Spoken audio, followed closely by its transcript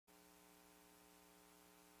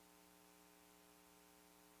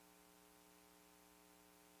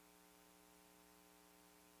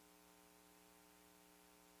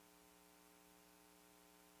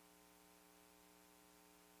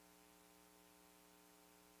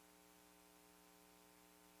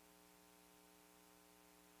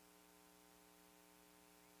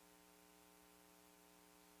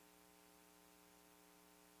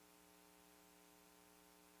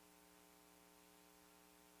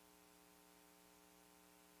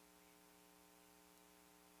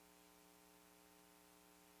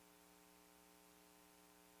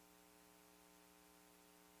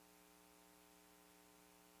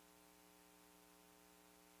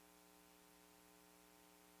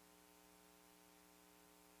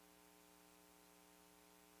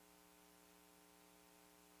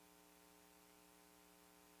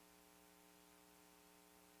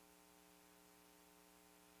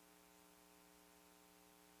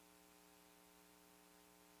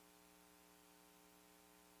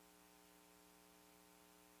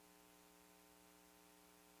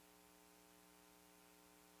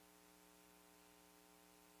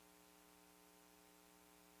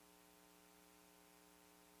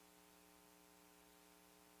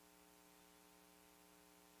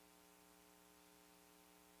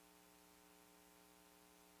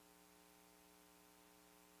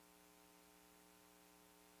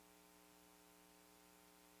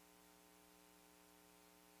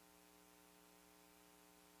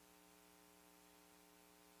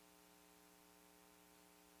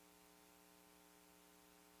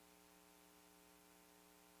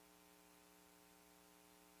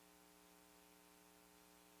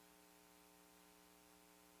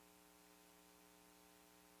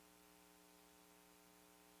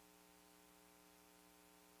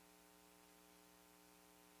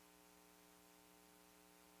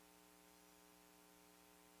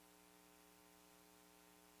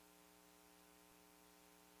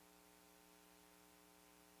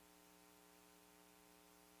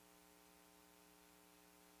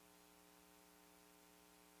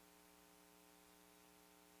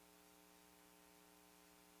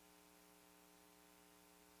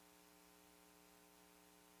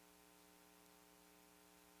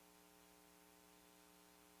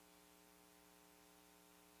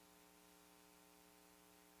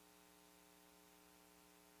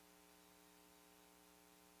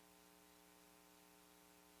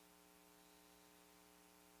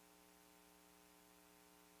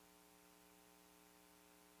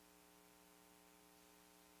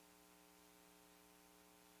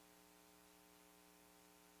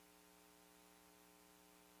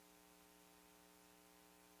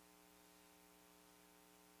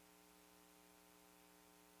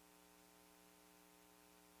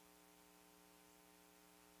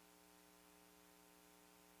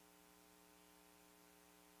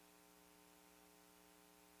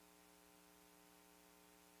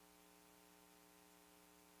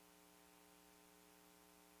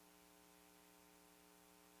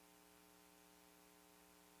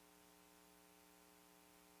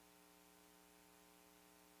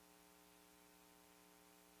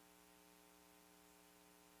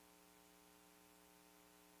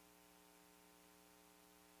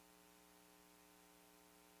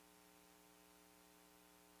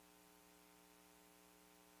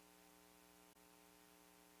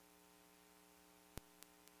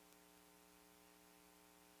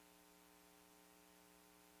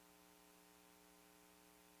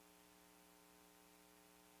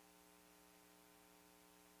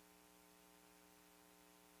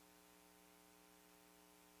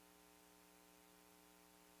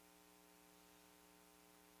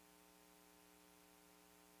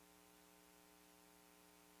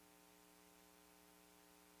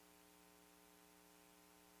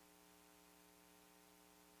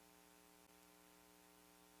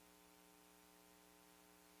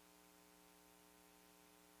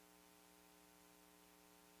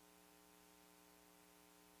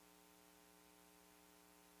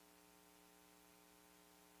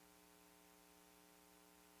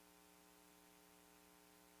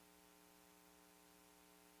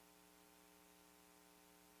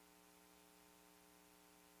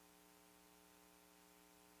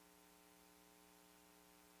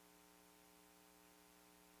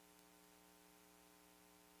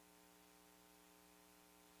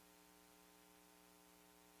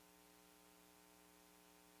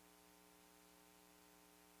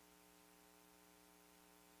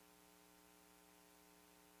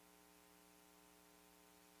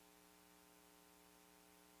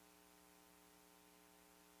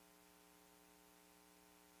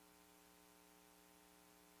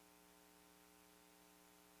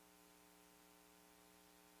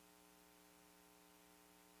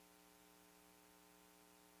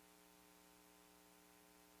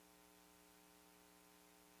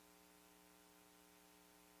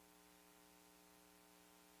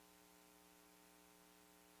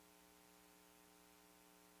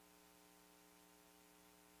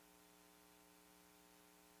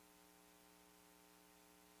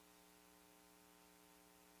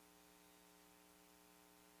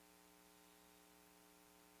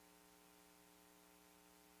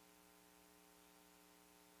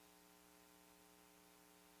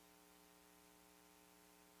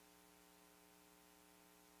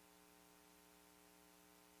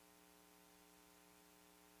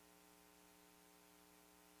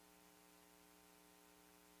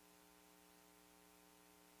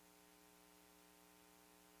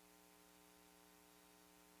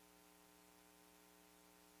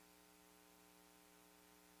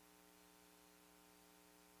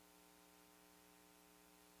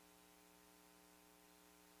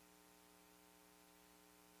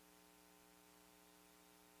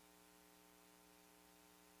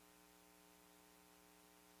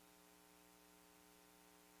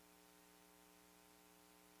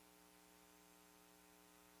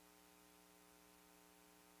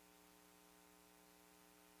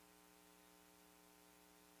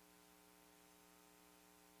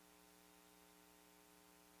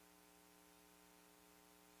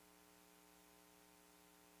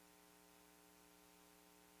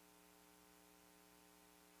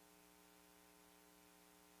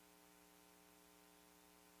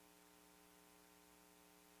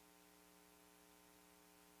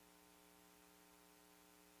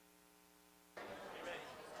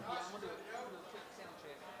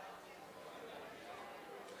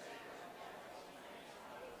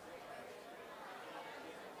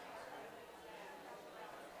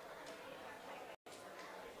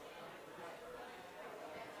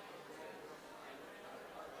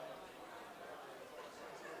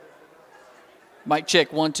Mic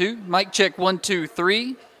check 1 2. Mic check 1 2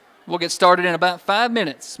 3. We'll get started in about 5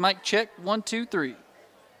 minutes. Mic check 1 2 3. I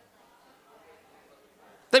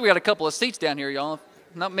think we got a couple of seats down here, y'all.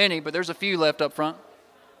 Not many, but there's a few left up front.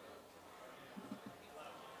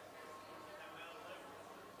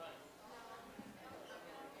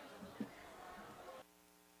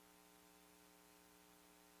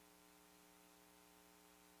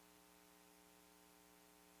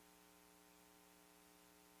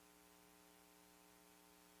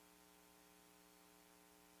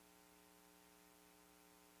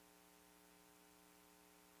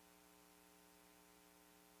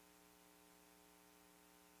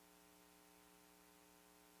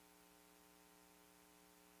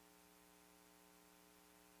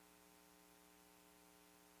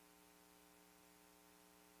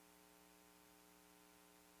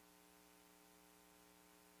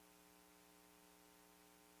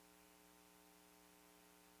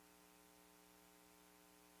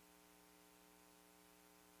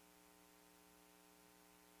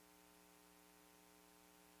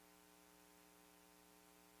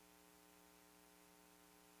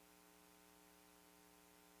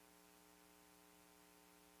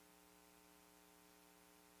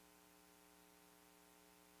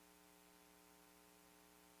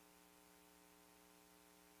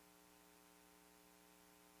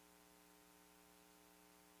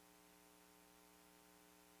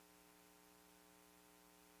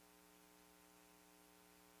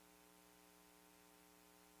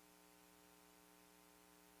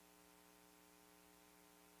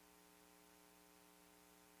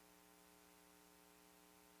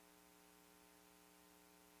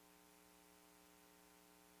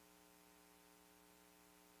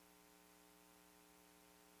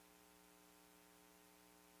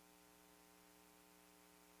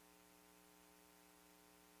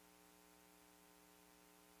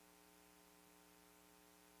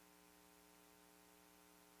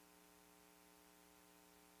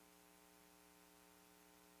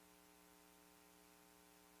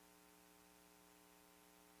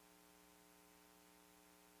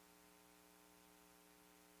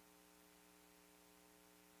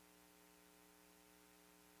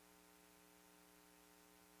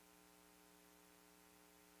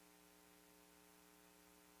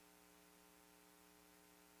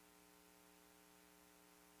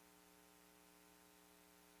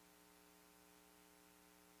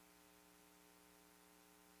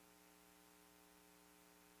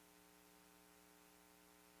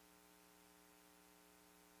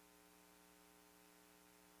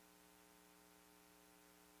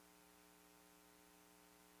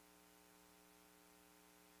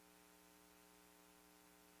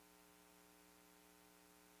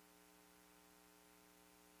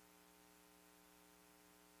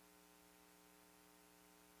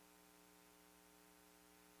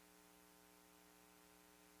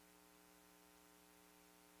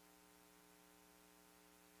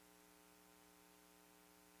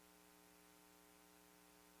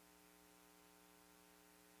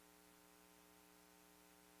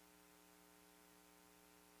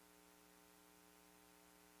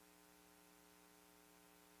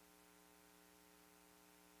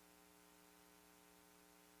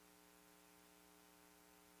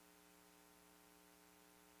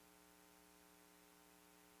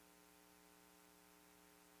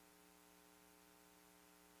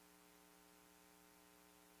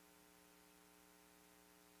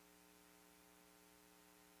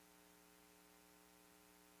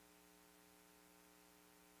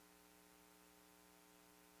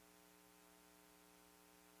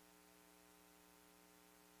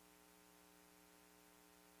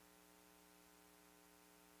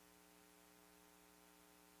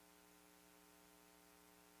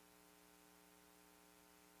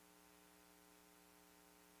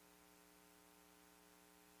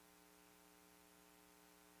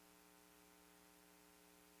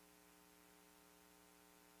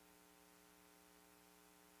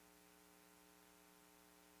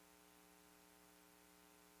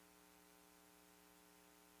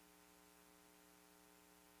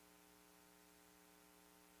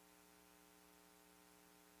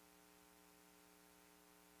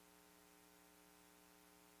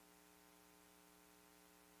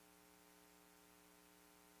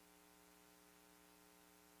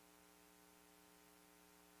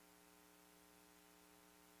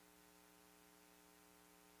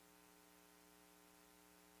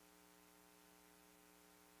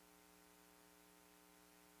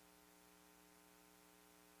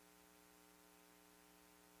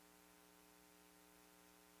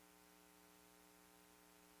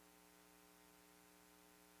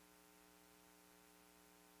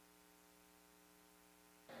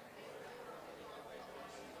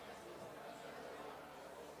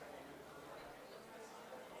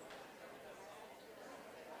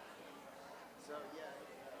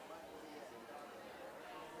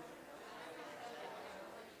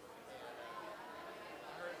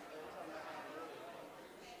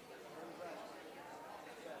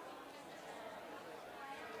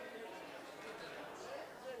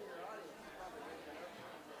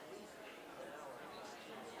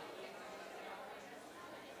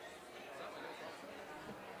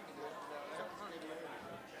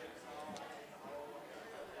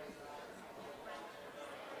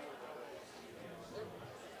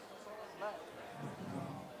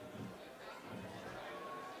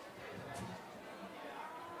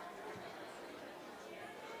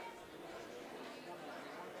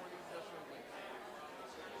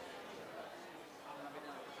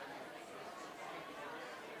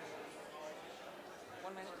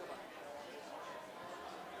 1 minute.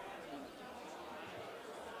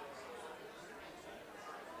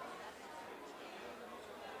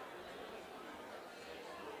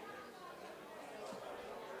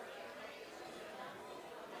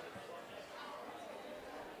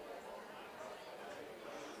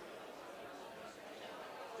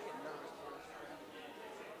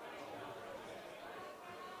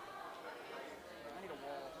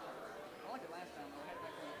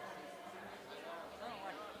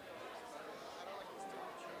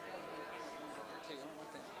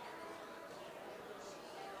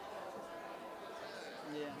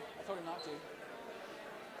 Yeah, I told him not to.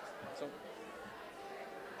 So.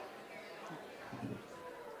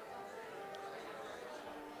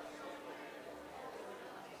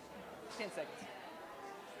 10 seconds.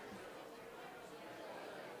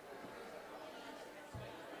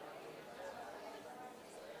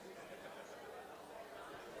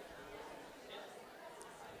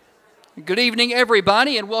 Good evening,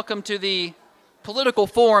 everybody, and welcome to the political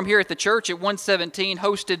forum here at the church at 117,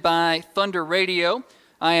 hosted by Thunder Radio.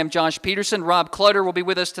 I am Josh Peterson. Rob Clutter will be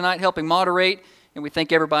with us tonight helping moderate, and we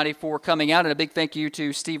thank everybody for coming out, and a big thank you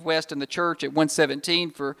to Steve West and the church at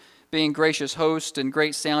 117 for being gracious hosts and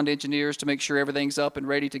great sound engineers to make sure everything's up and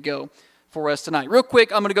ready to go for us tonight. Real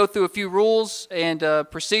quick, I'm going to go through a few rules and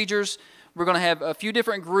procedures. We're going to have a few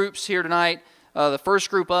different groups here tonight. The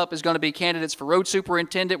first group up is going to be candidates for road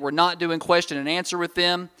superintendent. We're not doing question and answer with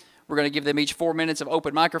them. We're going to give them each 4 minutes of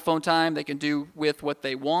open microphone time. They can do with what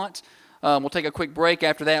they want. We'll take a quick break.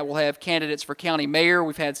 After that, we'll have candidates for county mayor.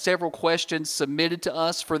 We've had several questions submitted to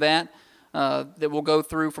us for that we'll go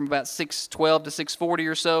through from about 6:12 to 6:40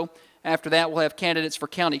 or so. After that, we'll have candidates for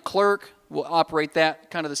county clerk. We'll operate that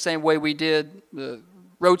kind of the same way we did the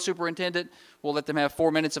road superintendent. We'll let them have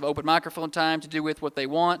 4 minutes of open microphone time to do with what they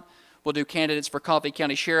want. We'll do candidates for Coffee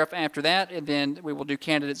County Sheriff after that, and then we will do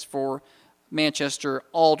candidates for Manchester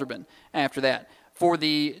Alderman after that. For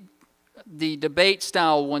the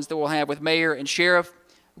debate-style ones that we'll have with Mayor and Sheriff,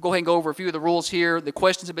 we'll go ahead and go over a few of the rules here. The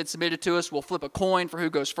questions have been submitted to us. We'll flip a coin for who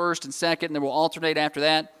goes first and second, and then we'll alternate after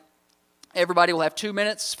that. Everybody will have 2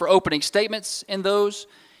 minutes for opening statements in those,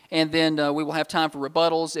 and then we will have time for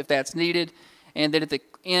rebuttals if that's needed. And then at the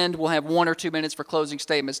end, we'll have 1 or 2 minutes for closing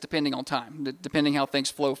statements, depending on time, depending how things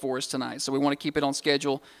flow for us tonight. So we want to keep it on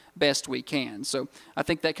schedule best we can. So I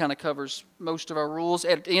think that kind of covers most of our rules.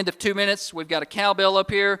 At the end of 2 minutes, we've got a cowbell up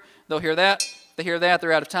here. They'll hear that. If they hear that,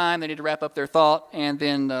 they're out of time. They need to wrap up their thought, and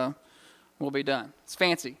then we'll be done. It's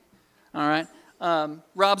fancy. All right.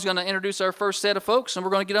 Rob's going to introduce our first set of folks, and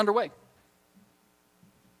we're going to get underway.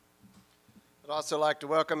 I'd also like to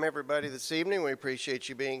welcome everybody this evening. We appreciate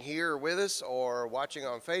you being here with us or watching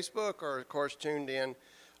on Facebook or, of course, tuned in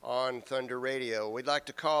on Thunder Radio. We'd like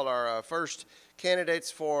to call our first candidates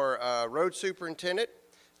for road superintendent.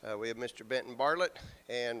 We have Mr. Benton Bartlett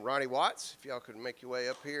and Ronnie Watts. If y'all could make your way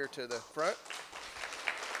up here to the front.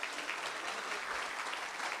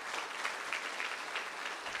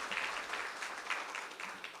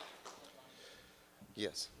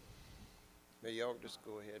 Yes. May y'all just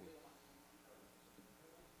go ahead and...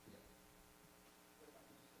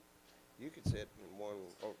 You could sit in one.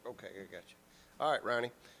 Oh, okay, I got you. All right,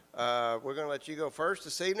 Ronnie. We're going to let you go first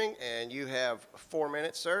this evening, and you have 4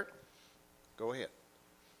 minutes, sir. Go ahead.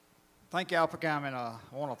 Thank y'all for coming. I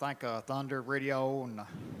want to thank Thunder Radio and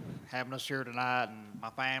having us here tonight, and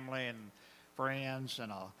my family and friends.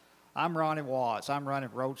 And I'm Ronnie Watts. I'm running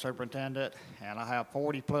for road superintendent, and I have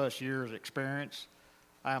 40-plus years experience.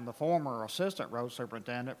 I am the former assistant road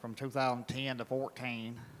superintendent from 2010 to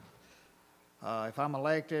 14. If I'm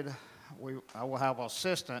elected, I will have an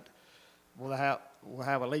assistant. We'll have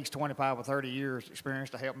at least 25 or 30 years experience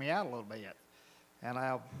to help me out a little bit. And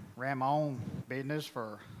I've ran my own business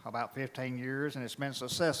for about 15 years, and it's been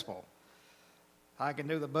successful. I can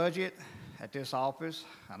do the budget at this office.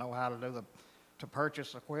 I know how to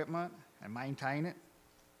purchase equipment and maintain it.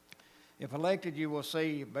 If elected, you will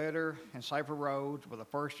see better and safer roads. With the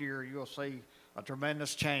first year, you'll see a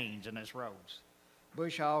tremendous change in these roads.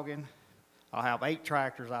 Bush hogging, I'll have 8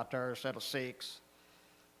 tractors out there instead of 6.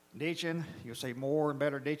 Ditching, you'll see more and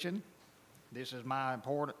better ditching. This is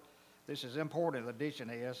important, the ditching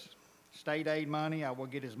is. State aid money, I will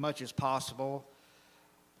get as much as possible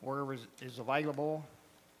wherever is available.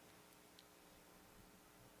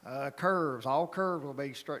 Curves, all curves will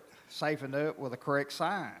be safened up with the correct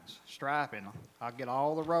signs. Striping, I'll get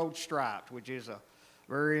all the roads striped, which is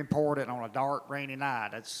very important on a dark, rainy night.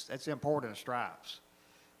 That's important, stripes.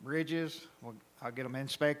 Bridges, I'll get them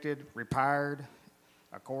inspected, repaired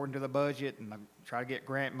according to the budget, and I'll try to get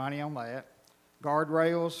grant money on that.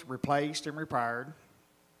 Guardrails, replaced and repaired.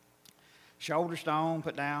 shoulder stone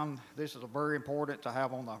put down. This is very important to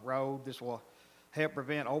have on the road. This will help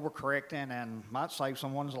prevent overcorrecting and might save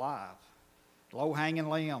someone's life. Low-hanging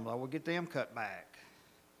limbs, I will get them cut back.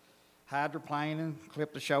 Hydroplaning,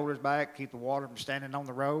 clip the shoulders back, keep the water from standing on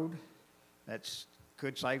the road. That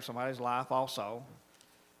could save somebody's life also.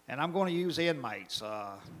 And I'm going to use inmates.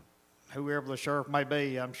 Whoever the sheriff may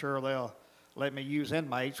be, I'm sure they'll let me use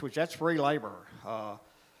inmates, which that's free labor.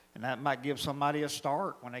 And that might give somebody a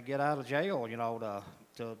start when they get out of jail, you know,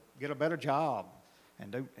 to get a better job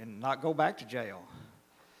and not go back to jail.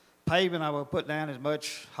 Paving, I will put down as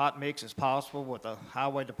much hot mix as possible with the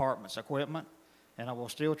highway department's equipment, and I will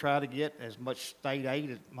still try to get as much state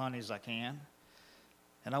aid money as I can.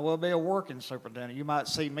 And I will be a working superintendent. You might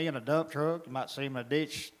see me in a dump truck. You might see me in a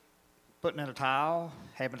ditch putting in a tile,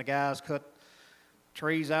 having the guys cut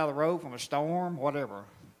trees out of the road from a storm, whatever.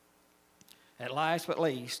 At last but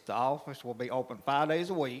least, the office will be open 5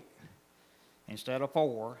 days a week instead of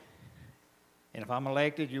 4. And if I'm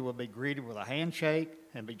elected, you will be greeted with a handshake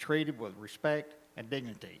and be treated with respect and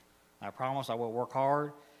dignity. I promise I will work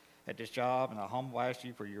hard at this job, and I humbly ask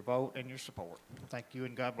you for your vote and your support. Thank you,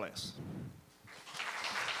 and God bless.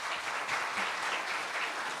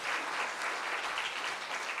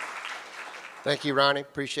 Thank you, Ronnie.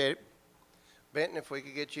 Appreciate it. Benton, if we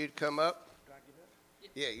could get you to come up.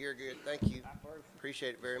 Yeah, you're good. Thank you. Appreciate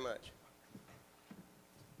it very much.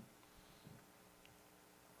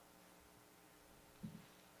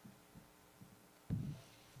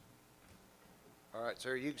 All right,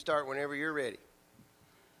 sir, you can start whenever you're ready.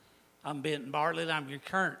 I'm Benton Bartlett. I'm your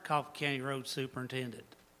current Coffee County Road Superintendent.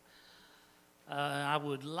 I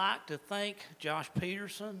would like to thank Josh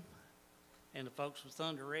Peterson and the folks with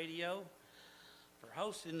Thunder Radio for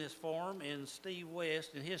hosting this forum, and Steve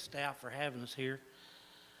West and his staff for having us here.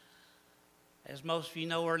 As most of you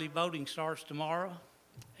know, early voting starts tomorrow,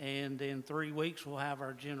 and in 3 weeks we'll have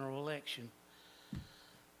our general election.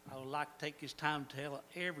 I would like to take this time to tell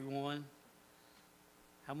everyone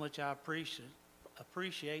how much I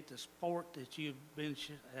appreciate the support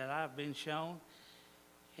that I've been shown,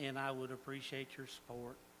 and I would appreciate your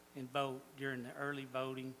support and vote during the early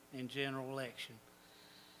voting and general election.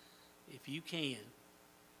 If you can,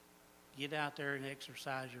 get out there and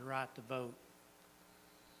exercise your right to vote.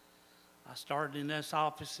 I started in this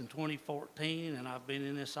office in 2014, and I've been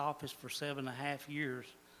in this office for 7.5 years.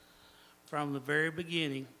 From the very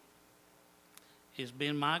beginning, it's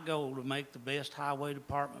been my goal to make the best highway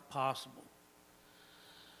department possible.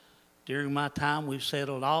 During my time, we've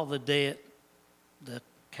settled all the debt the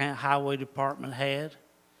highway department had,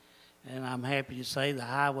 and I'm happy to say the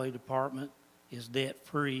highway department is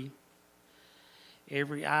debt-free.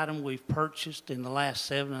 Every item we've purchased in the last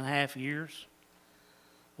 7.5 years,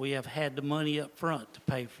 we have had the money up front to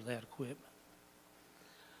pay for that equipment.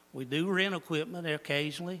 We do rent equipment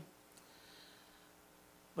occasionally,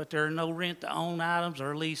 but there are no rent-to-own items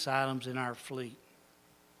or lease items in our fleet.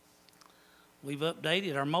 We've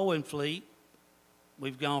updated our mowing fleet.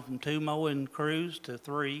 We've gone from 2 mowing crews to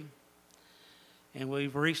 3, and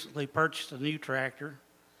we've recently purchased a new tractor.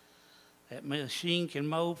 That machine can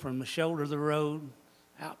mow from the shoulder of the road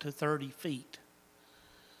out to 30 feet.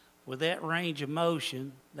 With that range of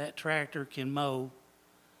motion, that tractor can mow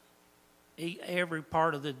every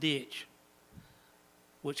part of the ditch,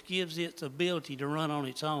 which gives it the ability to run on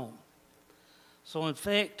its own. So in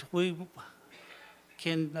fact, we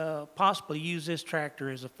can possibly use this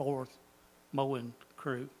tractor as a 4th mowing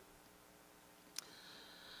crew.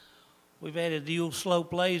 We've added a dual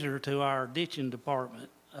slope laser to our ditching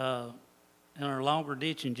department. In our longer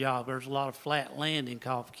ditching job, there's a lot of flat land in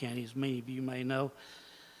Coffee County, as many of you may know.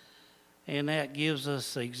 And that gives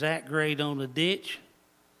us the exact grade on the ditch,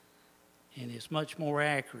 and it's much more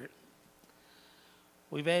accurate.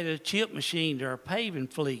 We've added a chip machine to our paving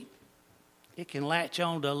fleet. It can latch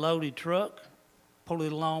onto a loaded truck, pull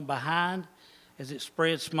it along behind as it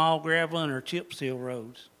spreads small gravel on our chip seal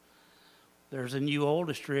roads. There's a new oil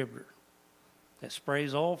distributor that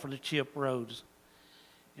sprays oil for the chip roads.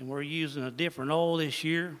 And we're using a different oil this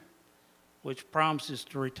year, which promises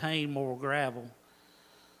to retain more gravel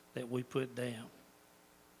that we put down.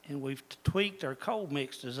 And we've tweaked our cold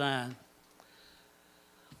mix design.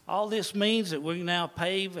 All this means that we can now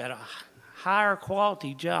pave at a higher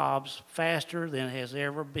quality jobs faster than has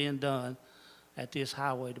ever been done at this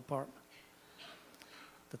highway department.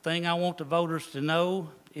 The thing I want the voters to know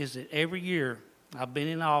is that every year I've been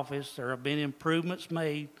in office, there have been improvements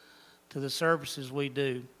made to the services we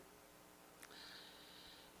do.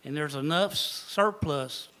 And there's enough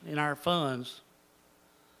surplus in our funds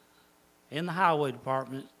in the highway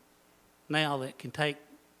department now that can take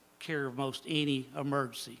care of most any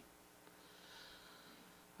emergency.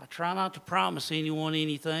 I try not to promise anyone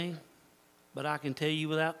anything, but I can tell you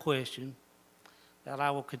without question that I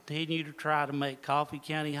will continue to try to make Coffee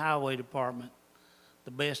County Highway Department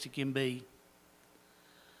the best it can be.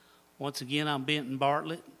 Once again, I'm Benton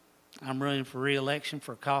Bartlett. I'm running for re-election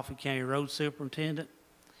for Coffee County Road Superintendent,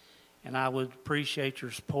 and I would appreciate your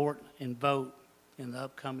support and vote in the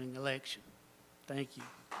upcoming election. Thank you.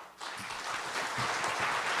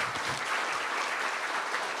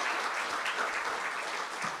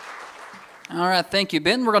 All right, thank you,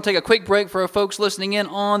 Ben. We're going to take a quick break for our folks listening in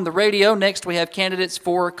on the radio. Next, we have candidates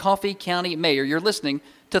for Coffee County Mayor. You're listening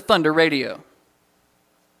to Thunder Radio.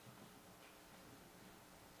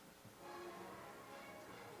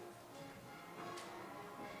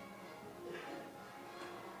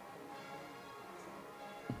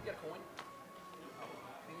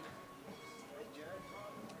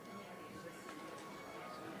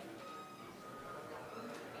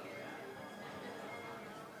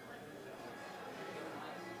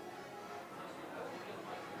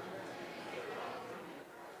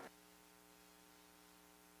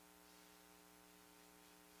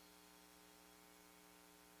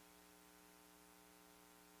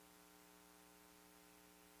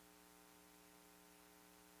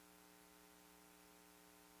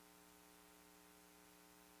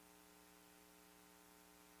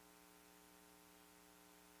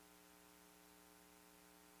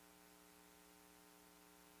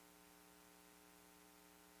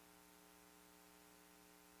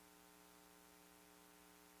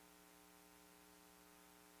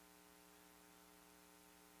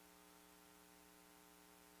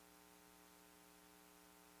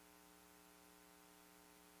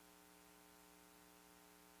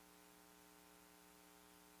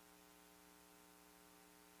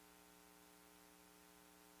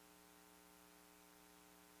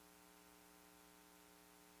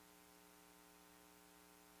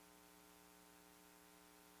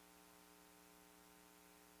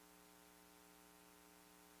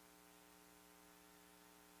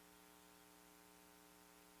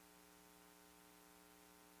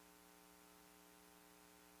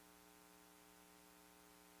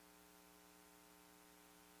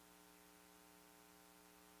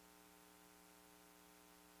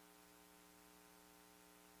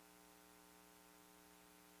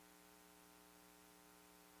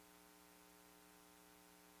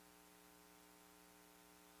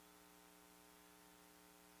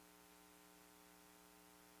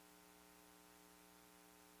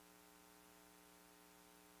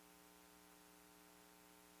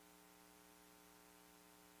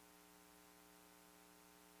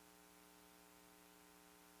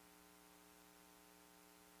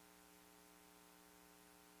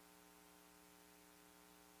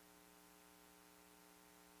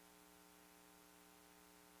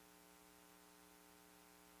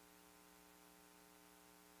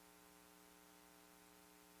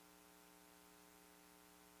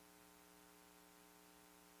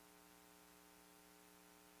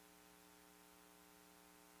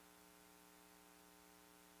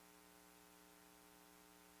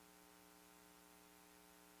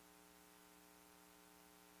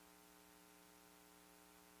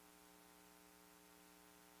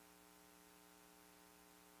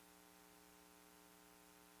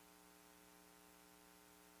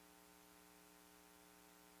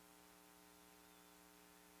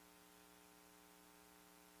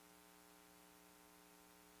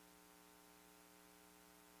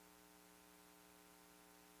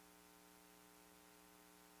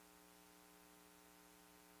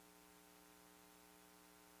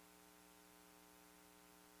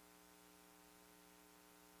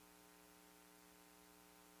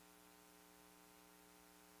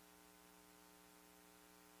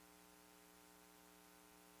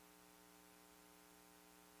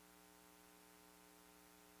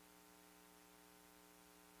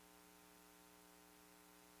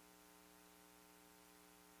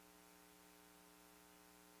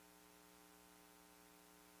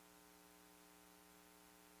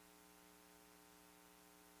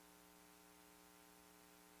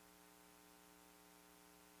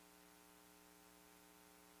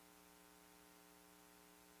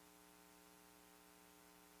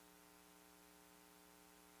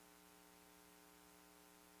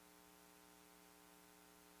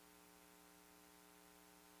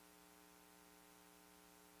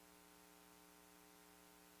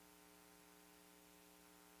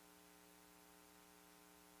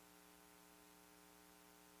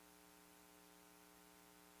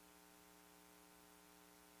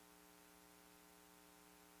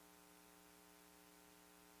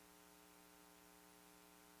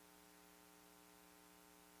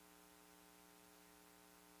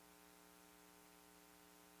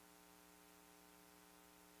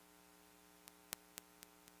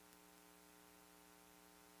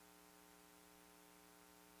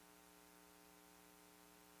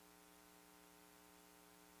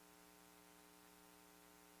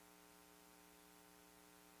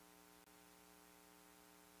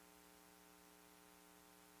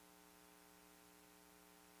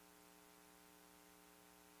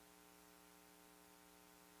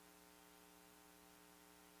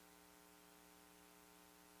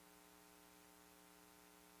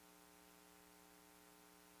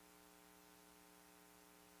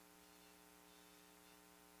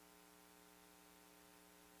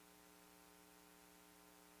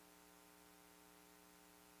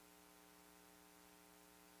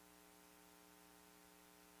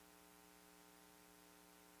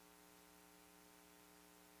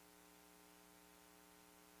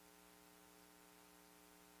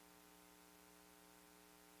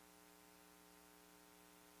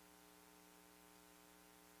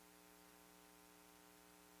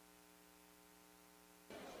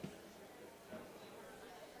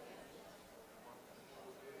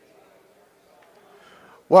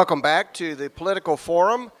 Welcome back to the Political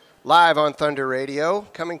Forum, live on Thunder Radio,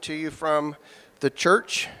 coming to you from the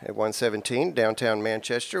church at 117 downtown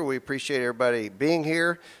Manchester. We appreciate everybody being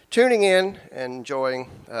here, tuning in, and enjoying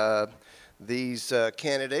these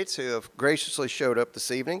candidates who have graciously showed up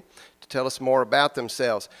this evening to tell us more about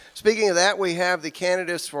themselves. Speaking of that, we have the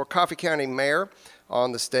candidates for Coffee County Mayor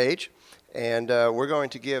on the stage, and we're going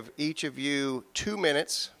to give each of you 2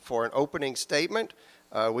 minutes for an opening statement.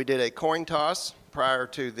 We did a coin toss prior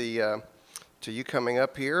to the to you coming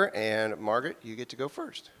up here, and Margaret, you get to go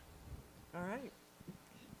first. All right.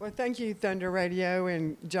 Well, thank you, Thunder Radio,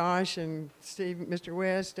 and Josh and Steve, Mr.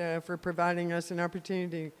 West, for providing us an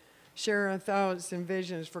opportunity to share our thoughts and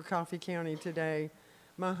visions for Coffee County today,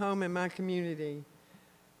 my home and my community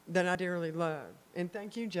that I dearly love. And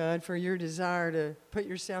thank you, Judd, for your desire to put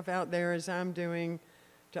yourself out there as I'm doing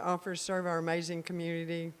to serve our amazing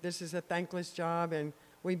community. This is a thankless job, and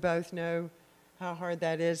we both know how hard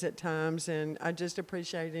that is at times, and I just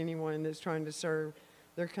appreciate anyone that's trying to serve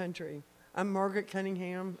their country. I'm Margaret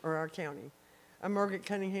Cunningham, or our county. I'm Margaret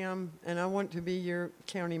Cunningham, and I want to be your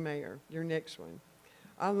county mayor, your next one.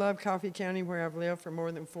 I love Coffee County, where I've lived for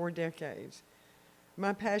more than 4 decades.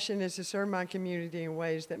 My passion is to serve my community in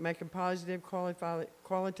ways that make a positive,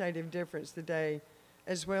 qualitative difference today,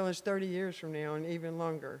 as well as 30 years from now and even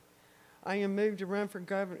longer. I am moved to run for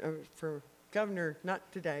governor,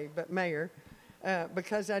 not today, but mayor,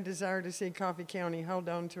 because I desire to see Coffee County hold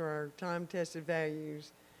on to our time-tested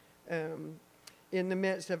values in the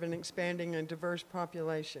midst of an expanding and diverse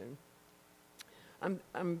population.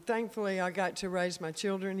 Thankfully, I got to raise my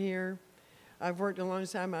children here. I've worked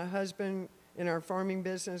alongside my husband in our farming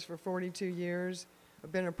business for 42 years.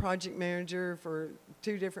 I've been a project manager for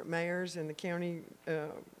 2 different mayors in the county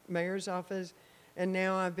mayor's office, and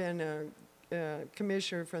now I've been a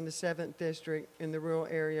commissioner from the 7th District in the rural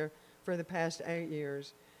area for the past 8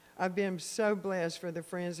 years. I've been so blessed for the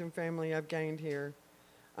friends and family I've gained here.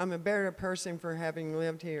 I'm a better person for having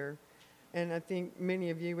lived here, and I think many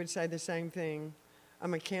of you would say the same thing.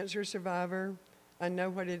 I'm a cancer survivor. I know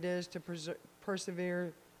what it is to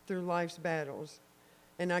persevere through life's battles,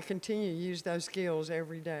 and I continue to use those skills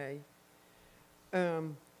every day.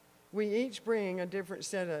 We each bring a different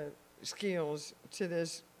set of skills to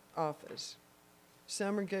this office.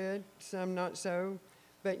 Some are good, some not so,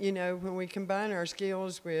 but you know, when we combine our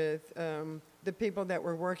skills with the people that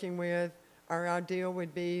we're working with, our ideal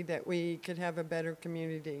would be that we could have a better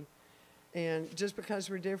community. And just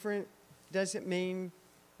because we're different doesn't mean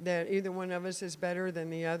that either one of us is better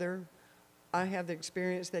than the other. I have the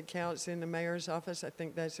experience that counts in the mayor's office. I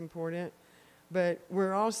think that's important. But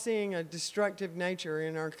we're all seeing a destructive nature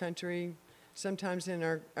in our country, sometimes in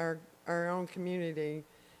our own community.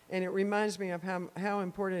 And it reminds me of how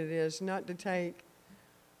important it is not to take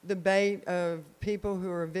the bait of people who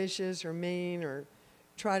are vicious or mean or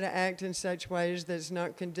try to act in such ways that's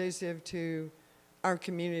not conducive to our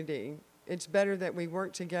community. It's better that we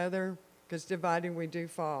work together, because divided we do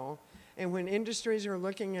fall. And when industries are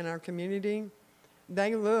looking in our community,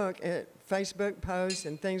 they look at Facebook posts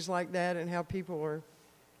and things like that and how people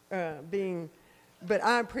are being. But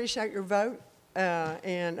I appreciate your vote,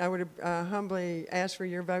 and I would humbly ask for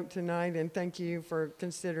your vote tonight, and thank you for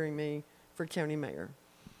considering me for county mayor.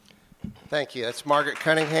 Thank you. That's Margaret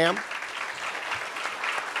Cunningham.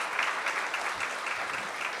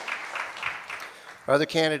 Our other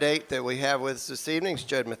candidate that we have with us this evening is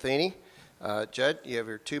Judd Matheny. Judd, you have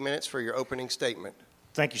your 2 minutes for your opening statement.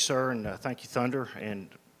 Thank you, sir, and thank you, Thunder, and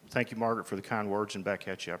thank you, Margaret, for the kind words, and back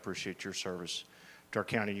at you. I appreciate your service to our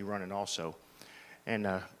county you run it also. And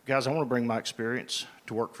guys, I want to bring my experience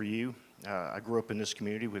to work for you. I grew up in this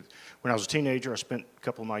community. When I was a teenager, I spent a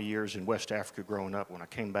couple of my years in West Africa growing up. When I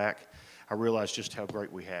came back, I realized just how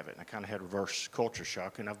great we have it. And I kind of had a reverse culture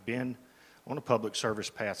shock, and I've been on a public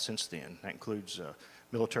service path since then. That includes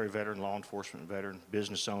military veteran, law enforcement veteran,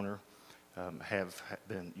 business owner, have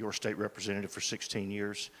been your state representative for 16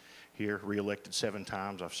 years here, reelected 7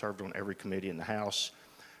 times. I've served on every committee in the House,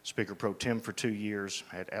 Speaker Pro Tem for 2 years,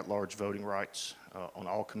 had at-large voting rights on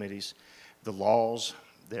all committees. The laws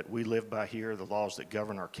that we live by here, the laws that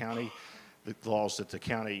govern our county, the laws that the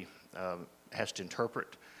county has to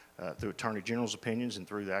interpret through Attorney General's opinions and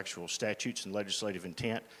through the actual statutes and legislative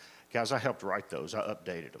intent. Guys, I helped write those. I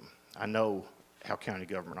updated them. I know how county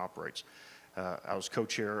government operates. I was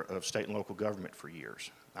co-chair of state and local government for years.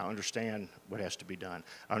 I understand what has to be done.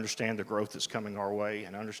 I understand the growth that's coming our way,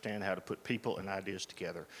 and I understand how to put people and ideas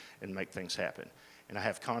together and make things happen. And I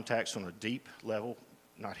have contacts on a deep level,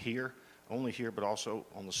 not here, only here but also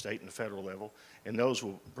on the state and the federal level, and those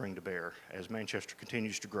will bring to bear as Manchester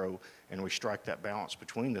continues to grow and we strike that balance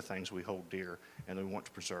between the things we hold dear and that we want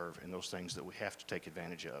to preserve and those things that we have to take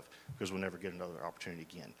advantage of because we'll never get another opportunity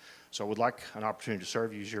again. So I would like an opportunity to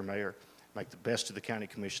serve you as your mayor, make the best of the county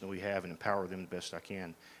commission that we have and empower them the best I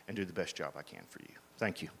can and do the best job I can for you.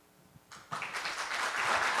 Thank you.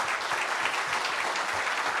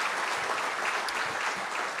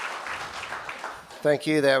 Thank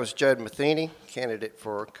you. That was Judd Matheny, candidate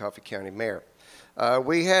for Coffee County Mayor.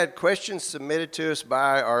 We had questions submitted to us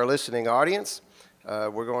by our listening audience.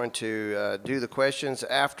 We're going to do the questions.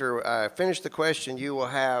 After I finish the question, you will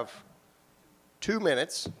have 2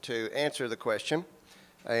 minutes to answer the question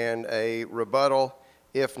and a rebuttal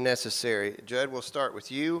if necessary. Judd, we'll start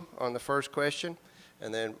with you on the first question,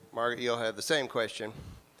 and then Margaret, you'll have the same question,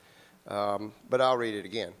 but I'll read it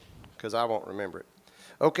again because I won't remember it.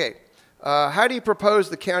 Okay. How do you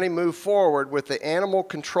propose the county move forward with the animal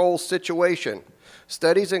control situation?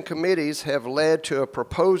 Studies and committees have led to a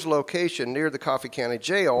proposed location near the Coffee County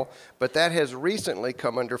Jail, but that has recently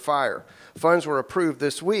come under fire. Funds were approved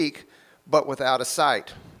this week, but without a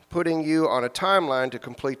site, putting you on a timeline to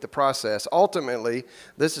complete the process. Ultimately,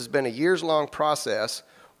 this has been a years-long process.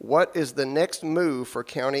 What is the next move for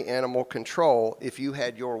county animal control if you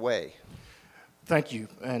had your way? Thank you.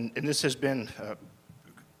 And this has been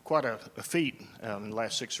quite a feat in the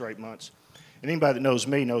last 6 or 8 months. And anybody that knows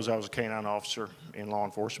me knows I was a canine officer in law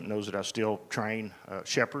enforcement, knows that I still train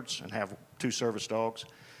shepherds and have 2 service dogs.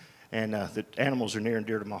 And the animals are near and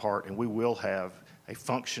dear to my heart, and we will have a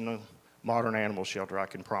functional, modern animal shelter, I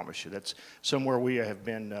can promise you. That's somewhere we have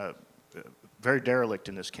been very derelict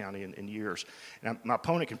in this county in years. And my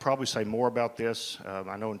opponent can probably say more about this.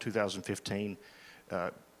 I know in 2015,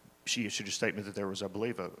 she issued a statement that there was, I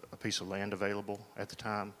believe, a piece of land available at the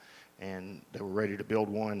time, and they were ready to build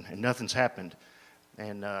one, and nothing's happened.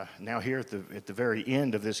 And now here at the very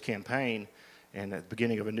end of this campaign and at the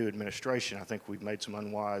beginning of a new administration, I think we've made some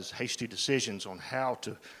unwise, hasty decisions on how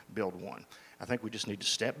to build one. I think we just need to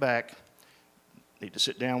step back, need to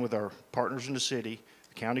sit down with our partners in the city,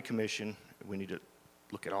 the county commission. We need to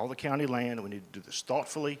look at all the county land. We need to do this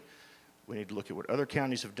thoughtfully. We need to look at what other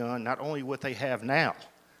counties have done, not only what they have now,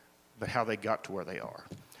 but how they got to where they are.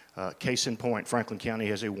 Case in point, Franklin County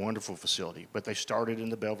has a wonderful facility, but they started in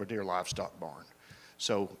the Belvedere Livestock Barn.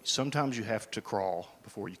 So sometimes you have to crawl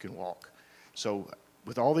before you can walk. So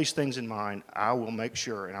with all these things in mind, I will make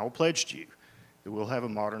sure, and I will pledge to you, that we'll have a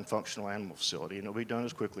modern functional animal facility, and it'll be done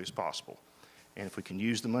as quickly as possible. And if we can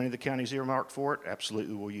use the money the county's earmarked for it,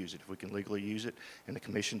 absolutely we'll use it. If we can legally use it, and the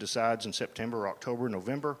commission decides in September, October,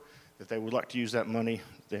 November, that they would like to use that money,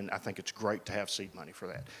 then I think it's great to have seed money for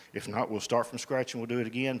that. If not, we'll start from scratch and we'll do it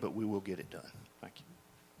again, but we will get it done. Thank you.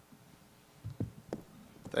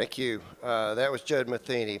 Thank you. That was Judd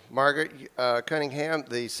Matheny. Margaret Cunningham,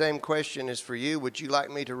 the same question is for you. Would you like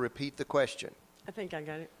me to repeat the question? I think I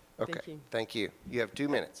got it. Okay. Thank you. Thank you. You have 2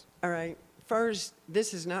 minutes. All right. First,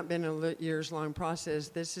 this has not been a years-long process.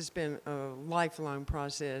 This has been a lifelong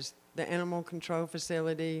process. The animal control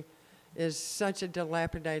facility is such a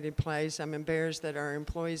dilapidated place. I'm embarrassed that our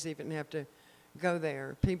employees even have to go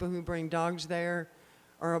there. People who bring dogs there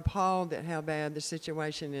are appalled at how bad the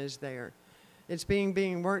situation is there. It's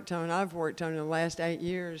being worked on. I've worked on in the last 8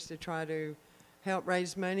 years to try to help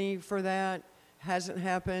raise money for that. Hasn't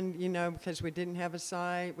happened, you know, because we didn't have a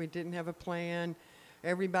site, we didn't have a plan.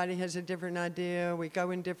 Everybody has a different idea. We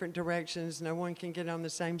go in different directions. No one can get on the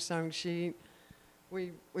same song sheet.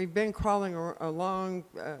 We've been crawling along,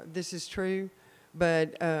 this is true,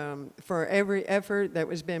 but for every effort that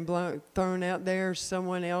was been thrown out there,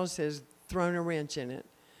 someone else has thrown a wrench in it.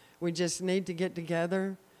 We just need to get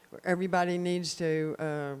together. Everybody needs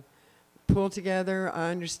to pull together. I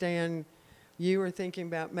understand you are thinking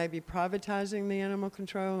about maybe privatizing the animal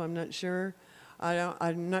control. I'm not sure.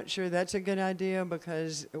 I'm not sure that's a good idea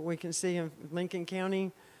because we can see in Lincoln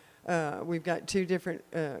County, we've got 2 different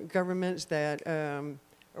governments that are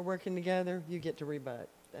working together. You get to rebut.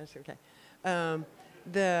 That's okay.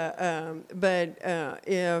 But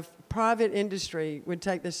if private industry would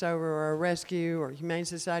take this over, or a rescue, or Humane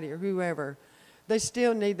Society, or whoever, they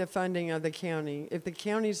still need the funding of the county. If the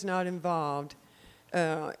county's not involved,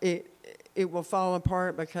 it will fall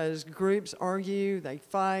apart because groups argue, they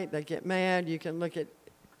fight, they get mad. You can look at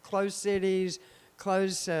closed cities,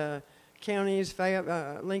 closed counties,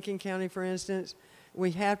 Lincoln County, for instance.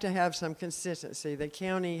 We have to have some consistency. The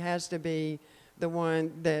county has to be the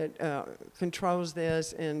one that controls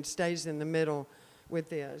this and stays in the middle with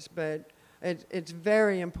this. But It's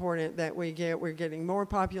very important that we're getting more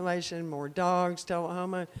population, more dogs.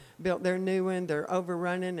 Tullahoma built their new one. They're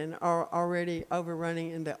overrunning and are already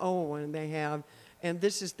overrunning in the old one they have. And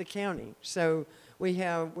this is the county. So we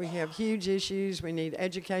have huge issues. We need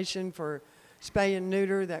education for spay and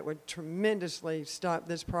neuter that would tremendously stop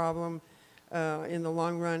this problem in the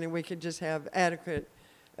long run, and we could just have adequate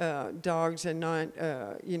dogs and not,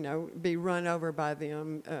 be run over by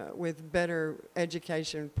them with better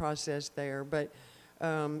education process there. But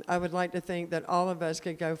I would like to think that all of us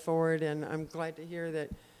could go forward, and I'm glad to hear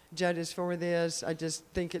that Judd is for this. I just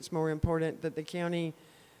think it's more important that the county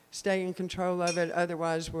stay in control of it.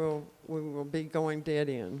 Otherwise, we will be going dead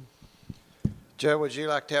end. Joe, would you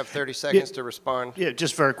like to have 30 seconds to respond? Yeah,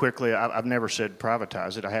 just very quickly, I've never said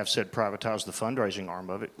privatize it. I have said privatize the fundraising arm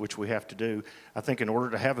of it, which we have to do. I think in order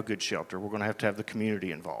to have a good shelter, we're going to have the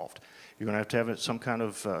community involved. You're going to have some kind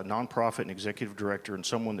of nonprofit and executive director and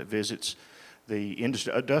someone that visits the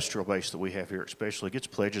industrial base that we have here especially, gets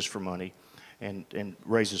pledges for money and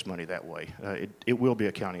raises money that way. It will be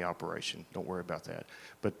a county operation. Don't worry about that.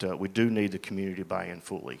 But we do need the community buy-in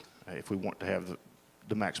fully if we want to have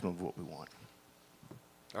the maximum of what we want.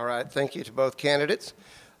 All right, thank you to both candidates.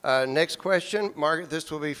 Next question, Margaret, this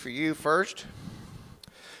will be for you first.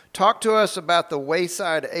 Talk to us about the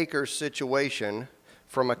Wayside Acres situation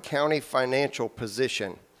from a county financial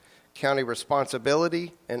position, county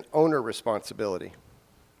responsibility and owner responsibility.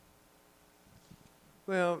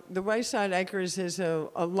 Well, the Wayside Acres is a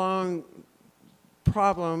long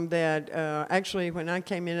problem that actually when I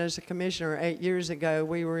came in as a commissioner 8 years ago,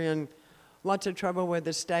 we were in lots of trouble with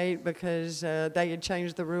the state because they had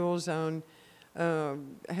changed the rules on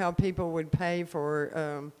how people would pay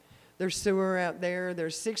for their sewer out there.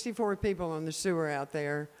 There's 64 people on the sewer out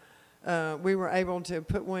there. We were able to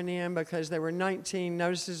put one in because there were 19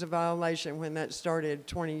 notices of violation when that started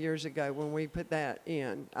 20 years ago when we put that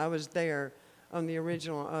in. I was there on the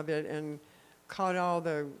original of it and caught all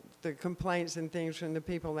the complaints and things from the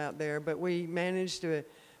people out there. But we managed to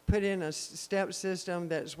put in a step system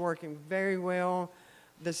that's working very well.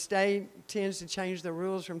 The state tends to change the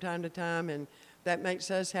rules from time to time, and that makes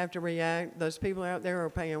us have to react. Those people out there are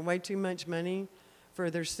paying way too much money for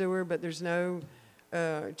their sewer, but there's no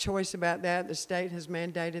choice about that. The state has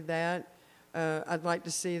mandated that. I'd like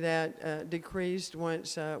to see that decreased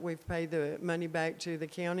once we've paid the money back to the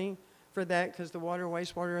county for that, because the Water and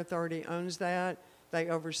Wastewater Authority owns that. They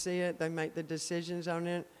oversee it. They make the decisions on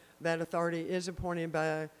it. That authority is appointed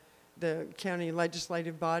by the county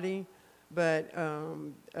legislative body, but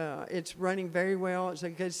it's running very well. It's a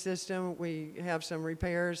good system. We have some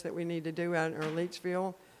repairs that we need to do out in our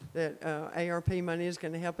Leachville that ARP money is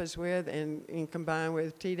going to help us with, and combined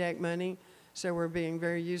with TDEC money. So we're being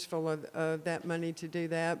very useful of that money to do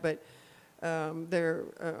that. But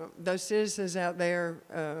those citizens out there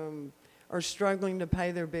are struggling to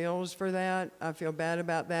pay their bills for that. I feel bad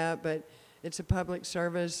about that, but it's a public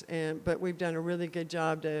service, but we've done a really good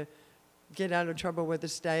job to get out of trouble with the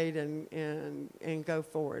state and go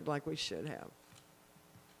forward like we should have.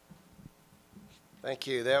 Thank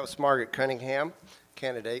you. That was Margaret Cunningham,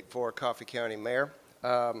 candidate for Coffee County Mayor.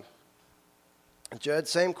 Judd,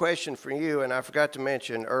 same question for you, and I forgot to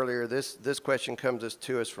mention earlier, this question comes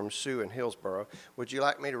to us from Sue in Hillsborough. Would you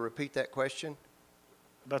like me to repeat that question?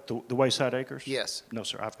 About the Wayside Acres? Yes. No,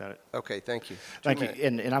 sir, I've got it. Okay, thank you. Thank you.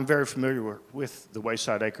 And I'm very familiar with the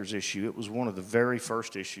Wayside Acres issue. It was one of the very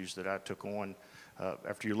first issues that I took on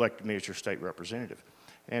after you elected me as your state representative.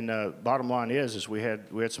 And bottom line is we had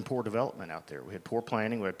some poor development out there. We had poor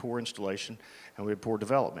planning, we had poor installation, and we had poor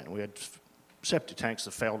development. We had septic tanks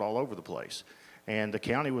that failed all over the place. And the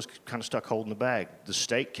county was kind of stuck holding the bag. The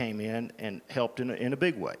state came in and helped in a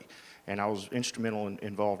big way. And I was instrumental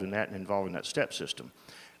involved in that and involved in that step system.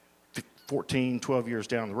 14, 12 years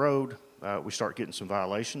down the road, we start getting some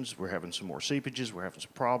violations. We're having some more seepages. We're having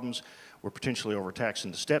some problems. We're potentially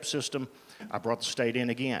overtaxing the step system. I brought the state in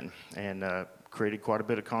again and created quite a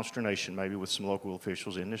bit of consternation maybe with some local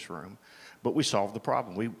officials in this room. But we solved the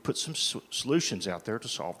problem. We put some solutions out there to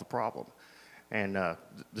solve the problem. And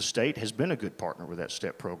the state has been a good partner with that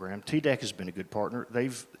STEP program. TDEC has been a good partner.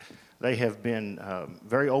 They have been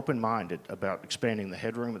very open-minded about expanding the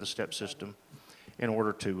headroom of the STEP system in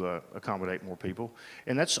order to accommodate more people.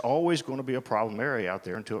 And that's always going to be a problem area out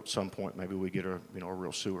there until at some point maybe we get a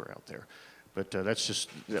real sewer out there. But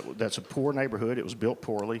that's a poor neighborhood. It was built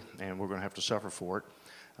poorly, and we're going to have to suffer for it.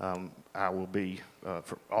 I will be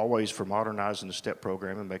always for modernizing the STEP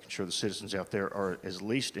program and making sure the citizens out there are as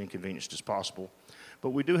least inconvenienced as possible. But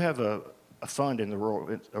we do have a fund in the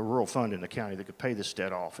rural fund in the county that could pay this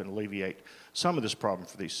debt off and alleviate some of this problem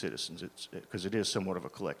for these citizens, because it is somewhat of a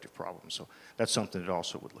collective problem. So that's something that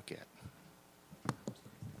also would look at.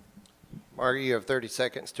 Margie, you have 30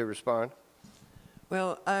 seconds to respond.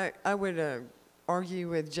 Well, I would argue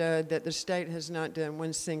with Judd that the state has not done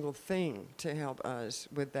one single thing to help us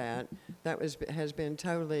with that. That has been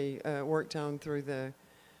totally worked on through the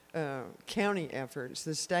county efforts.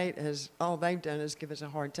 The state all they've done is give us a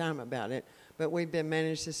hard time about it, but we've been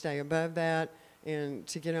managed to stay above that and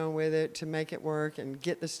to get on with it, to make it work and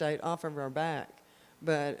get the state off of our back.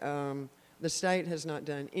 But the state has not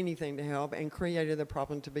done anything to help and created the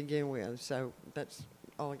problem to begin with. So that's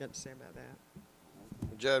all I got to say about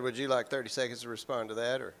that. Judd, would you like 30 seconds to respond to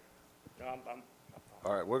that? Or? I'm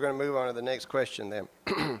All right, we're going to move on to the next question then.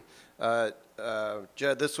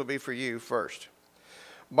 Judd, this will be for you first.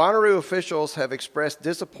 Bonnaroo officials have expressed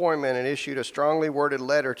disappointment and issued a strongly worded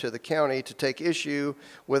letter to the county to take issue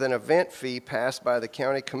with an event fee passed by the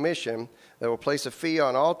county commission that will place a fee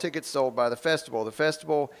on all tickets sold by the festival. The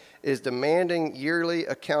festival is demanding yearly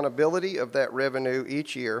accountability of that revenue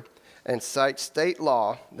each year and cites state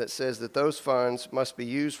law that says that those funds must be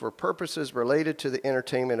used for purposes related to the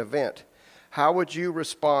entertainment event. How would you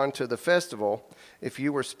respond to the festival if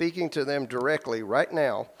you were speaking to them directly right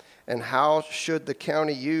now? And how should the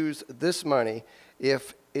county use this money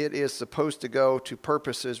if it is supposed to go to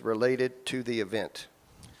purposes related to the event?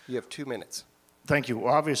 You have 2 minutes. Thank you.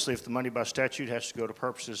 Well, obviously, if the money by statute has to go to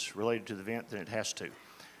purposes related to the event, then it has to.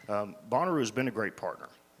 Bonnaroo has been a great partner.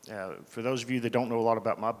 For those of you that don't know a lot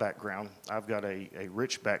about my background, I've got a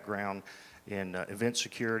rich background in event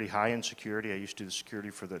security, high-end security. I used to do the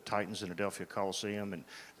security for the Titans in Adelphia Coliseum and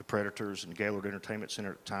the Predators and Gaylord Entertainment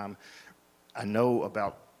Center at the time. I know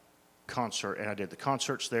about concert, and I did the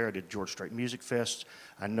concerts there. I did George Strait Music Fest.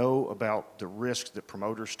 I know about the risks that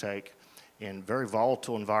promoters take in very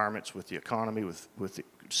volatile environments with the economy, with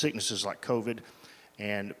sicknesses like COVID,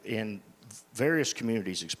 and in various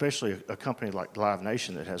communities, especially a company like Live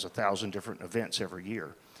Nation that has 1,000 different events every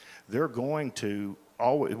year. They're going to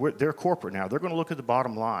they're corporate now. They're going to look at the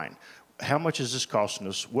bottom line. How much is this costing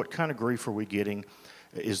us? What kind of grief are we getting?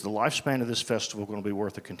 Is the lifespan of this festival going to be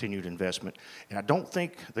worth a continued investment? And I don't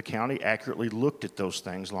think the county accurately looked at those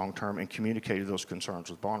things long-term and communicated those concerns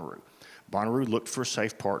with Bonnaroo. Bonnaroo looked for a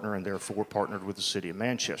safe partner and therefore partnered with the city of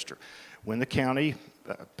Manchester. When the county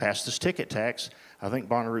passed this ticket tax, I think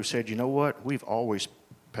Bonnaroo said, you know what, we've always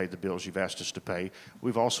paid the bills you've asked us to pay.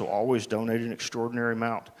 We've also always donated an extraordinary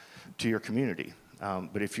amount to your community.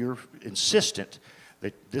 But if you're insistent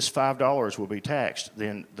that this $5 will be taxed,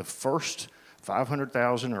 then the first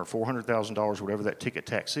 $500,000 or $400,000, whatever that ticket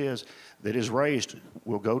tax is, that is raised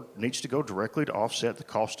needs to go directly to offset the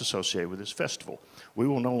cost associated with this festival. We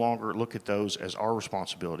will no longer look at those as our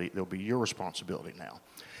responsibility. They'll be your responsibility now.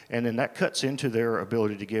 And then that cuts into their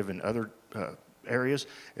ability to give in other areas.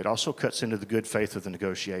 It also cuts into the good faith of the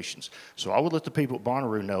negotiations. So I would let the people at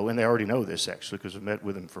Bonnaroo know, and they already know this actually because I've met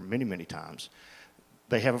with them for many, many times.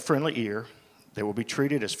 They have a friendly ear. They will be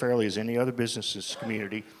treated as fairly as any other business in this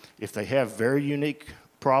community. If they have very unique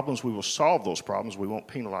problems, we will solve those problems. We won't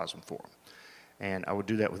penalize them for them. And I would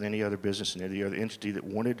do that with any other business and any other entity that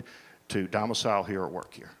wanted to domicile here or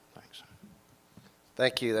work here. Thanks.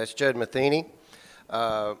 Thank you. That's Judd Matheny.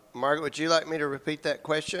 Margaret, would you like me to repeat that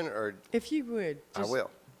question? Or If you would. I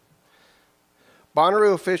will.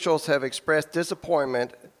 Bonnaroo officials have expressed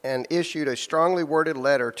disappointment and issued a strongly worded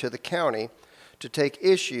letter to the county to take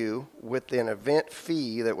issue with an event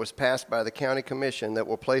fee that was passed by the county commission that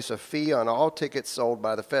will place a fee on all tickets sold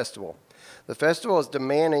by the festival. The festival is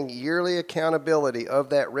demanding yearly accountability of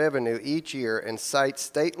that revenue each year and cites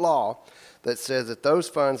state law that says that those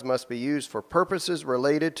funds must be used for purposes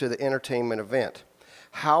related to the entertainment event.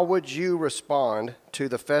 How would you respond to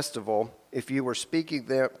the festival if you were speaking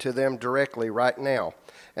to them directly right now?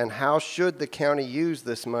 And how should the county use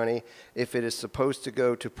this money if it is supposed to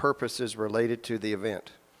go to purposes related to the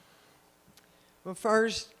event? Well,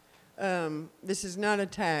 first, this is not a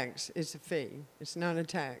tax, it's a fee. It's not a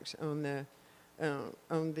tax on the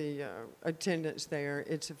attendance there,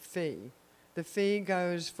 it's a fee. The fee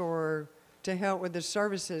goes to help with the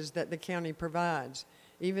services that the county provides.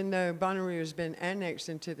 Even though Bonnaroo has been annexed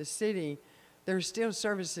into the city, there are still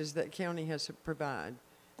services that county has to provide.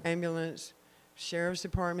 Ambulance, sheriff's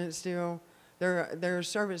department still. There are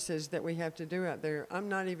services that we have to do out there. I'm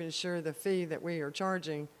not even sure the fee that we are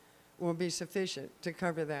charging will be sufficient to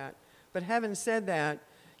cover that. But having said that,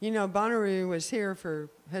 you know, Bonnaroo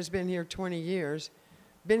has been here 20 years,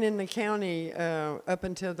 been in the county up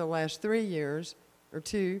until the last 3 years or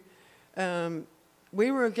 2. We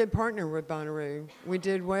were a good partner with Bonnaroo. We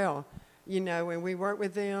did well. and we worked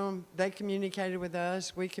with them. They communicated with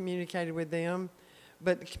us. We communicated with them.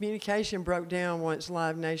 But the communication broke down once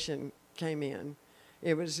Live Nation came in.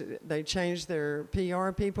 They changed their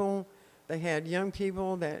PR people. They had young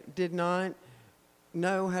people that did not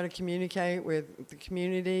know how to communicate with the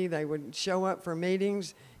community. They would show up for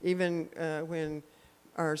meetings, even when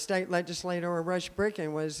our state legislator, Rush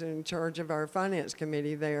Bricken, was in charge of our finance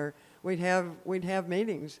committee there. We'd have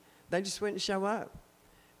meetings. They just wouldn't show up.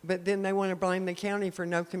 But then they want to blame the county for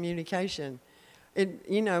no communication.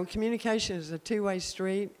 Communication is a two-way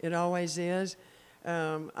street. It always is.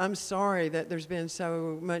 I'm sorry that there's been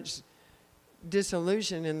so much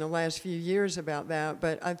disillusion in the last few years about that,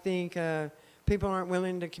 but I think people aren't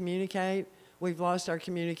willing to communicate. We've lost our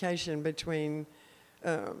communication between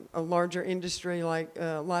a larger industry like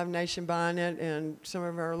Live Nation buying it, and some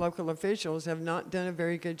of our local officials have not done a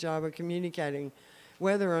very good job of communicating.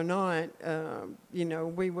 Whether or not,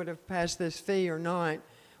 we would have passed this fee or not,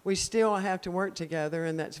 we still have to work together,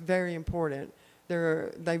 and that's very important.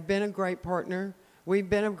 They've been a great partner. We've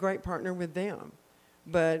been a great partner with them.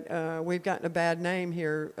 But we've gotten a bad name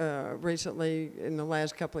here recently in the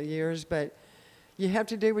last couple of years. But you have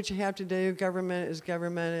to do what you have to do. Government is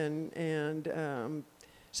government.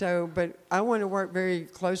 But I want to work very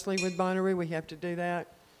closely with Bonnaroo. We have to do that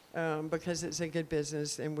because it's a good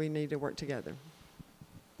business, and we need to work together.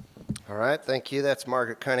 All right, thank you. That's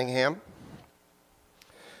Margaret Cunningham.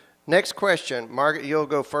 Next question. Margaret, you'll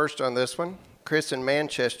go first on this one. Chris in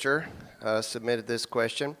Manchester submitted this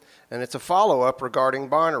question, and it's a follow-up regarding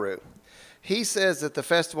Bonnaroo. He says that the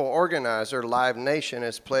festival organizer, Live Nation,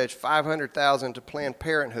 has pledged $500,000 to Planned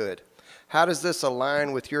Parenthood. How does this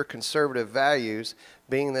align with your conservative values,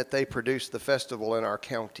 being that they produce the festival in our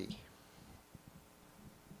county?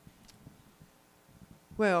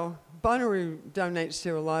 Well, Bonnaroo donates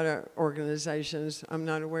to a lot of organizations. I'm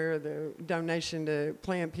not aware of the donation to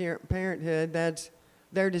Planned Parenthood. That's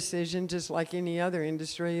their decision, just like any other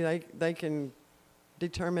industry. They can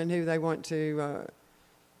determine who they want to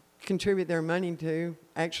contribute their money to.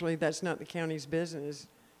 Actually, that's not the county's business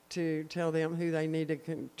to tell them who they need to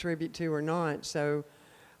contribute to or not. So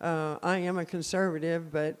I am a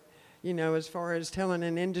conservative, but as far as telling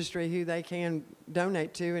an industry who they can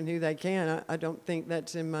donate to and who they can, I don't think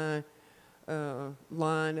that's in my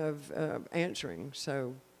line of answering.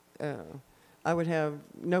 So I would have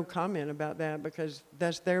no comment about that because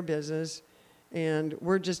that's their business, and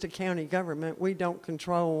we're just a county government. We don't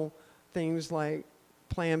control things like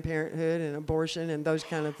Planned Parenthood and abortion and those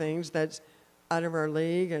kind of things. That's out of our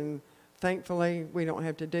league, and thankfully we don't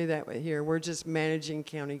have to do that here. We're just managing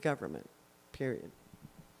county government, period.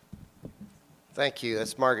 Thank you.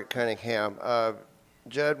 That's Margaret Cunningham.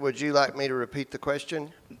 Judd, would you like me to repeat the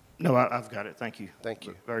question? No, I've got it. Thank you. Thank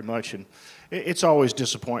you very much. And it's always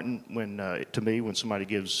disappointing to me when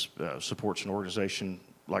somebody supports an organization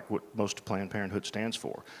like what most of Planned Parenthood stands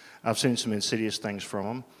for. I've seen some insidious things from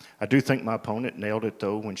them. I do think my opponent nailed it,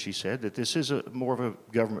 though, when she said that this is more of a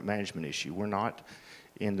government management issue. We're not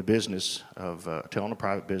in the business of telling a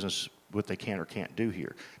private business what they can or can't do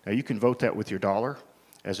here. Now, you can vote that with your dollar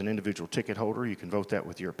as an individual ticket holder. You can vote that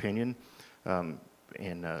with your opinion.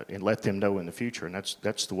 And let them know in the future. And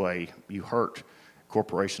that's the way you hurt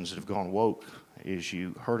corporations that have gone woke, is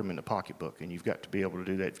you hurt them in the pocketbook, and you've got to be able to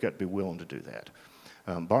do that. You've got to be willing to do that.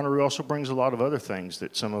 Bonnaroo also brings a lot of other things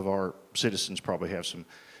that some of our citizens probably have some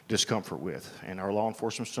discomfort with, and our law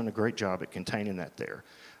enforcement's done a great job at containing that there,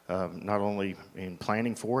 not only in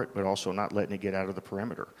planning for it, but also not letting it get out of the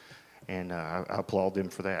perimeter. And I applaud them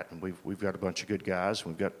for that. And we've got a bunch of good guys.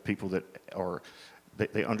 We've got people that are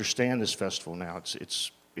they understand this festival now.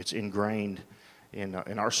 It's ingrained in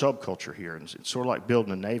our subculture here. And it's sort of like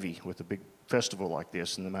building a Navy with a big festival like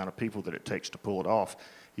this, and the amount of people that it takes to pull it off.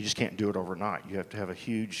 You just can't do it overnight. You have to have a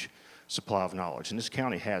huge supply of knowledge. And this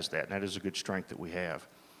county has that, and that is a good strength that we have.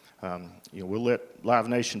 We'll let Live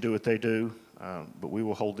Nation do what they do, but we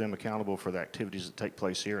will hold them accountable for the activities that take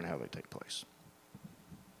place here and how they take place.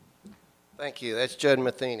 Thank you. That's Judd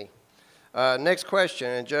Matheny. Next question,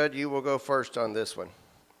 and Judd, you will go first on this one.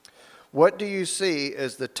 What do you see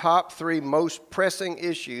as the top 3 most pressing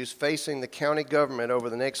issues facing the county government over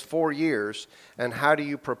the next 4 years, and how do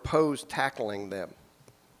you propose tackling them?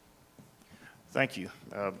 Thank you.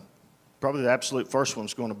 Probably the absolute first one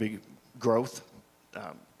is going to be growth.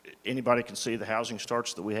 Anybody can see the housing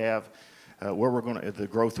starts that we have, the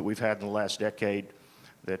growth that we've had in the last decade,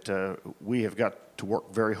 that we have got to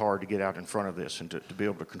work very hard to get out in front of this and to be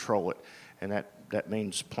able to control it. and that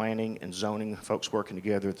means planning and zoning, folks working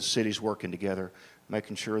together, the cities working together,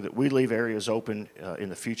 making sure that we leave areas open in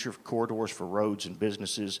the future, corridors for roads and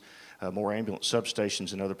businesses, more ambulance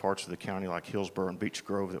substations in other parts of the county like Hillsborough and Beech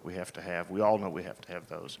Grove that we have to have. We all know we have to have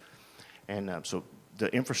those. And so the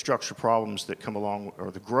infrastructure problems that come along,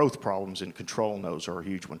 or the growth problems in controlling those, are a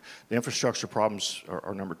huge one. The infrastructure problems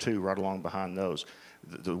are number two, right along behind those.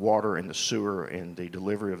 The water and the sewer and the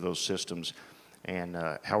delivery of those systems, and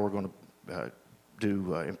how we're going to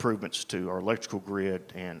do improvements to our electrical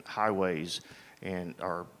grid and highways, and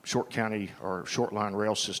our short line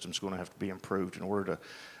rail system is going to have to be improved in order to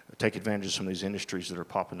take advantage of some of these industries that are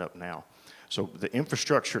popping up now. So the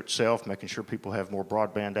infrastructure itself, making sure people have more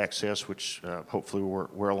broadband access, which hopefully we're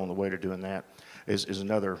well on the way to doing that, is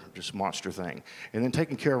another just monster thing. And then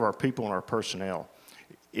taking care of our people and our personnel.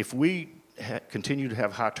 If we continue to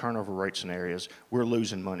have high turnover rates in areas, we're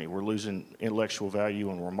losing money. We're losing intellectual value,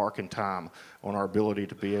 and we're marking time on our ability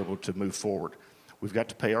to be able to move forward. We've got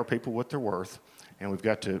to pay our people what they're worth, and we've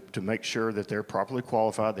got to make sure that they're properly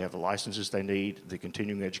qualified, they have the licenses they need, the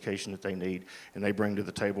continuing education that they need, and they bring to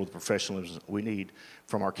the table the professionalism that we need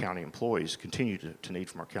from our county employees, continue to need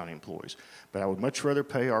from our county employees. But I would much rather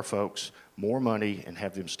pay our folks more money and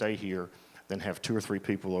have them stay here than have 2 or 3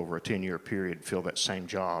 people over a 10-year period fill that same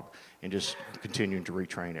job and just continuing to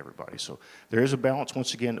retrain everybody. So there is a balance,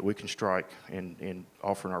 once again, that we can strike in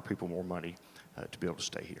offering our people more money to be able to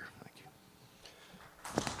stay here. Thank you.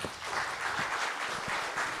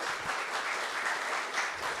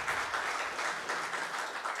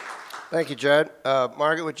 Thank you, Judd.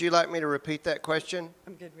 Margaret, would you like me to repeat that question?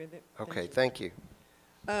 I'm good with it. Okay, thank you.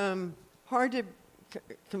 Hard to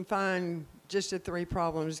confine just to 3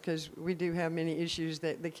 problems, because we do have many issues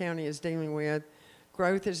that the county is dealing with.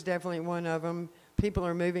 Growth is definitely one of them. People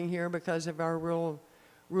are moving here because of our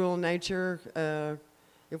rural nature.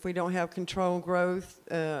 If we don't have controlled growth,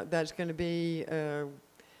 that's going to be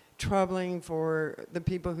troubling for the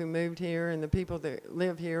people who moved here and the people that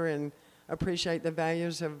live here and appreciate the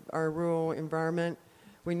values of our rural environment.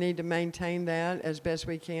 We need to maintain that as best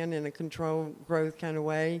we can in a controlled growth kind of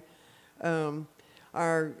way.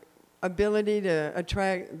 Our ability to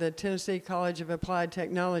attract the Tennessee College of Applied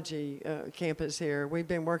Technology campus here, we've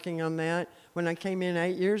been working on that. When I came in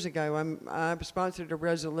 8 years ago, I sponsored a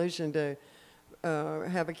resolution to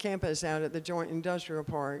have a campus out at the Joint Industrial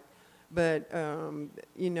Park. But,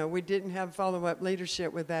 you know, we didn't have follow-up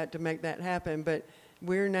leadership with that to make that happen. But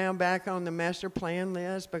we're now back on the master plan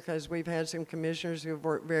list because we've had some commissioners who have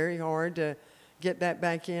worked very hard to get that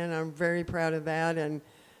back in. I'm very proud of that. And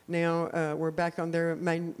now we're back on their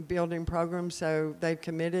main building program, so they've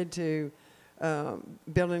committed to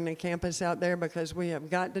building a campus out there because we have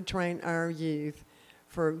got to train our youth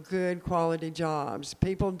for good quality jobs.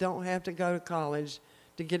 People don't have to go to college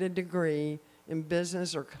to get a degree in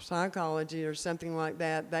business or psychology or something like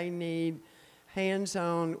that. They need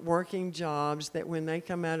hands-on working jobs that when they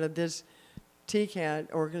come out of this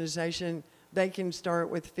TCAT organization, they can start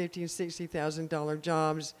with $50,000 and $60,000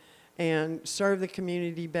 jobs and serve the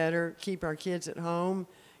community better, keep our kids at home,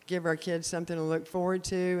 give our kids something to look forward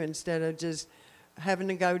to instead of just having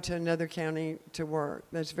to go to another county to work.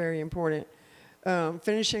 That's very important.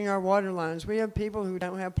 Finishing our water lines. We have people who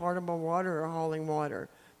don't have potable water or hauling water.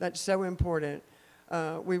 That's so important.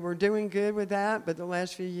 We were doing good with that, but the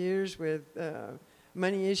last few years with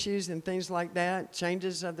money issues and things like that,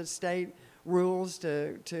 changes of the state rules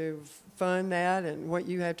to fund that and what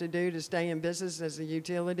you have to do to stay in business as a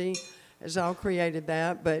utility has all created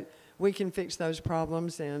that. But we can fix those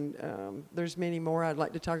problems, and there's many more I'd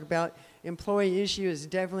like to talk about. Employee issue is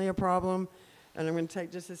definitely a problem, and I'm going to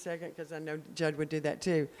take just a second because I know Judd would do that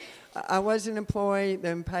too. I was an employee,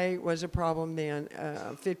 then pay was a problem then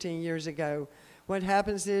 15 years ago. What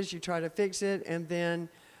happens is you try to fix it, and then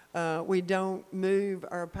we don't move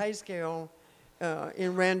our pay scale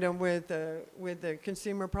in random with the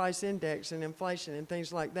consumer price index and inflation and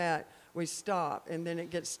things like that. We stop, and then it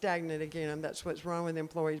gets stagnant again, and that's what's wrong with the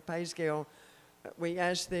employees' pay scale. We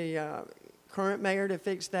asked the current mayor to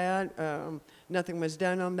fix that. Nothing was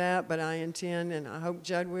done on that, but I intend, and I hope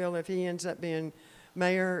Judd will, if he ends up being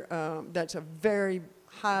mayor, that's a very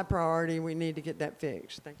high priority. We need to get that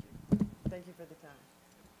fixed. Thank you. Thank you for the time.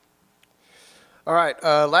 All right,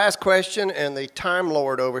 last question, and the Time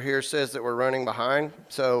Lord over here says that we're running behind.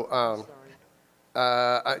 So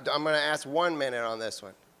I'm going to ask 1 minute on this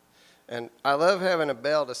one. And I love having a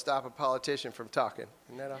bell to stop a politician from talking.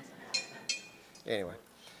 Isn't that awesome? Anyway.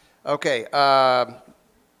 Okay,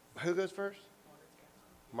 who goes first?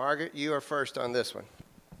 Margaret, you are first on this one.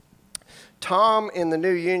 Tom in the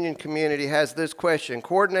New Union community has this question.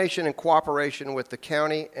 Coordination and cooperation with the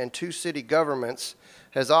county and two city governments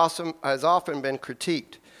has often been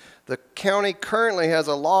critiqued. The county currently has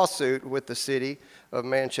a lawsuit with the city of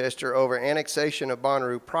Manchester over annexation of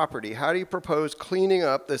Bonnaroo property. How do you propose cleaning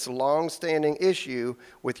up this long-standing issue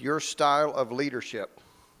with your style of leadership?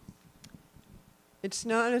 It's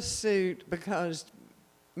not a suit because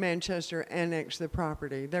Manchester annexed the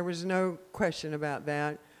property. There was no question about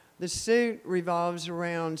that. The suit revolves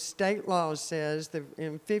around state law says that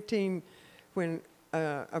when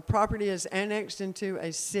a property is annexed into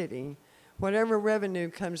a city, whatever revenue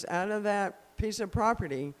comes out of that piece of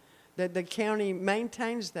property, that the county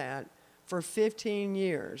maintains that for 15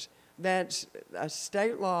 years. That's a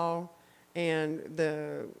state law, and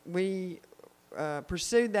we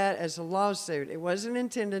pursued that as a lawsuit. It wasn't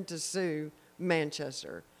intended to sue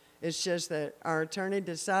Manchester. It's just that our attorney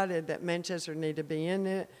decided that Manchester needed to be in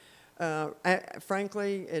it.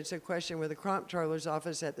 Frankly, it's a question with the comptroller's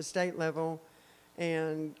office at the state level,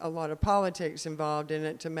 and a lot of politics involved in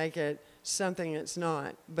it to make it something it's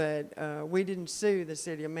not. But we didn't sue the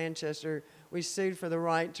city of Manchester. We sued for the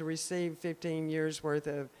right to receive 15 years worth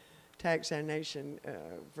of tax annexation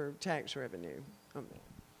for tax revenue.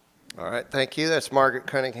 All right, thank you. That's Margaret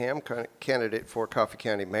Cunningham, candidate for Coffee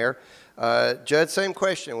County Mayor. Judd, same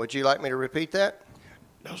question. Would you like me to repeat that?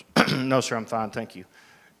 No, sir, I'm fine, thank you.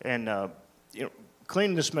 And,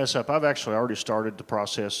 cleaning this mess up, I've actually already started the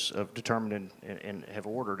process of determining and have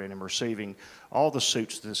ordered and am receiving all the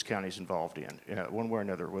suits that this county is involved in, one way or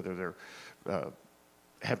another, whether they're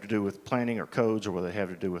have to do with planning or codes or whether they have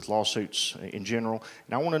to do with lawsuits in general.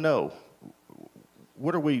 And I want to know,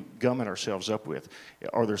 what are we gumming ourselves up with?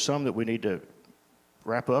 Are there some that we need to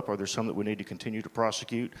wrap up? Are there some that we need to continue to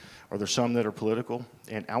prosecute? Are there some that are political?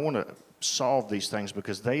 And I want to solve these things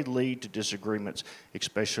because they lead to disagreements,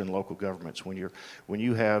 especially in local governments. When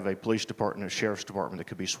you have a police department, a sheriff's department that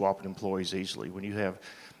could be swapping employees easily, when you have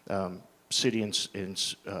city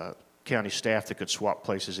and county staff that could swap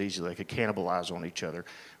places easily, they could cannibalize on each other.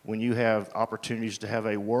 When you have opportunities to have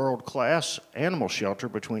a world-class animal shelter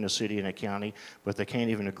between a city and a county, but they can't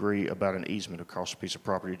even agree about an easement across a piece of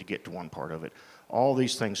property to get to one part of it. All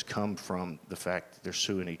these things come from the fact that they're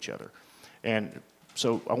suing each other. And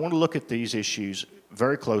so I want to look at these issues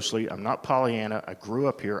very closely. I'm not Pollyanna. I grew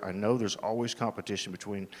up here. I know there's always competition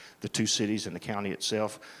between the two cities and the county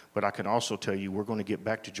itself, but I can also tell you we're going to get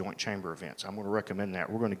back to joint chamber events. I'm going to recommend that.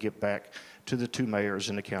 We're going to get back to the two mayors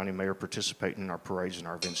and the county mayor participating in our parades and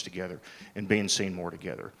our events together and being seen more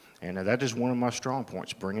together. And that is one of my strong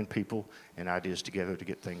points, bringing people and ideas together to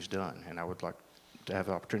get things done. And I would like to have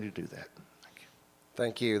the opportunity to do that. Thank you.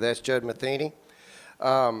 Thank you. That's Judd Matheny.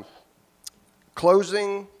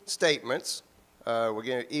 Closing statements. We're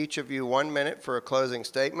giving each of you 1 minute for a closing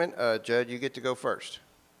statement. Judd, you get to go first.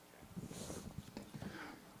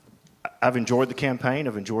 I've enjoyed the campaign.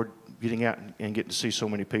 I've enjoyed getting out and getting to see so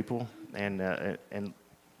many people and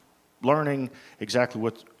learning exactly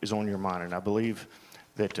what is on your mind. And I believe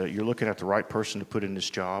that you're looking at the right person to put in this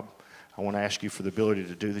job. I want to ask you for the ability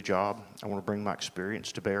to do the job. I want to bring my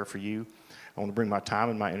experience to bear for you. I want to bring my time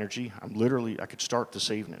and my energy. I could start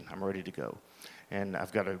this evening. I'm ready to go. And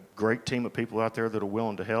I've got a great team of people out there that are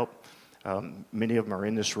willing to help. Many of them are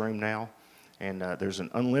in this room now. And there's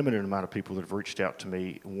an unlimited amount of people that have reached out to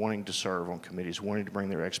me wanting to serve on committees, wanting to bring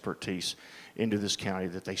their expertise into this county,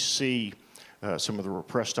 that they see some of the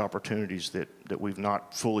repressed opportunities that we've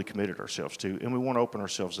not fully committed ourselves to, and we want to open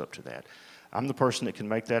ourselves up to that. I'm the person that can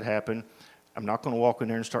make that happen. I'm not going to walk in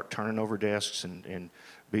there and start turning over desks and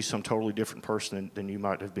be some totally different person than you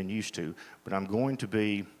might have been used to, but I'm going to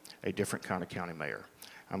be a different kind of county mayor.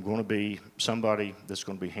 I'm going to be somebody that's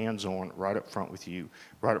going to be hands-on right up front with you,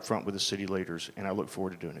 right up front with the city leaders, and I look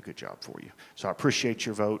forward to doing a good job for you. So I appreciate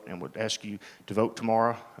your vote and would ask you to vote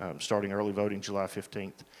tomorrow, starting early voting July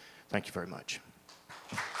 15th. Thank you very much.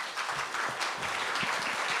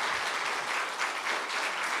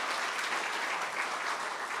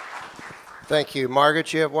 Thank you.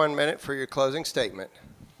 Margaret, you have 1 minute for your closing statement.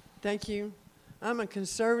 Thank you. I'm a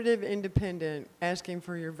conservative independent asking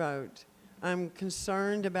for your vote. I'm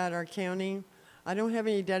concerned about our county. I don't have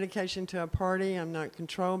any dedication to a party. I'm not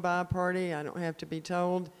controlled by a party. I don't have to be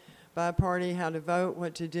told by a party how to vote,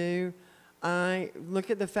 what to do. I look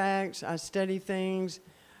at the facts. I study things.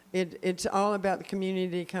 It's all about the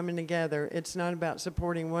community coming together. It's not about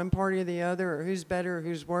supporting one party or the other or who's better or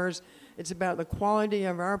who's worse. It's about the quality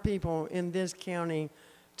of our people in this county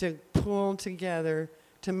to pull together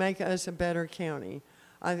to make us a better county.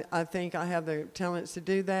 I think I have the talents to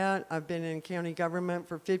do that. I've been in county government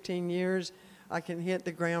for 15 years. I can hit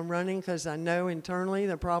the ground running because I know internally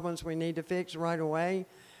the problems we need to fix right away.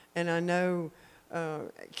 And I know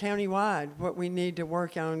countywide what we need to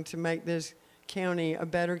work on to make this county a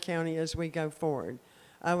better county as we go forward.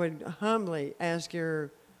 I would humbly ask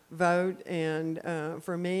your vote. And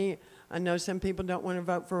for me, I know some people don't want to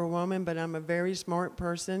vote for a woman, but I'm a very smart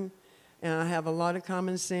person and I have a lot of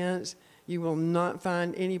common sense. You will not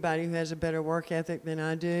find anybody who has a better work ethic than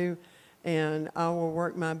I do. And I will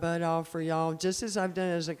work my butt off for y'all, just as I've done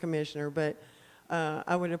as a commissioner. But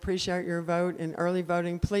I would appreciate your vote. And early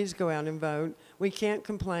voting, please go out and vote. We can't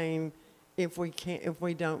complain if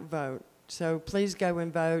we don't vote. So please go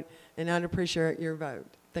and vote, and I'd appreciate your vote.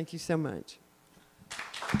 Thank you so much.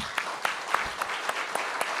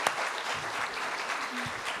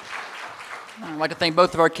 I'd like to thank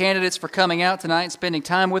both of our candidates for coming out tonight and spending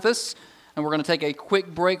time with us. And we're going to take a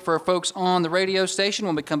quick break for our folks on the radio station.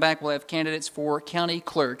 When we come back, we'll have candidates for county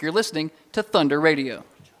clerk. You're listening to Thunder Radio.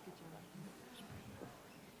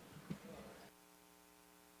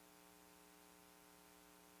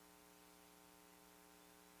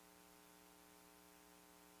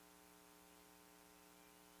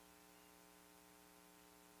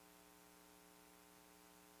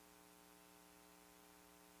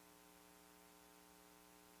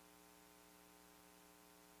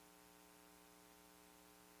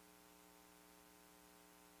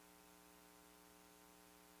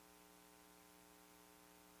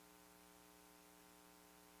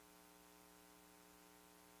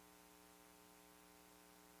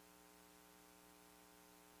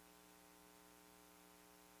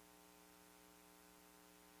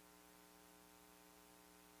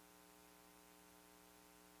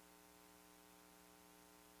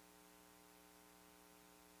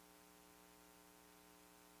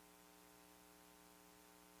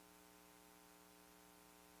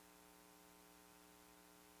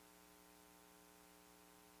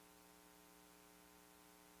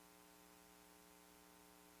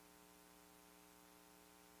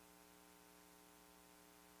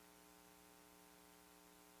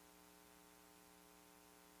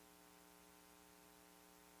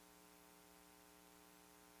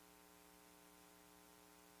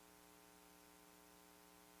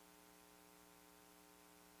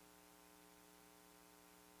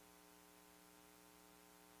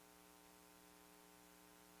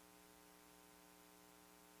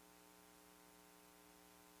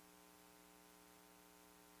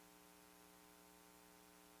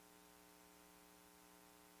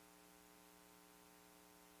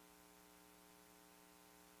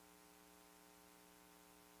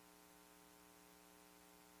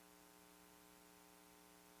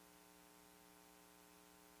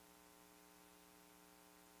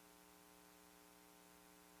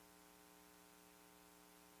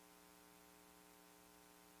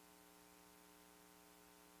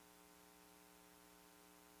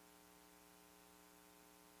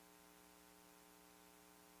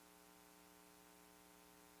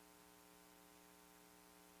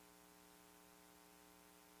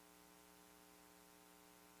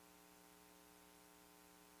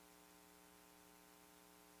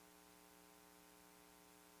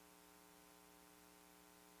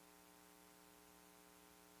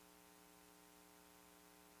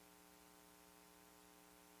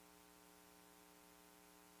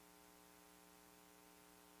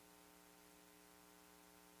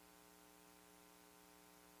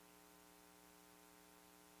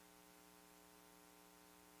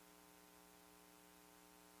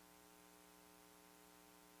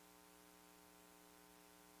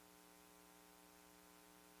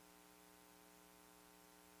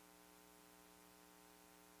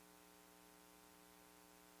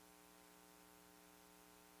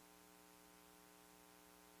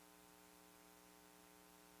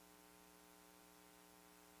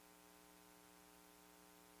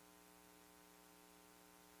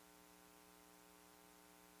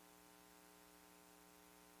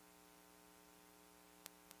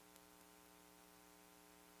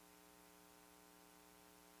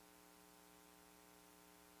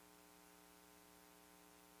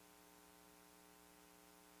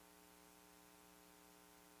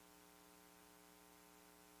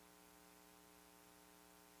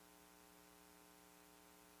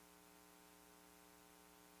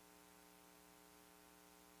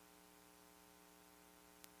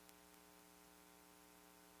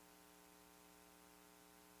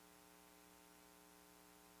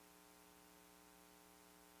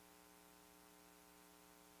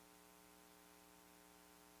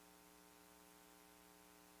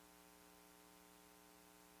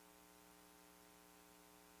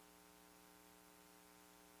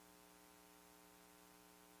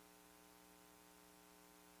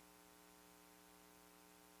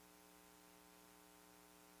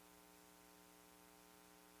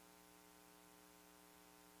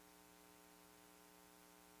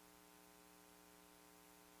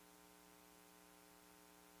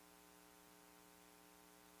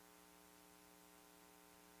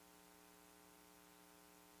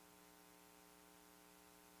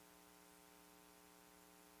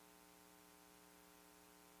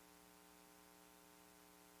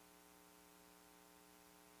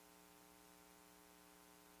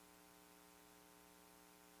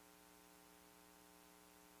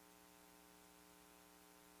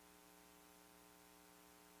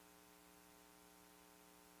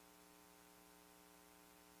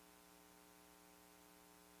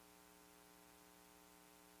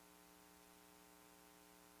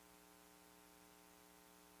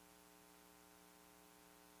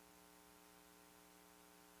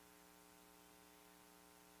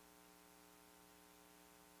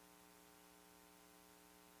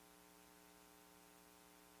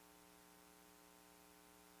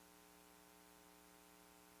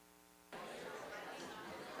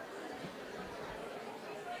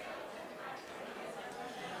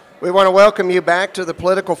 We want to welcome you back to the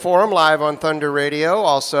Political Forum live on Thunder Radio,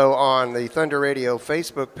 also on the Thunder Radio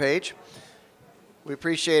Facebook page. We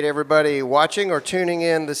appreciate everybody watching or tuning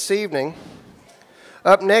in this evening.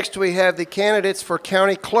 Up next, we have the candidates for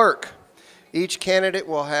county clerk. Each candidate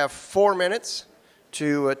will have 4 minutes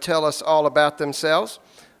to tell us all about themselves.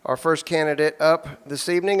 Our first candidate up this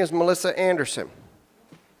evening is Melissa Anderson.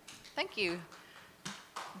 Thank you.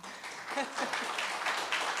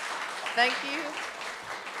 Thank you.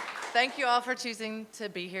 Thank you all for choosing to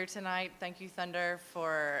be here tonight. Thank you, Thunder,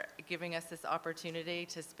 for giving us this opportunity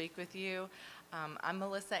to speak with you. I'm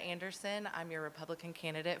Melissa Anderson. I'm your Republican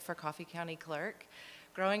candidate for Coffee County Clerk.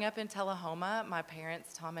 Growing up in Tullahoma, my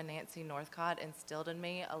parents, Tom and Nancy Northcott, instilled in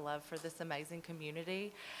me a love for this amazing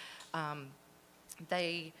community.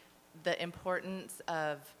 The importance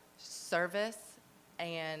of service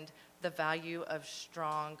and the value of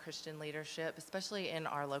strong Christian leadership, especially in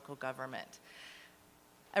our local government.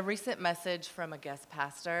 A recent message from a guest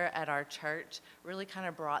pastor at our church really kind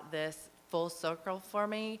of brought this full circle for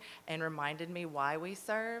me and reminded me why we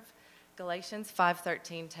serve. Galatians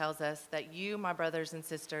 5:13 tells us that you, my brothers and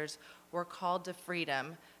sisters, were called to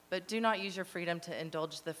freedom, but do not use your freedom to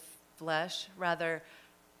indulge the flesh. Rather,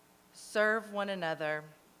 serve one another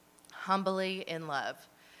humbly in love.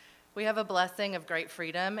 We have a blessing of great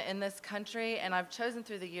freedom in this country, and I've chosen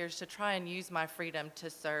through the years to try and use my freedom to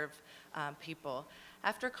serve people.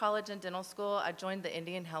 After college and dental school, I joined the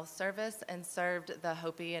Indian Health Service and served the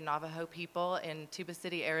Hopi and Navajo people in Tuba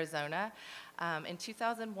City, Arizona. In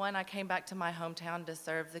 2001, I came back to my hometown to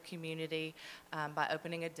serve the community by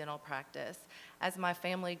opening a dental practice. As my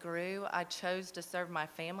family grew, I chose to serve my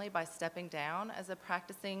family by stepping down as a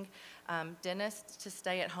practicing dentist to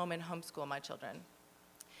stay at home and homeschool my children.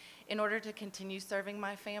 In order to continue serving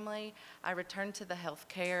my family, I returned to the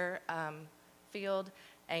healthcare field,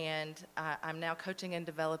 and I'm now coaching and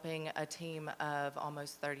developing a team of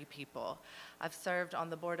almost 30 people. I've served on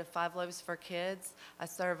the board of 5 Loaves for Kids. I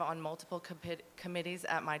serve on multiple committees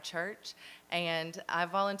at my church, and I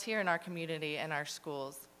volunteer in our community and our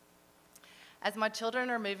schools. As my children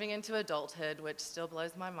are moving into adulthood, which still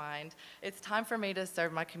blows my mind, it's time for me to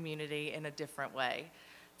serve my community in a different way.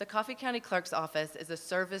 The Coffee County Clerk's office is a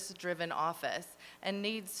service-driven office and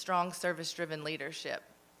needs strong service-driven leadership.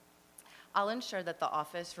 I'll ensure that the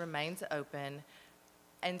office remains open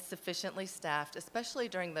and sufficiently staffed, especially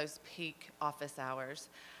during those peak office hours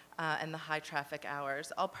and the high traffic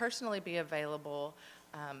hours. I'll personally be available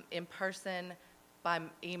in person, by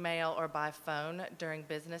email, or by phone during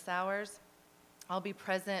business hours. I'll be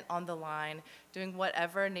present on the line doing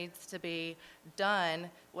whatever needs to be done,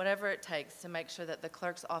 whatever it takes to make sure that the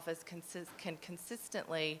clerk's office can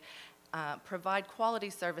consistently provide quality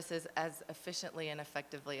services as efficiently and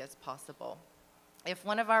effectively as possible. If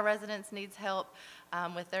one of our residents needs help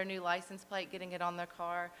with their new license plate, getting it on their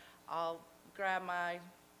car, I'll grab my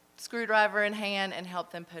screwdriver in hand and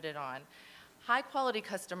help them put it on. High quality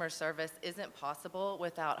customer service isn't possible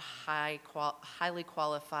without highly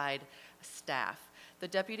qualified staff. The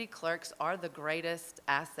deputy clerks are the greatest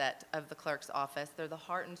asset of the clerk's office. They're the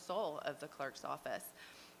heart and soul of the clerk's office.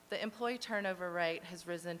 The employee turnover rate has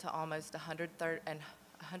risen to almost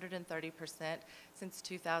 130% since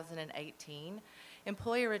 2018.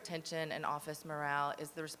 Employee retention and office morale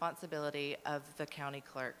is the responsibility of the county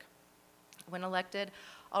clerk. When elected,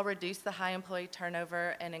 I'll reduce the high employee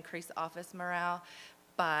turnover and increase office morale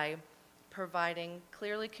by providing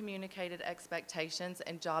clearly communicated expectations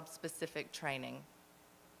and job-specific training.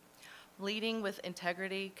 Leading with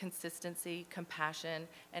integrity, consistency, compassion,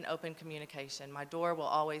 and open communication. My door will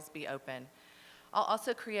always be open. I'll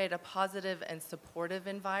also create a positive and supportive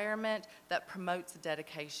environment that promotes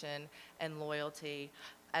dedication and loyalty,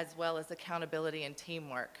 as well as accountability and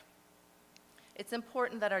teamwork. It's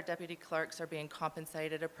important that our deputy clerks are being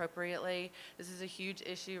compensated appropriately. This is a huge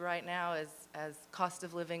issue right now as cost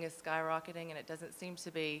of living is skyrocketing, and it doesn't seem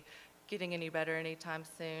to be getting any better anytime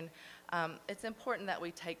soon. It's important that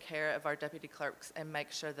we take care of our deputy clerks and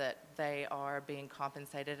make sure that they are being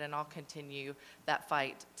compensated, and I'll continue that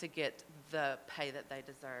fight to get the pay that they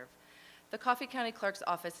deserve. The Coffee County Clerk's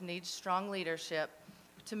office needs strong leadership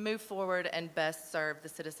to move forward and best serve the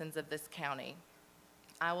citizens of this county.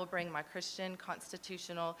 I will bring my Christian,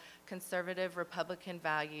 constitutional, conservative, Republican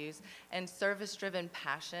values and service-driven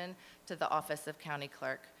passion to the office of county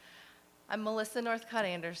clerk. I'm Melissa Northcott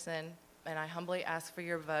Anderson, and I humbly ask for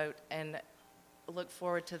your vote and look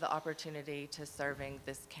forward to the opportunity to serving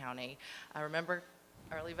this county. Remember,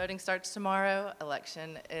 early voting starts tomorrow.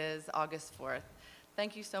 Election is August 4th.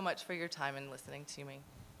 Thank you so much for your time and listening to me.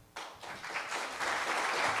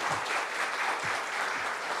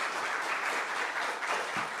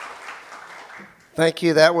 Thank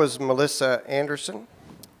you. That was Melissa Anderson,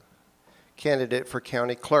 candidate for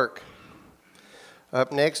county clerk.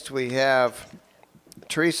 Up next, we have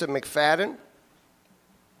Teresa McFadden,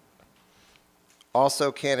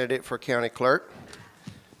 also candidate for county clerk.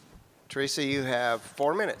 Teresa, you have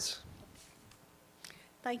 4 minutes.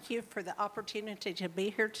 Thank you for the opportunity to be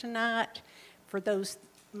here tonight. For those,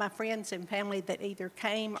 my friends and family that either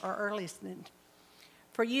came or are listening.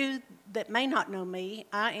 For you that may not know me,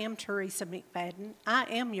 I am Teresa McFadden. I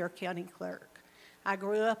am your county clerk. I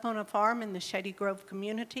grew up on a farm in the Shady Grove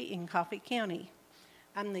community in Coffee County.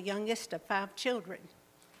 I'm the youngest of 5 children.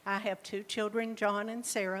 I have 2 children, John and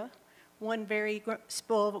Sarah, one very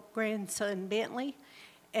spoiled grandson, Bentley,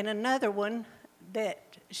 and another one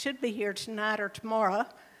that should be here tonight or tomorrow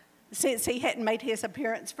since he hadn't made his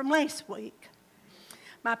appearance from last week.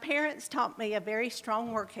 My parents taught me a very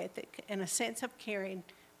strong work ethic and a sense of caring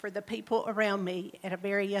for the people around me at a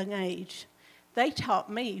very young age. They taught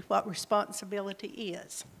me what responsibility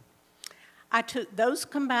is. I took those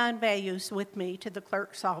combined values with me to the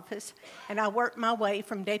clerk's office, and I worked my way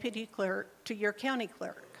from deputy clerk to your county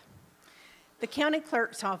clerk. The county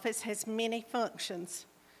clerk's office has many functions.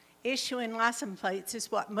 Issuing license plates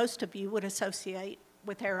is what most of you would associate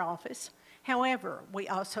with our office. However, we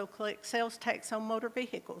also collect sales tax on motor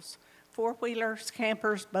vehicles, 4-wheelers,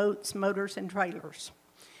 campers, boats, motors, and trailers.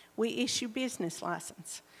 We issue business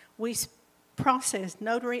license. We process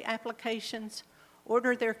notary applications,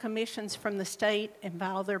 order their commissions from the state, and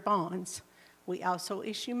file their bonds. We also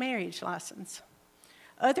issue marriage license.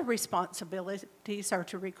 Other responsibilities are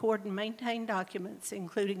to record and maintain documents,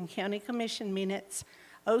 including county commission minutes,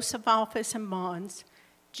 oaths of office, and bonds,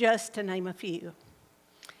 just to name a few.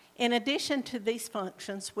 In addition to these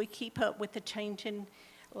functions, we keep up with the changing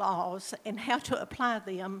laws and how to apply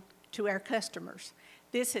them to our customers.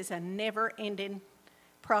 This is a never-ending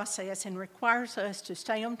process and requires us to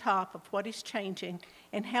stay on top of what is changing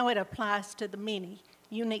and how it applies to the many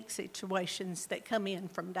unique situations that come in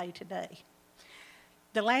from day to day.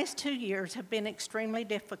 The last 2 years have been extremely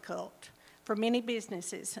difficult for many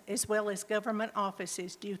businesses as well as government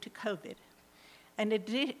offices due to COVID. And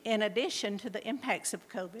in addition to the impacts of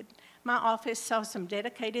COVID, my office saw some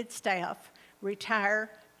dedicated staff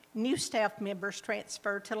retire, new staff members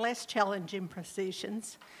transfer to less challenging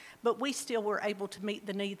positions, but we still were able to meet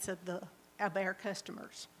the needs of our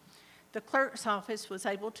customers. The clerk's office was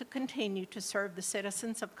able to continue to serve the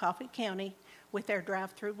citizens of Coffee County with their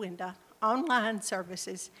drive-through window, online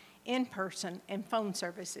services, in-person and phone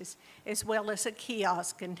services, as well as a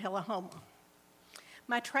kiosk in Tullahoma.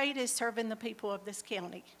 My trade is serving the people of this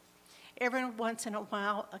county. Every once in a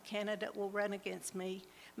while, a candidate will run against me,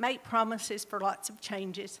 make promises for lots of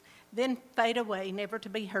changes, then fade away, never to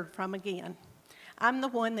be heard from again. I'm the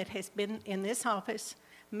one that has been in this office,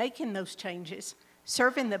 making those changes,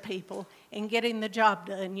 serving the people, and getting the job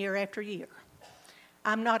done year after year.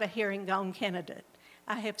 I'm not a herring-gone candidate.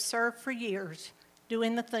 I have served for years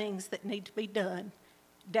doing the things that need to be done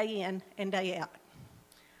day in and day out.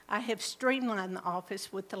 I have streamlined the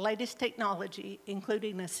office with the latest technology,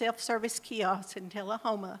 including a self-service kiosk in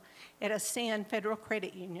Tullahoma at a SIN Federal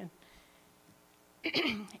Credit Union,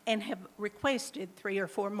 and have requested 3 or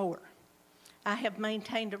 4 more. I have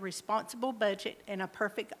maintained a responsible budget and a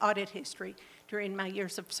perfect audit history during my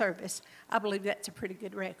years of service. I believe that's a pretty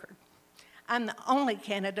good record. I'm the only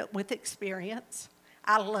candidate with experience.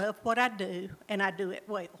 I love what I do, and I do it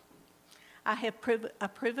well. I have a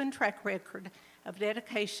proven track record of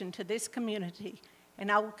dedication to this community,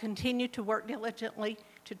 and I will continue to work diligently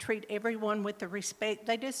to treat everyone with the respect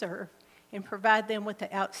they deserve and provide them with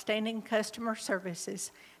the outstanding customer services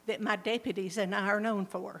that my deputies and I are known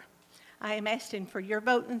for. I am asking for your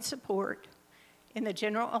vote and support in the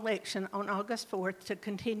general election on August 4th to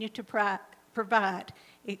continue to provide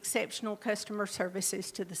exceptional customer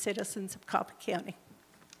services to the citizens of Coffee County.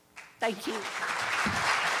 Thank you.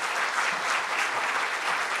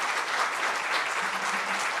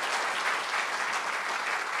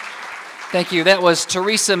 Thank you. That was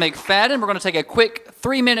Teresa McFadden. We're going to take a quick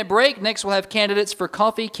 3-minute break. Next, we'll have candidates for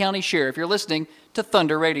Coffee County Sheriff. You're listening to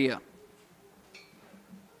Thunder Radio.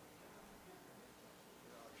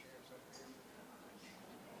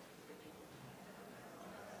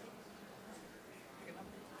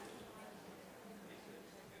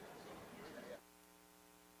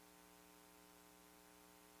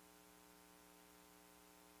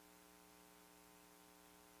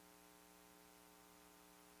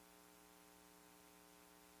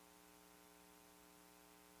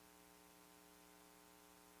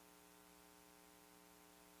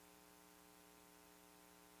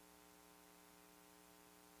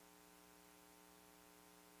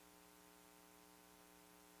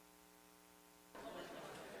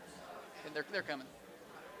 They're coming.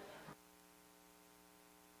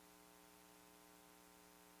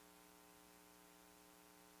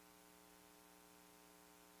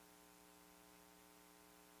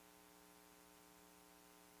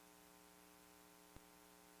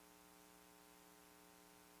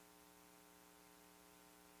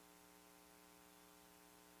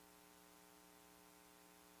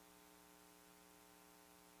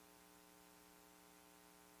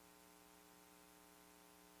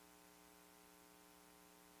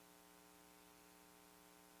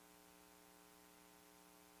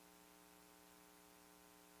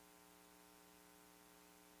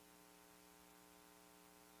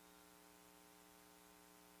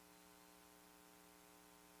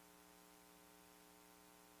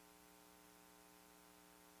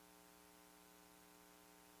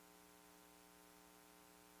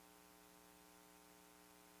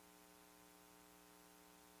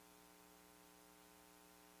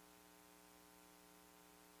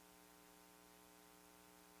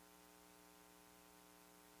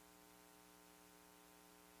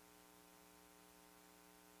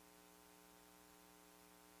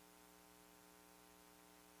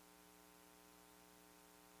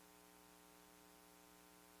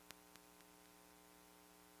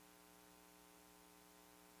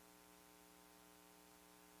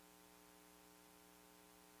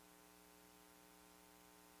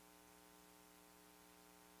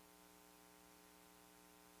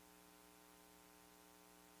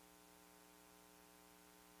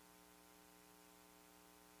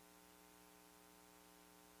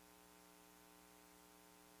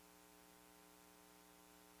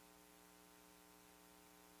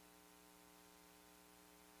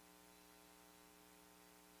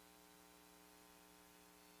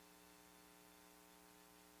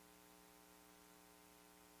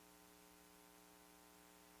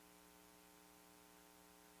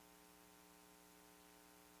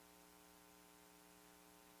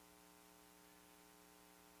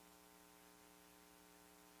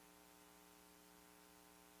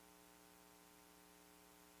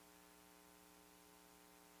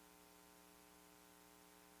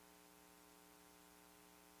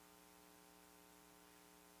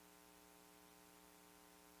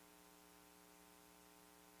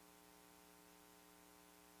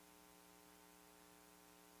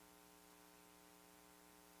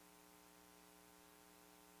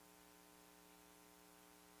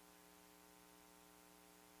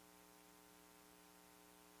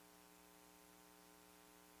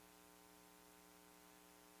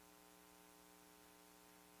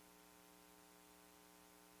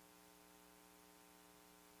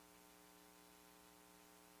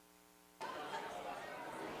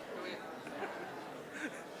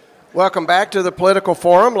 Welcome back to the Political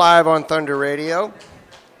Forum, live on Thunder Radio.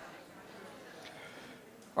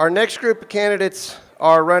 Our next group of candidates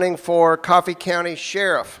are running for Coffee County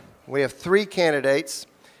Sheriff. We have 3 candidates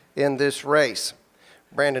in this race: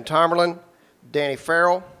 Brandon Tomberlin, Danny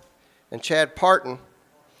Farrell, and Chad Parton.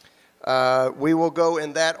 We will go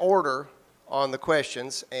in that order on the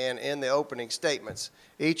questions and in the opening statements.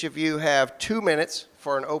 Each of you have 2 minutes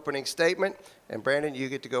for an opening statement, and Brandon, you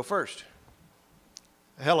get to go first.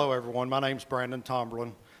 Hello, everyone. My name's Brandon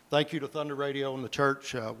Tomberlin. Thank you to Thunder Radio and the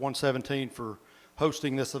Church 117 for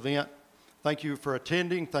hosting this event. Thank you for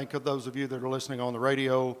attending. Thank you to those of you that are listening on the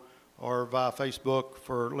radio or via Facebook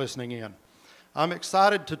for listening in. I'm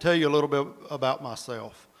excited to tell you a little bit about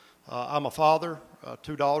myself. I'm a father,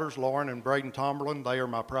 2 daughters, Lauren and Braden Tomberlin. They are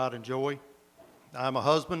my pride and joy. I'm a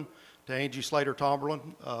husband to Angie Slater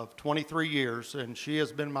Tomberlin of 23 years, and she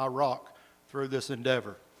has been my rock through this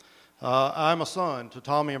endeavor. I'm a son to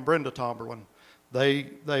Tommy and Brenda Tomberlin.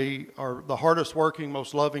 They are the hardest working,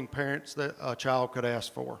 most loving parents that a child could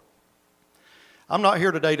ask for. I'm not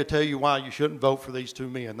here today to tell you why you shouldn't vote for these 2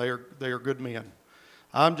 men. They are good men.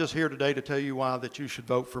 I'm just here today to tell you why that you should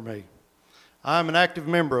vote for me. I'm an active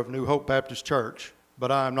member of New Hope Baptist Church,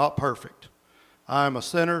 but I am not perfect. I am a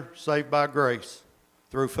sinner saved by grace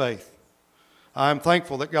through faith. I am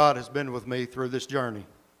thankful that God has been with me through this journey.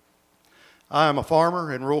 I am a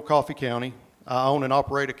farmer in rural Coffee County. I own and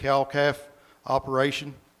operate a cow-calf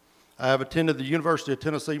operation. I have attended the University of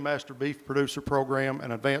Tennessee Master Beef Producer Program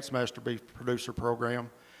and Advanced Master Beef Producer Program,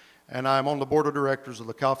 and I am on the board of directors of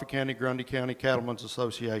the Coffee County-Grundy County Cattlemen's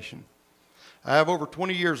Association. I have over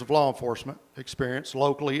 20 years of law enforcement experience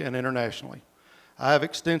locally and internationally. I have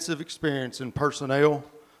extensive experience in personnel,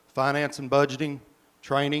 finance and budgeting,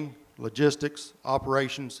 training, logistics,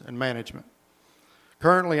 operations, and management.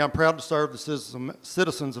 Currently, I'm proud to serve the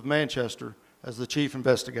citizens of Manchester as the chief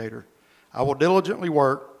investigator. I will diligently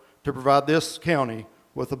work to provide this county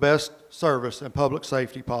with the best service and public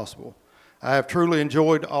safety possible. I have truly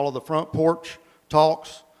enjoyed all of the front porch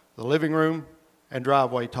talks, the living room, and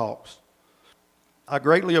driveway talks. I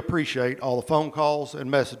greatly appreciate all the phone calls and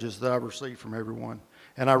messages that I've received from everyone,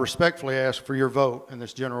 and I respectfully ask for your vote in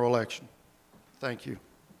this general election. Thank you.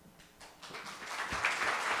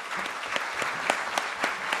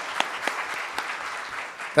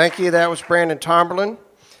 Thank you. That was Brandon Tomberlin.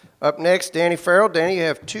 Up next, Danny Farrell. Danny, you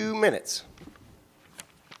have 2 minutes.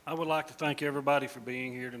 I would like to thank everybody for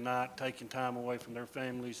being here tonight, taking time away from their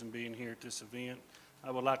families and being here at this event.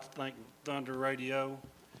 I would like to thank Thunder Radio,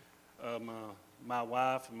 my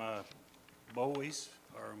wife and my boys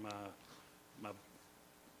are my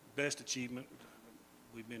best achievement.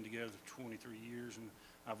 We've been together for 23 years, and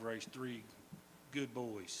I've raised 3 good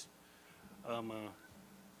boys.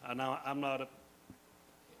 I know I'm not a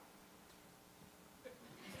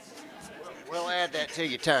We'll add that to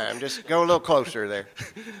your time. Just go a little closer there.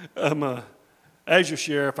 As your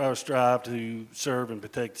sheriff, I will strive to serve and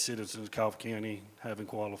protect the citizens of Coffee County, having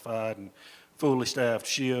qualified and fully staffed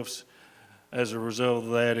shifts. As a result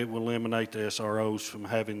of that, it will eliminate the SROs from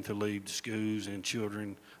having to leave the schools and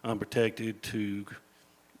children unprotected to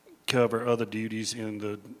cover other duties in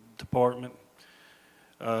the department.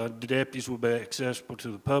 The deputies will be accessible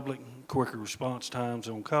to the public, quicker response times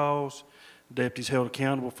on calls. Deputies held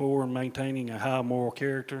accountable for and maintaining a high moral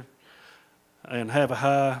character and have a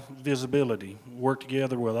high visibility. Work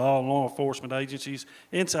together with all law enforcement agencies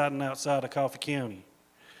inside and outside of Coffee County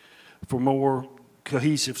for more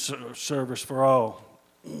cohesive service for all.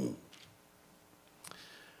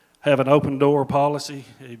 Have an open door policy.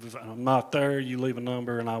 If I'm not there, you leave a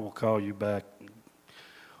number and I will call you back.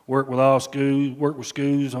 Work with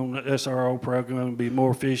schools on the SRO program and be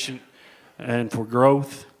more efficient and for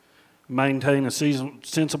growth. Maintain a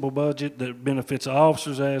sensible budget that benefits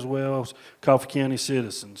officers as well as Coffee County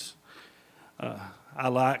citizens. I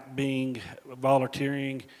like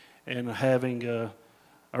volunteering and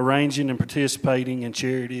arranging and participating in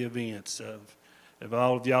charity events. If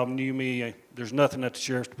all of y'all knew me, there's nothing at the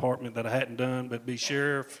Sheriff's Department that I hadn't done but be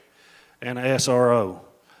sheriff and a SRO.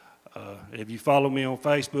 If you follow me on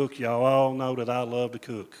Facebook, y'all all know that I love to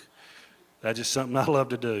cook. That's just something I love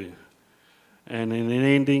to do. And in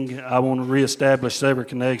ending, I want to reestablish several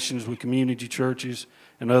connections with community churches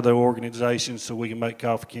and other organizations so we can make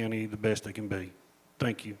Coffee County the best it can be.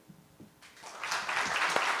 Thank you.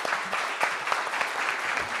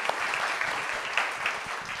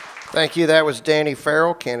 Thank you. That was Danny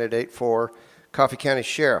Farrell, candidate for Coffee County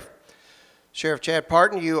Sheriff. Sheriff Chad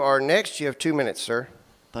Parton, you are next. You have 2 minutes, sir.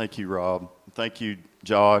 Thank you, Rob. Thank you,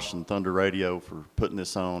 Josh and Thunder Radio, for putting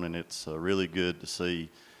this on, and it's really good to see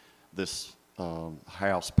this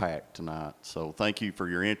house packed tonight. So thank you for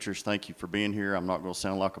your interest. Thank you for being here. I'm not going to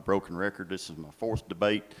sound like a broken record. This is my 4th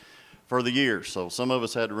debate for the year. So some of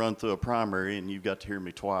us had to run through a primary, and you got to hear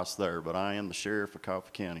me twice there. But I am the sheriff of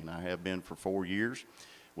Coffee County, and I have been for 4 years.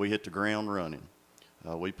 We hit the ground running.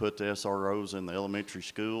 We put the SROs in the elementary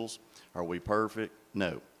schools. Are we perfect?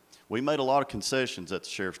 No. We made a lot of concessions at the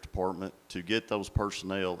Sheriff's Department to get those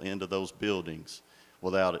personnel into those buildings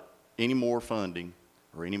without any more funding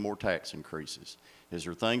or any more tax increases. Is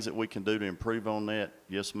there things that we can do to improve on that?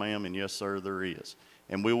 Yes, ma'am, and yes, sir, there is.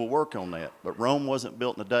 And we will work on that. But Rome wasn't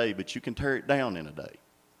built in a day, but you can tear it down in a day.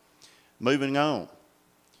 Moving on.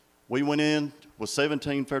 We went in with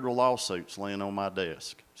 17 federal lawsuits laying on my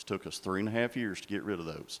desk. It took us 3.5 years to get rid of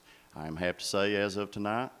those. I am happy to say, as of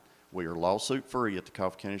tonight, we are lawsuit-free at the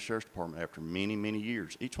Coffee County Sheriff's Department after many, many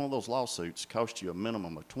years. Each one of those lawsuits cost you a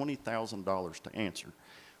minimum of $20,000 to answer.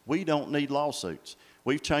 We don't need lawsuits.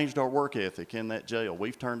 We've changed our work ethic in that jail.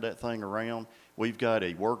 We've turned that thing around. We've got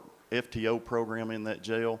a work FTO program in that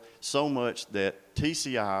jail, so much that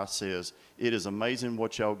TCI says it is amazing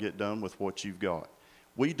what y'all get done with what you've got.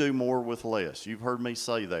 We do more with less. You've heard me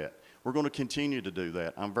say that. We're going to continue to do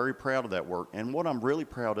that. I'm very proud of that work. And what I'm really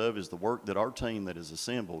proud of is the work that our team that is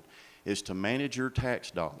assembled is to manage your tax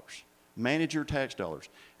dollars. Manage your tax dollars.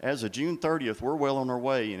 As of June 30th, we're well on our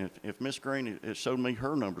way, and if Ms. Green has showed me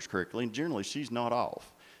her numbers correctly, and generally she's not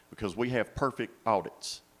off, because we have perfect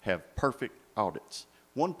audits,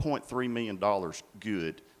 $1.3 million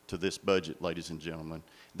good to this budget, ladies and gentlemen.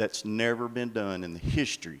 That's never been done in the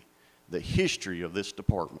history of this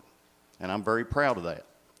department, and I'm very proud of that.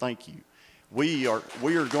 Thank you. We are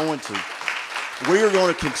going to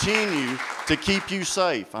continue to keep you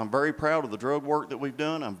safe. I'm very proud of the drug work that we've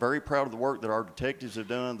done. I'm very proud of the work that our detectives have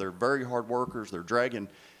done. They're very hard workers. They're dragging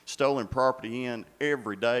stolen property in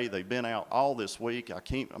every day. They've been out all this week. I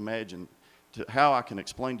can't imagine how I can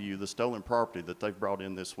explain to you the stolen property that they've brought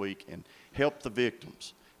in this week and help the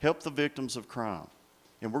victims of crime.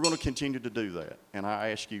 And we're going to continue to do that. And I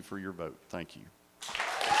ask you for your vote. Thank you.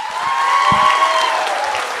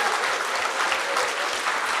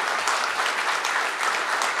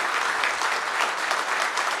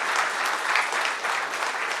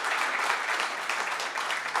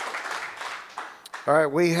 All right,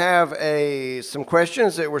 we have some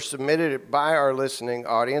questions that were submitted by our listening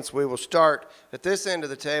audience. We will start at this end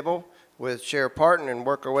of the table with Sheriff Parton and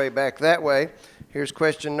work our way back that way. Here's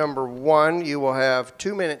question number 1. You will have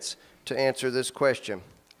 2 minutes to answer this question.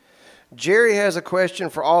 Jerry has a question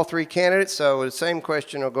for all 3 candidates, so the same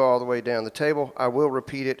question will go all the way down the table. I will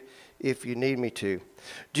repeat it if you need me to.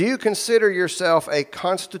 Do you consider yourself a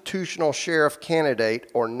constitutional sheriff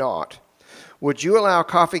candidate or not? Would you allow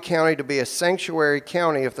Coffee County to be a sanctuary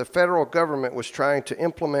county if the federal government was trying to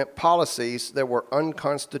implement policies that were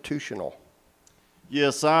unconstitutional?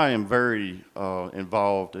 Yes, I am very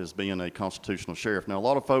involved as being a constitutional sheriff. Now, a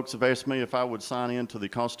lot of folks have asked me if I would sign in to the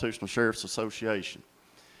Constitutional Sheriff's Association.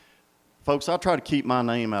 Folks, I try to keep my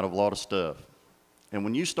name out of a lot of stuff. And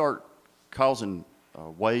when you start causing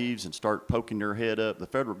waves and start poking your head up, the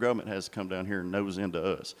federal government has to come down here and nose into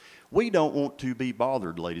us. We don't want to be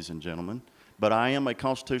bothered, ladies and gentlemen. But I am a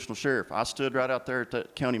constitutional sheriff. I stood right out there at the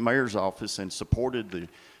county mayor's office and supported the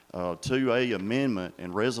 2A amendment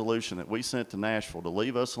and resolution that we sent to Nashville to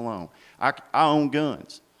leave us alone. I own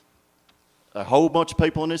guns. A whole bunch of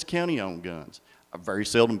people in this county own guns. I very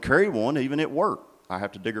seldom carry one, even at work. I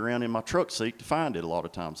have to dig around in my truck seat to find it a lot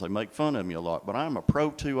of times. They make fun of me a lot. But I'm a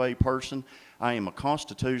pro-2A person. I am a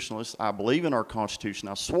constitutionalist. I believe in our Constitution.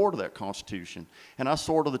 I swore to that Constitution, and I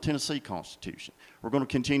swore to the Tennessee Constitution. We're going to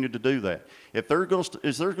continue to do that. If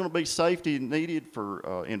is there going to be safety needed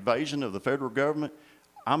for invasion of the federal government,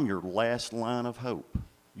 I'm your last line of hope.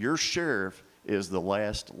 Your sheriff is the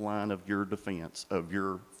last line of your defense of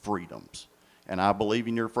your freedoms. And I believe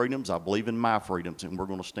in your freedoms. I believe in my freedoms, and we're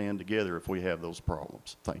going to stand together if we have those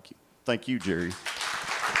problems. Thank you. Thank you, Jerry.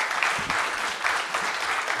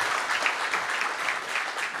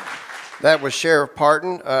 That was Sheriff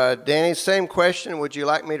Parton. Danny, same question. Would you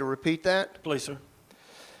like me to repeat that? Please, sir.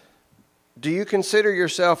 Do you consider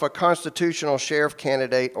yourself a constitutional sheriff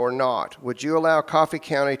candidate or not? Would you allow Coffee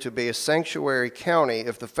County to be a sanctuary county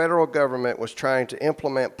if the federal government was trying to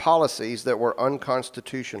implement policies that were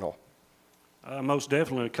unconstitutional? Most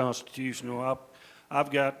definitely constitutional.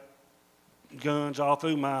 I've got guns all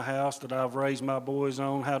through my house that I've raised my boys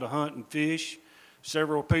on how to hunt and fish.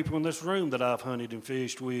 Several people in this room that I've hunted and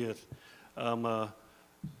fished with.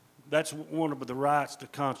 That's one of the rights the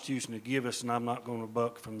Constitution has given us, and I'm not going to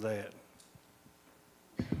buck from that.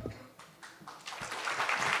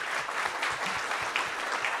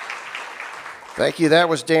 Thank you. That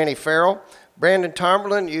was Danny Farrell. Brandon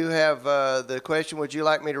Tomberlin, you have the question. Would you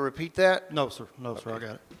like me to repeat that? No, sir. No, sir. I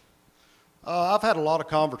got it. I've had a lot of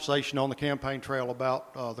conversation on the campaign trail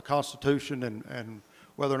about the Constitution and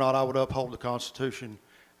whether or not I would uphold the Constitution.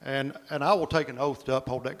 And I will take an oath to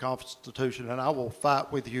uphold that Constitution, and I will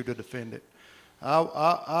fight with you to defend it.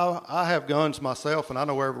 I have guns myself, and I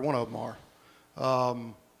know where every one of them are.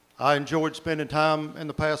 I enjoyed spending time in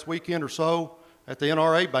the past weekend or so at the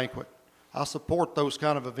NRA banquet. I support those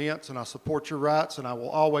kind of events, and I support your rights, and I will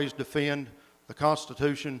always defend the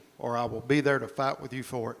Constitution, or I will be there to fight with you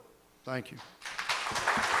for it. Thank you.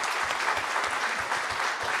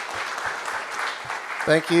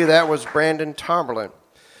 Thank you. That was Brandon Tomberlin.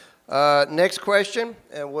 Next question,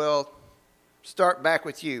 and we'll start back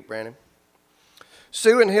with you, Brandon.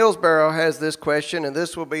 Sue in Hillsborough has this question, and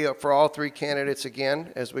this will be for all 3 candidates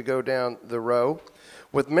again as we go down the row.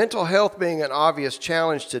 With mental health being an obvious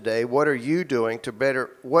challenge today, what do you do or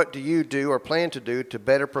plan to do to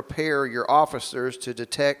better prepare your officers to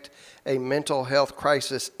detect a mental health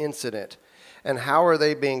crisis incident? And how are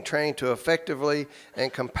they being trained to effectively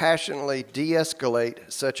and compassionately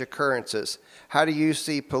de-escalate such occurrences? How do you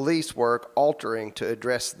see police work altering to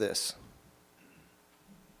address this?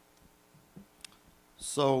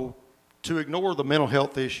 So to ignore the mental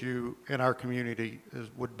health issue in our community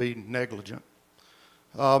would be negligent.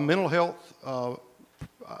 Mental health, I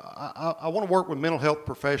want to work with mental health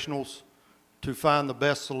professionals to find the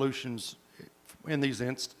best solutions in these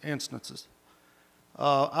instances.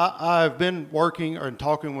 I've been working and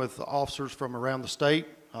talking with officers from around the state,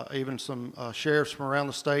 even some sheriffs from around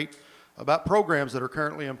the state, about programs that are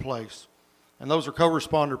currently in place. And those are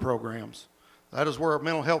co-responder programs. That is where a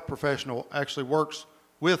mental health professional actually works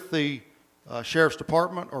with the sheriff's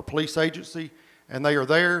department or police agency, and they are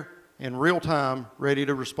there in real time ready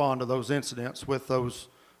to respond to those incidents with those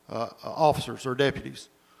officers or deputies.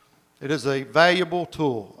 It is a valuable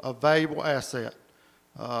tool, a valuable asset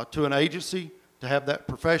to an agency to have that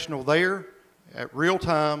professional there at real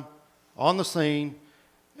time, on the scene.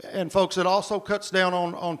 And folks, it also cuts down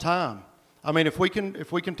on time. I mean, if we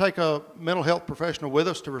can take a mental health professional with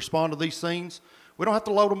us to respond to these scenes, we don't have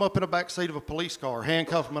to load them up in a back seat of a police car,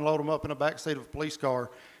 handcuff them and load them up in a back seat of a police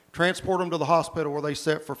car, transport them to the hospital where they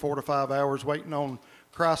sit for 4 to 5 hours waiting on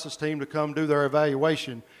crisis team to come do their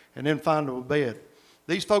evaluation and then find them a bed.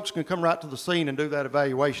 These folks can come right to the scene and do that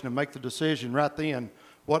evaluation and make the decision right then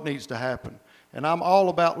what needs to happen. And I'm all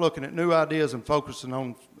about looking at new ideas and focusing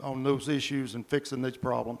on those issues and fixing these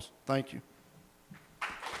problems. Thank you.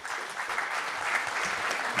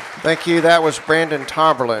 Thank you. That was Brandon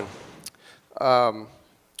Tomberlin.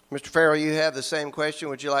 Mr. Farrell, you have the same question.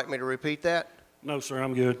 Would you like me to repeat that? No, sir,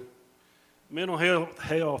 I'm good. Mental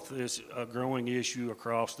health is a growing issue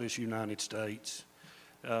across this United States.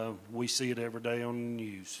 We see it every day on the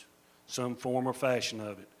news, some form or fashion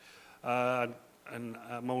of it. And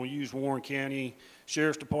I'm going to use Warren County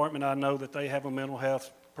Sheriff's Department. I know that they have a mental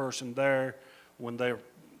health person there when their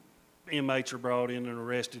inmates are brought in and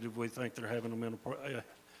arrested. If we think they're having a mental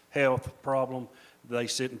health problem, they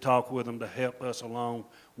sit and talk with them to help us along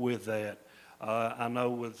with that. I know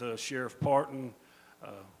with Sheriff Parton,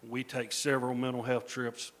 we take several mental health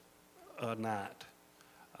trips a night.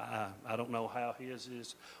 I don't know how his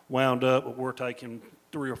is wound up, but we're taking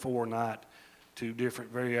 3 or 4 a night to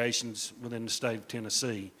different variations within the state of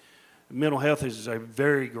Tennessee. Mental health is a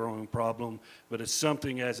very growing problem, but it's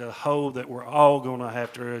something as a whole that we're all going to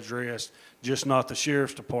have to address, just not the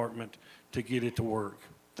Sheriff's Department, to get it to work.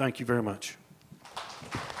 Thank you very much.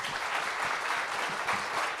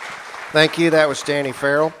 Thank you. That was Danny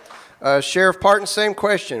Farrell. Sheriff Parton, same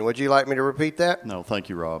question. Would you like me to repeat that? No, thank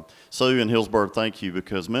you, Rob. Sue in Hillsborough, thank you,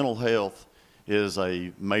 because mental health is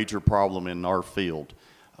a major problem in our field.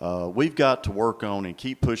 We've got to work on and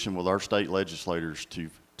keep pushing with our state legislators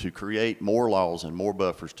to create more laws and more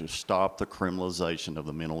buffers to stop the criminalization of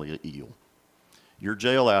the mentally ill. Your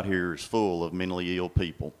jail out here is full of mentally ill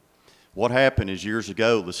people. What happened is years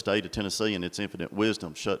ago, the state of Tennessee, in its infinite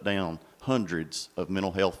wisdom, shut down hundreds of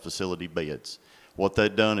mental health facility beds. What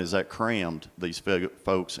they've done is that crammed these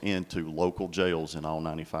folks into local jails in all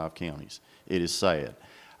 95 counties. It is sad.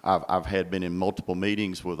 I've been in multiple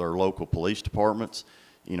meetings with our local police departments,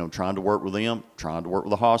 you know, trying to work with them, trying to work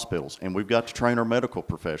with the hospitals, and we've got to train our medical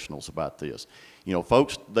professionals about this. You know,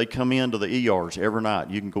 folks, they come into the ERs every night.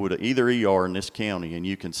 You can go to either ER in this county and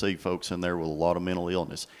you can see folks in there with a lot of mental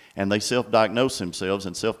illness, and they self-diagnose themselves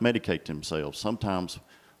and self-medicate themselves, sometimes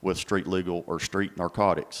with street legal or street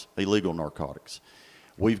narcotics, illegal narcotics.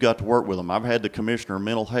 We've got to work with them. I've had the commissioner of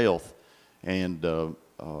mental health and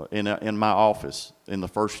in my office in the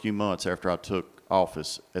first few months after I took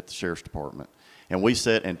office at the Sheriff's Department. And we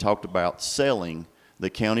sat and talked about selling the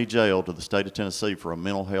county jail to the state of Tennessee for a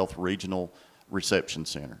mental health regional reception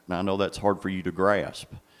center. Now, I know that's hard for you to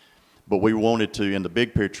grasp, but we wanted to, in the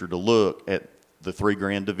big picture, to look at the 3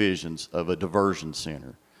 grand divisions of a diversion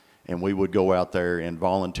center. And we would go out there and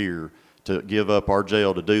volunteer to give up our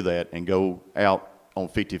jail to do that and go out on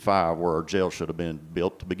 55 where our jail should have been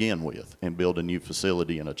built to begin with and build a new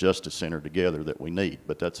facility and a justice center together that we need.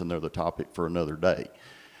 But that's another topic for another day.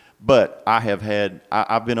 But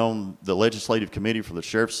I've been on the legislative committee for the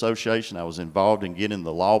Sheriff's Association. I was involved in getting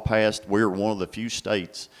the law passed. We're one of the few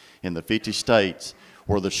states in the 50 states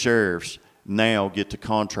where the sheriffs now get to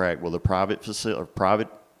contract with a private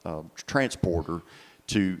transporter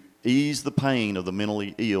to ease the pain of the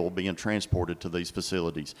mentally ill being transported to these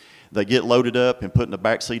facilities. They get loaded up and put in the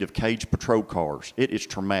back seat of caged patrol cars. It is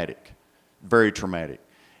traumatic, very traumatic.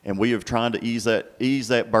 And we have tried to ease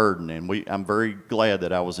that burden, and I'm very glad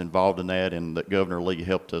that I was involved in that and that Governor Lee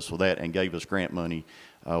helped us with that and gave us grant money.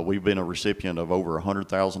 We've been a recipient of over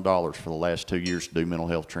 $100,000 for the last 2 years to do mental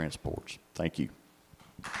health transports. Thank you.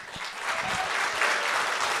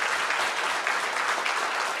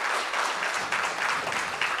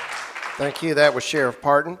 Thank you. That was Sheriff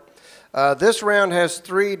Parton. This round has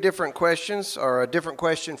 3 different questions, or a different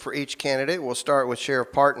question for each candidate. We'll start with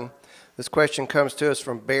Sheriff Parton. This question comes to us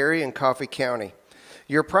from Barry in Coffee County.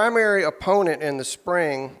 Your primary opponent in the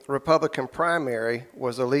spring Republican primary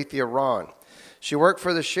was Alethea Ron. She worked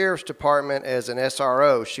for the Sheriff's Department as an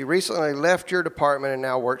SRO. She recently left your department and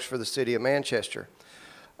now works for the city of Manchester.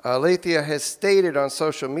 Alethea has stated on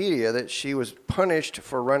social media that she was punished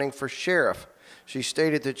for running for sheriff. She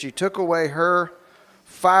stated that you took away her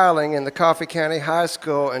filing in the Coffee County High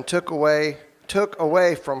School and took away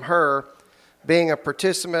from her being a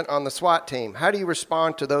participant on the SWAT team. How do you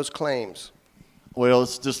respond to those claims? Well,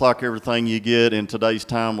 it's just like everything you get in today's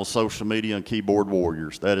time with social media and keyboard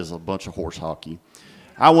warriors. That is a bunch of horse hockey.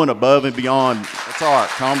 I went above and beyond. That's all right.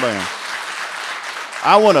 Calm down.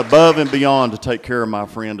 I went above and beyond to take care of my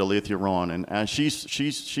friend Alithia Ron, and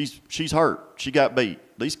she's hurt. She got beat.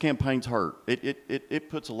 These campaigns hurt. It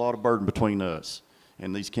puts a lot of burden between us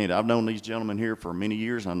and these candidates. I've known these gentlemen here for many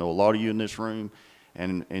years. I know a lot of you in this room,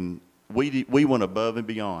 and we went above and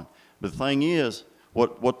beyond. But the thing is,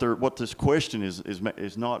 what this question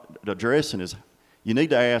is not addressing is, you need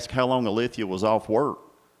to ask how long Alithia was off work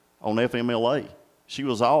on FMLA. She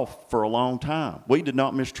was off for a long time. We did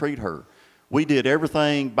not mistreat her. We did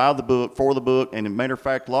everything by the book, for the book, and as a matter of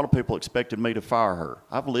fact, a lot of people expected me to fire her.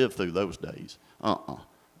 I've lived through those days. You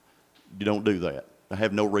don't do that. I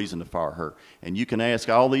have no reason to fire her. And you can ask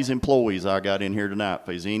all these employees I got in here tonight, if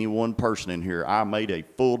there's any one person in here, I made a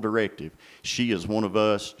full directive. She is one of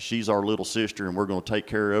us. She's our little sister, and we're going to take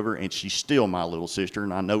care of her, and she's still my little sister,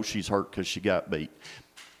 and I know she's hurt because she got beat.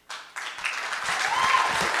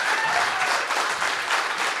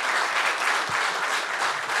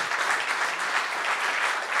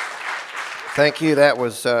 Thank you. That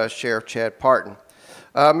was Sheriff Chad Parton.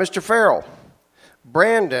 Mr. Farrell,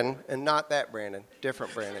 Brandon, and not that Brandon,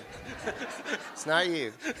 different Brandon. It's not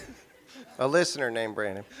you. A listener named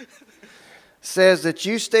Brandon. Says that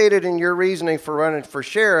you stated in your reasoning for running for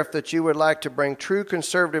sheriff that you would like to bring true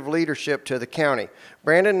conservative leadership to the county.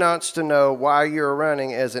 Brandon wants to know why you're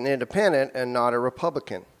running as an independent and not a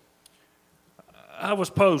Republican. I was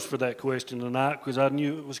posed for that question tonight because I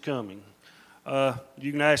knew it was coming.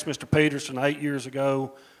 You can ask Mr. Peterson 8 years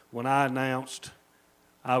ago when I announced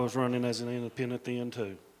I was running as an independent then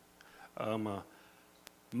too.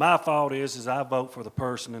 My fault is I vote for the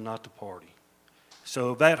person and not the party.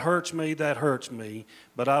 So if that hurts me,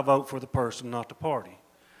 but I vote for the person, not the party.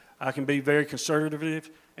 I can be very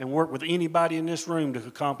conservative and work with anybody in this room to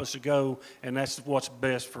accomplish a goal, and that's what's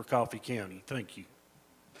best for Coffee County. Thank you.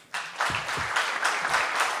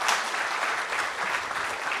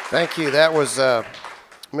 Thank you. That was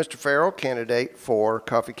Mr. Farrell, candidate for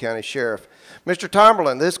Coffee County Sheriff. Mr.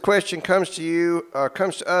 Tomberlin, this question comes to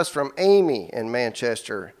us from Amy in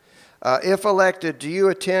Manchester. If elected, do you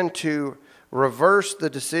intend to reverse the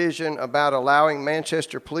decision about allowing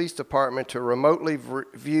Manchester Police Department to remotely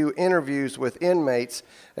view interviews with inmates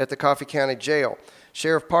at the Coffee County Jail?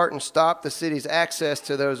 Sheriff Parton stopped the city's access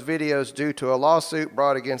to those videos due to a lawsuit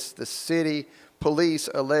brought against the city police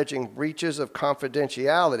alleging breaches of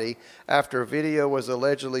confidentiality after a video was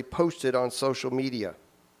allegedly posted on social media.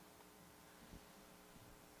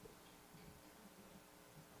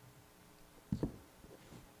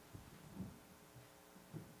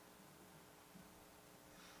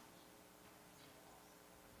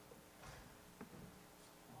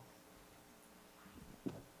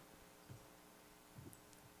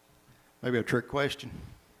 Maybe a trick question.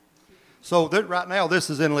 So right now, this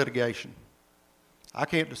is in litigation. I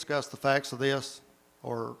can't discuss the facts of this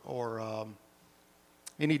or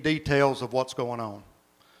any details of what's going on.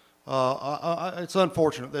 It's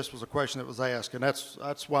unfortunate this was a question that was asked, and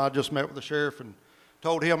that's why I just met with the sheriff and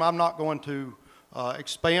told him I'm not going to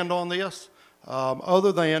expand on this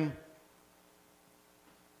other than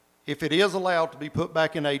if it is allowed to be put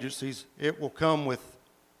back in agencies, it will come with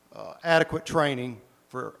adequate training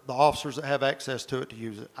for the officers that have access to it to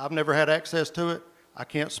use it. I've never had access to it. I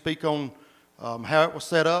can't speak on how it was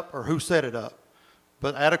set up or who set it up,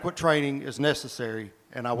 but adequate training is necessary,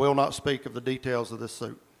 and I will not speak of the details of this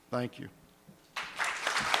suit. Thank you.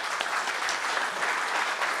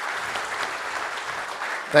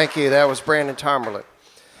 Thank you. That was Brandon Tomberlin.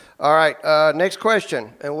 All right, next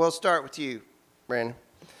question, and we'll start with you, Brandon.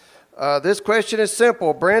 This question is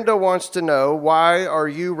simple. Brenda wants to know, why are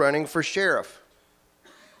you running for sheriff?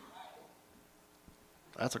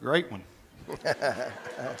 That's a great one.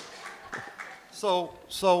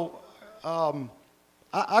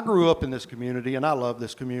 I grew up in this community, and I love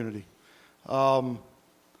this community. I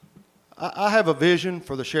have a vision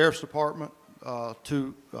for the Sheriff's Department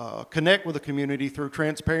to connect with the community through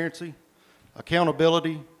transparency,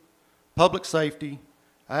 accountability, public safety.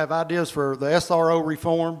 I have ideas for the SRO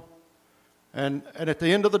reform. And at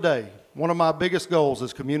the end of the day, one of my biggest goals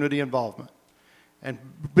is community involvement and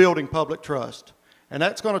building public trust. And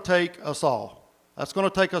that's going to take us all. That's going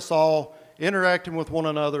to take us all interacting with one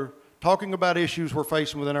another, talking about issues we're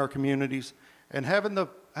facing within our communities, and having the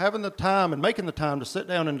time and making the time to sit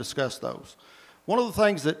down and discuss those. One of the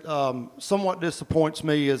things that somewhat disappoints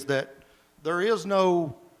me is that there is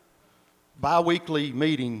no bi-weekly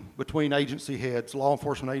meeting between agency heads, law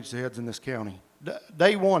enforcement agency heads in this county.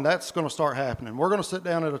 Day one, that's going to start happening. We're going to sit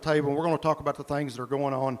down at a table and we're going to talk about the things that are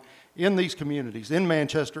going on in these communities, in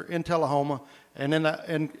Manchester, in Tullahoma, and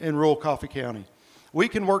in rural Coffee County. We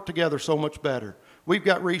can work together so much better. We've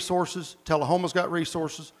got resources. Tullahoma's got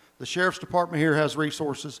resources. The Sheriff's Department here has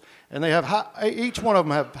resources. And they have each one of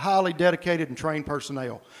them have highly dedicated and trained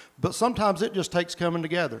personnel. But sometimes it just takes coming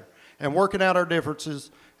together and working out our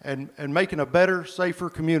differences and making a better, safer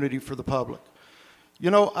community for the public.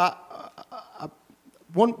 You know,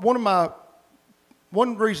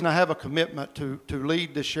 one reason I have a commitment to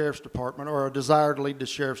lead the Sheriff's Department, or a desire to lead the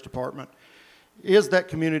Sheriff's Department, is that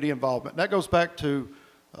community involvement. That goes back to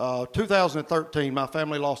 2013. My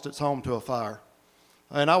family lost its home to a fire,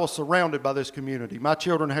 and I was surrounded by this community. My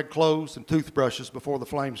children had clothes and toothbrushes before the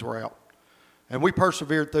flames were out, and we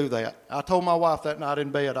persevered through that. I told my wife that night in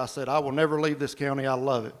bed, I said, I will never leave this county. I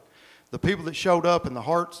love it. The people that showed up and the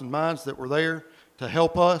hearts and minds that were there to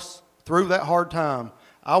help us through that hard time,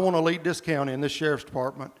 I want to lead this county and this Sheriff's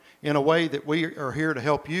Department in a way that we are here to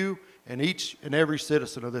help you and each and every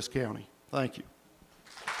citizen of this county. Thank you.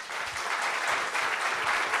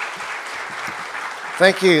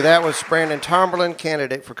 Thank you. That was Brandon Tomberlin,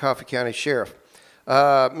 candidate for Coffee County Sheriff.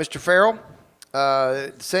 Mr. Farrell,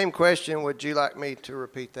 same question. Would you like me to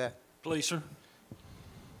repeat that? Please, sir.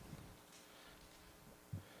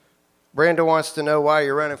 Brenda wants to know why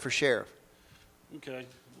you're running for sheriff. Okay.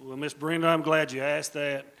 Well, Miss Brenda, I'm glad you asked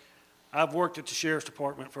that. I've worked at the Sheriff's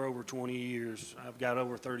Department for over 20 years. I've got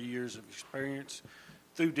over 30 years of experience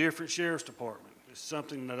through different Sheriff's Departments. It's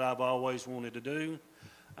something that I've always wanted to do.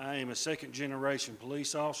 I am a second-generation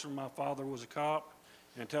police officer. My father was a cop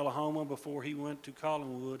in Tullahoma before he went to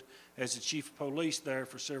Collinwood as the chief of police there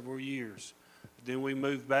for several years. Then we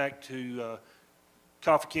moved back to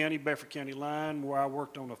Coffee County, Bedford County line, where I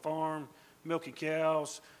worked on a farm, milking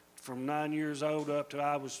cows from 9 years old up to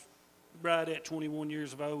I was right at 21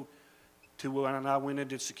 years of old, to when I went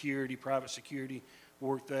into security, private security,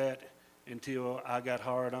 worked that until I got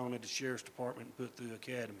hired on at the Sheriff's Department and put through the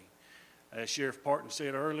academy. As Sheriff Parton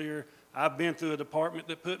said earlier, I've been through a department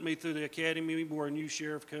that put me through the academy where a new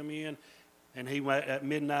sheriff come in, and at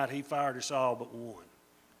midnight he fired us all but one.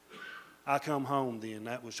 I come home then.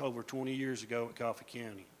 That was over 20 years ago at Coffee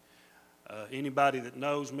County. Anybody that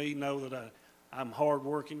knows me know that I'm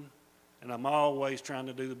hardworking, and I'm always trying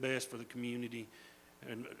to do the best for the community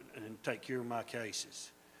and take care of my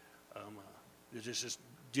cases. It's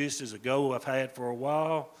just as a goal I've had for a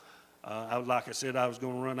while. Like I said, I was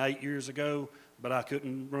going to run 8 years ago, but I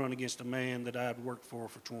couldn't run against a man that I'd worked for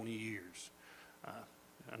 20 years.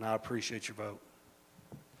 And I appreciate your vote.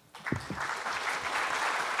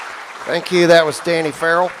 Thank you. That was Danny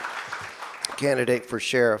Farrell, candidate for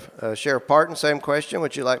sheriff. Sheriff Parton, same question.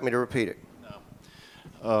 Would you like me to repeat it?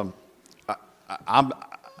 No.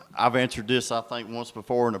 I've answered this, I think, once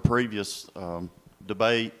before in a previous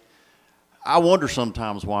debate. I wonder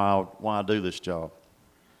sometimes why I do this job,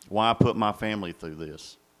 why I put my family through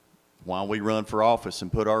this, why we run for office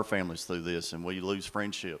and put our families through this, and we lose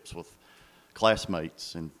friendships with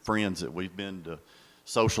classmates and friends that we've been to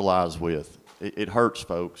socialize with. It hurts,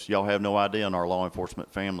 folks. Y'all have no idea in our law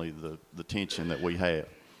enforcement family the tension that we have.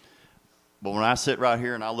 But when I sit right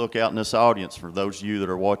here and I look out in this audience, for those of you that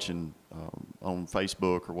are watching on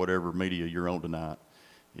Facebook or whatever media you're on tonight,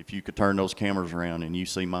 if you could turn those cameras around and you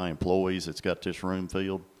see my employees that's got this room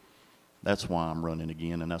filled, that's why I'm running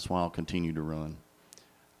again, and that's why I'll continue to run.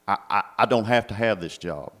 I don't have to have this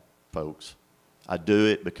job, folks. I do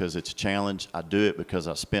it because it's a challenge. I do it because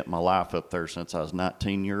I spent my life up there since I was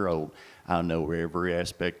 19 years old. I know every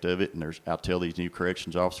aspect of it, and I'll tell these new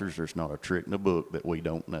corrections officers there's not a trick in the book that we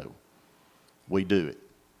don't know. We do it.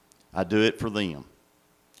 I do it for them.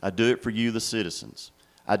 I do it for you, the citizens.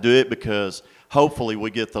 I do it because hopefully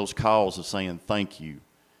we get those calls of saying, thank you.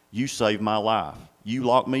 You saved my life. You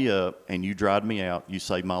locked me up and you dried me out. You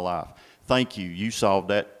saved my life. Thank you. You solved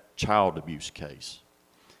that child abuse case.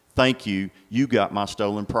 Thank you. You got my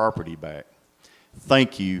stolen property back.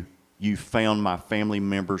 Thank you. You found my family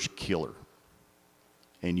member's killer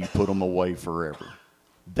and you put them away forever.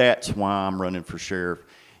 That's why I'm running for sheriff.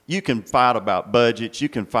 You can fight about budgets. You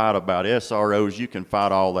can fight about SROs. You can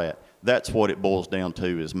fight all that. That's what it boils down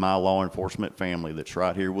to, is my law enforcement family that's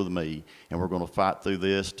right here with me, and we're going to fight through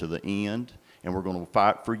this to the end, and we're going to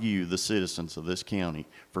fight for you, the citizens of this county,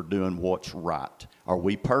 for doing what's right. Are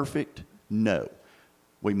we perfect? No.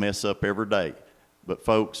 We mess up every day. But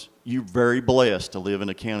folks, you're very blessed to live in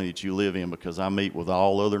the county that you live in, because I meet with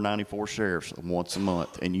all other 94 sheriffs once a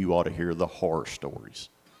month, and you ought to hear the horror stories.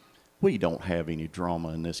 We don't have any drama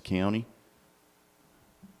in this county.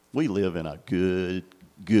 We live in a good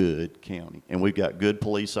county, and we've got good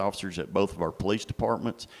police officers at both of our police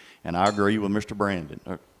departments. And I agree with Mr. Brandon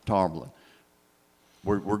Tomberlin.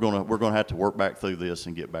 We're gonna have to work back through this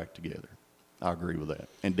and get back together. I agree with that.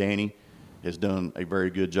 And Danny, has done a very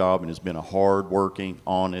good job and has been a hard-working,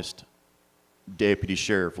 honest deputy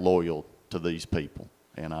sheriff loyal to these people,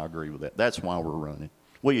 and I agree with that. That's why we're running.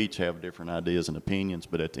 We each have different ideas and opinions,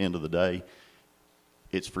 but at the end of the day,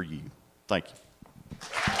 it's for you. Thank you.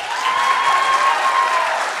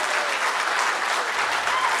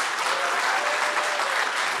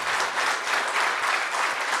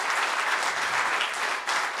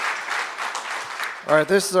 All right,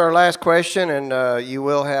 this is our last question, and you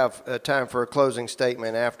will have time for a closing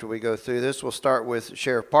statement after we go through this. We'll start with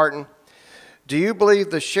Sheriff Parton. Do you believe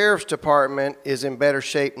the Sheriff's Department is in better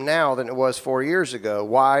shape now than it was 4 years ago?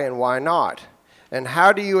 Why and why not? And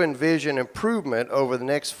how do you envision improvement over the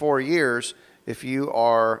next 4 years if you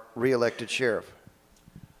are reelected sheriff?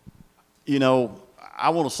 You know,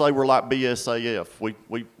 I want to say we're like BSAF.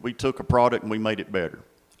 We took a product and we made it better.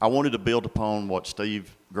 I wanted to build upon what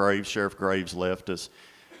Sheriff Graves left us.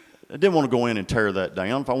 I didn't want to go in and tear that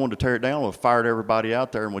down. If I wanted to tear it down, I would have fired everybody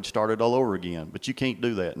out there and we'd start it all over again. But you can't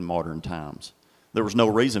do that in modern times. There was no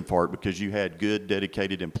reason for it because you had good,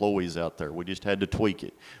 dedicated employees out there. We just had to tweak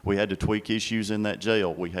it. We had to tweak issues in that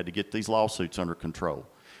jail. We had to get these lawsuits under control.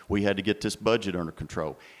 We had to get this budget under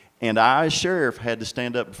control. And I, as sheriff, had to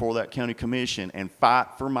stand up before that county commission and fight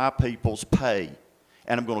for my people's pay.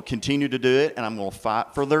 And I'm going to continue to do it, and I'm going to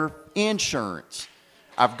fight for their insurance.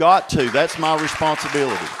 I've got to. That's my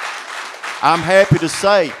responsibility. I'm happy to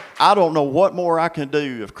say I don't know what more I can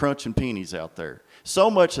do of crunching pennies out there.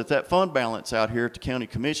 So much that fund balance out here at the county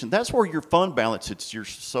commission, that's where your fund balance, you're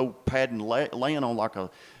so padding, laying on like a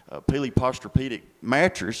Peely Posturpedic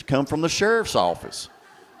mattress, come from the sheriff's office.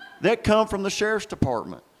 That come from the sheriff's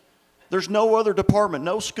department. There's no other department,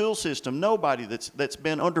 no school system, nobody that's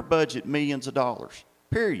been under budget millions of dollars,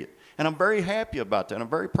 period. And I'm very happy about that. I'm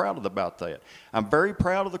very proud about that. I'm very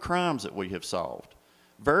proud of the crimes that we have solved.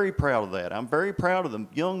 Very proud of that. I'm very proud of the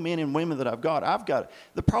young men and women that I've got.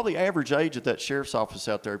 The probably average age at that sheriff's office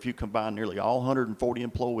out there, if you combine nearly all 140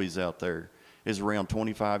 employees out there, is around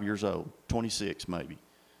 25 years old, 26 maybe.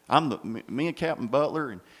 Me and Captain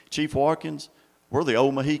Butler and Chief Watkins, we're the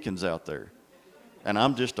old Mohicans out there. And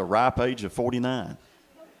I'm just a ripe age of 49.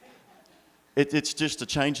 It's just the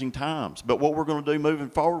changing times. But what we're going to do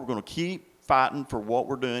moving forward, we're going to keep fighting for what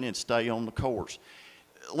we're doing and stay on the course.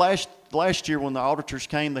 Last year when the auditors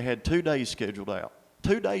came, they had 2 days scheduled out.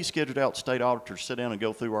 2 days scheduled out, state auditors sit down and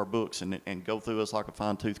go through our books and go through us like a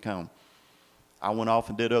fine-tooth comb. I went off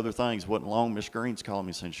and did other things. It wasn't long. Miss Green's calling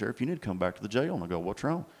me saying, Sheriff, you need to come back to the jail. And I go, what's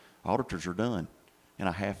wrong? Auditors are done in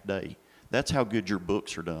a half day. That's how good your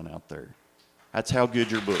books are done out there. That's how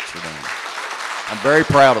good your books are done. I'm very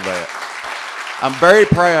proud of that. I'm very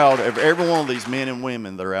proud of every one of these men and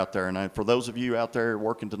women that are out there. And for those of you out there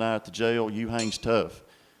working tonight at the jail, you hangs tough.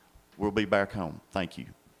 We'll be back home. Thank you.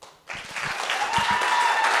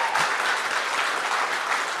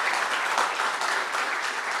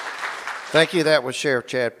 Thank you. That was Sheriff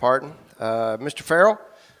Chad Parton. Mr. Farrell,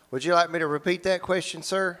 would you like me to repeat that question,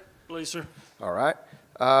 sir? Please, sir. All right.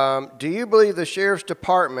 Do you believe the Sheriff's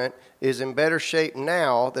Department is in better shape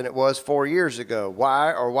now than it was 4 years ago?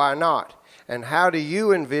 Why or why not? And how do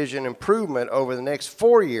you envision improvement over the next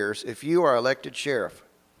 4 years if you are elected sheriff?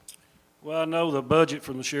 Well, I know the budget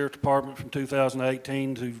from the Sheriff Department from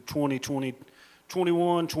 2018 to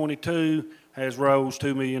 2021, 22 has rose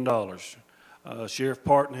 $2 million. Sheriff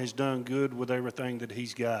Parton has done good with everything that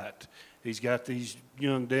he's got. He's got these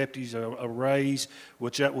young deputies a raise,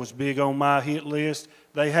 which that was big on my hit list.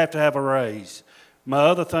 They have to have a raise. My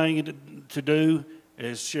other thing to do,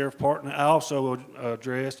 as Sheriff Parton also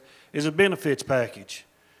addressed, is a benefits package.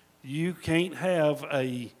 You can't have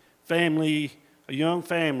a young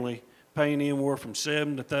family paying anywhere from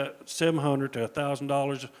 $700 to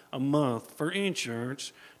 $1,000 a month for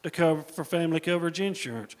insurance for family coverage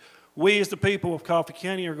insurance. We as the people of Coffee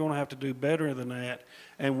County are going to have to do better than that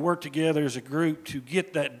and work together as a group to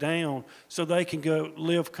get that down so they can go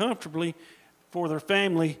live comfortably for their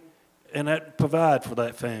family and that provide for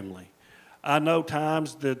that family. I know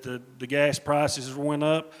times that the gas prices went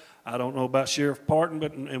up. I don't know about Sheriff Parton,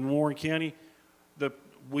 but in Warren County,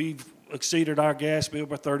 we've exceeded our gas bill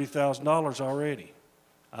by $30,000 already.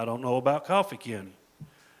 I don't know about Coffee County.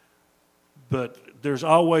 But there's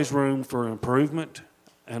always room for improvement,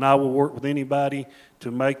 and I will work with anybody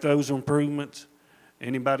to make those improvements.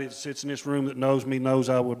 Anybody that sits in this room that knows me knows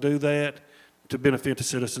I will do that to benefit the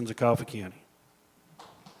citizens of Coffee County.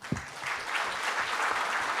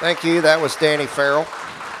 Thank you. That was Danny Farrell.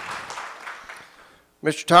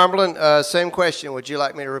 Mr. Tomberlin, same question. Would you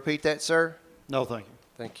like me to repeat that, sir? No, thank you.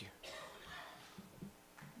 Thank you.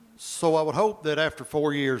 So I would hope that after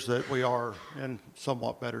 4 years that we are in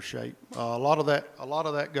somewhat better shape. A lot of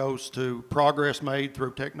that goes to progress made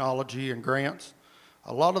through technology and grants.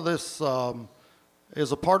 A lot of this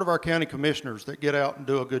is a part of our county commissioners that get out and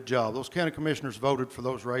do a good job. Those county commissioners voted for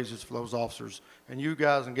those raises for those officers, and you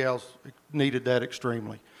guys and gals needed that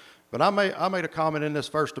extremely. But I made a comment in this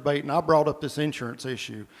first debate, and I brought up this insurance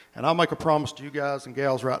issue, and I'll make a promise to you guys and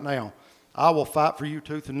gals right now. I will fight for you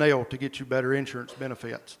tooth and nail to get you better insurance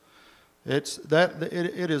benefits. It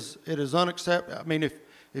is unacceptable. I mean,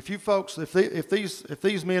 if you folks, if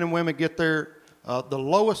these men and women get their the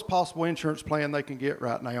lowest possible insurance plan they can get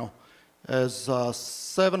right now is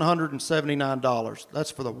 $779.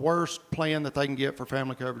 That's for the worst plan that they can get for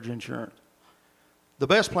family coverage insurance. The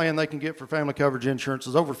best plan they can get for family coverage insurance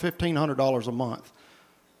is over $1,500 a month.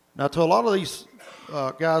 Now, to a lot of these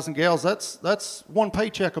guys and gals, that's one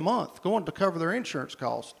paycheck a month going to cover their insurance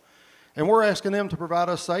cost. And we're asking them to provide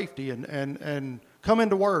us safety and come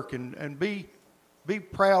into work and be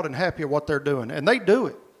proud and happy of what they're doing. And they do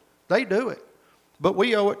it. They do it. But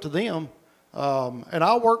we owe it to them. And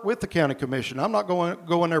I'll work with the county commission. I'm not going to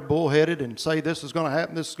go in there bullheaded and say this is going to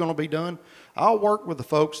happen, this is going to be done. I'll work with the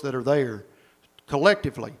folks that are there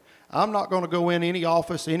collectively. I'm not going to go in any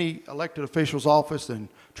office, any elected official's office, and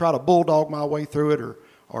try to bulldog my way through it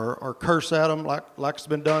or curse at them like it's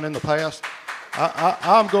been done in the past.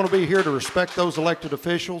 I'm going to be here to respect those elected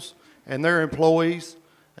officials and their employees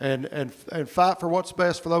and fight for what's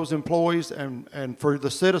best for those employees and for the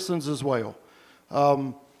citizens as well.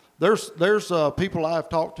 There's people I've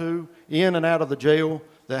talked to in and out of the jail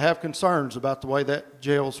that have concerns about the way that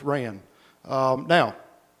jail's ran. Now,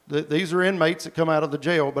 these are inmates that come out of the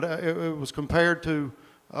jail, but it was compared to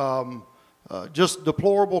just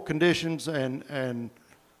deplorable conditions and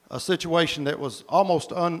a situation that was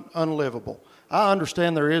almost unlivable. I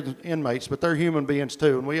understand they're inmates, but they're human beings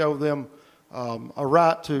too, and we owe them a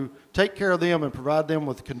right to take care of them and provide them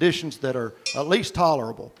with conditions that are at least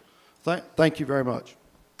tolerable. Thank you very much.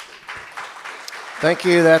 Thank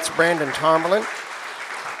you. That's Brandon Tomberlin.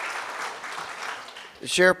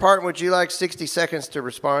 Sheriff Parton, would you like 60 seconds to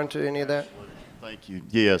respond to any of that? Thank you.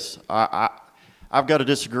 Yes, I've got to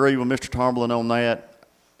disagree with Mr. Tomberlin on that.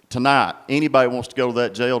 Tonight, anybody wants to go to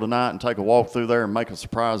that jail tonight and take a walk through there and make a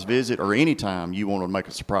surprise visit, or anytime you want to make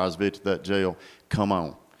a surprise visit to that jail, come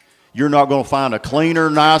on. You're not going to find a cleaner,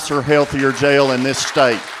 nicer, healthier jail in this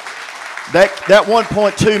state. That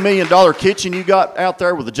 $1.2 million kitchen you got out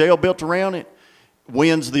there with the jail built around it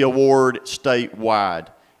wins the award statewide.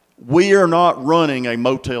 We are not running a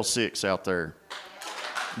Motel 6 out there.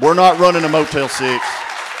 We're not running a Motel 6.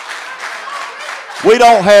 We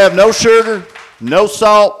don't have no sugar, no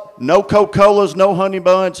salt, no Coca-Colas, no honey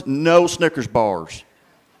buns, no Snickers bars.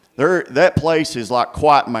 That place is like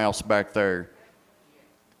Quiet Mouse back there.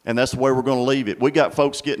 And that's the way we're going to leave it. We got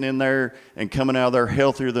folks getting in there and coming out of there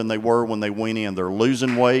healthier than they were when they went in. They're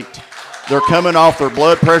losing weight. They're coming off their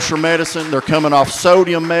blood pressure medicine. They're coming off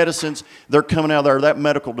sodium medicines. They're coming out of there. That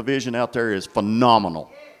medical division out there is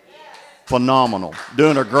phenomenal. Phenomenal.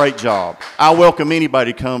 Doing a great job. I welcome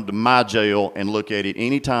anybody to come to my jail and look at it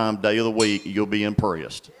anytime, day of the week. You'll be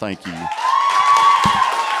impressed. Thank you.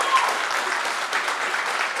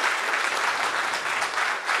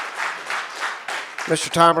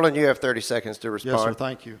 Mr. Tomberlin, you have 30 seconds to respond. Yes, sir.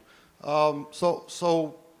 Thank you. I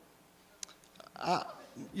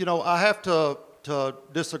have to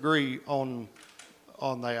disagree on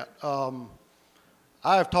that.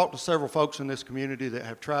 I have talked to several folks in this community that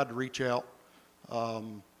have tried to reach out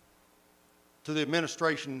to the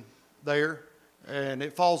administration there, and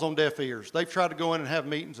it falls on deaf ears. They've tried to go in and have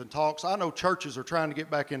meetings and talks. I know churches are trying to get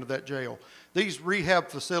back into that jail. These rehab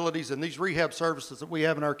facilities and these rehab services that we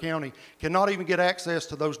have in our county cannot even get access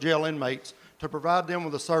to those jail inmates to provide them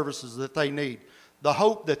with the services that they need, the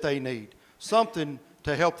hope that they need, something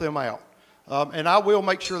to help them out. And I will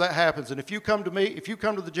make sure that happens. And if you come to me, if you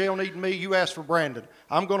come to the jail needing me, you ask for Brandon.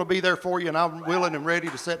 I'm going to be there for you, and I'm willing and ready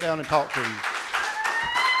to sit down and talk to you.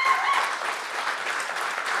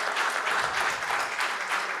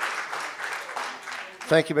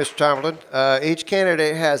 Thank you, Mr. Tomberlin. Each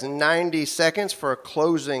candidate has 90 seconds for a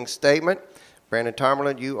closing statement. Brandon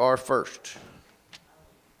Tomberlin, you are first.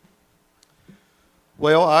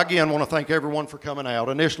 Well, I again want to thank everyone for coming out.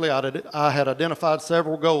 Initially, I had identified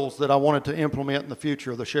several goals that I wanted to implement in the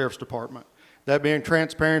future of the Sheriff's Department, that being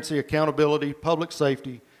transparency, accountability, public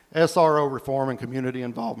safety, SRO reform, and community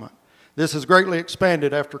involvement. This has greatly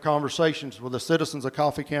expanded after conversations with the citizens of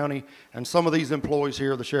Coffee County and some of these employees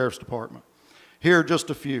here of the Sheriff's Department. Here are just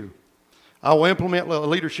a few. I will implement a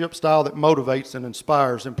leadership style that motivates and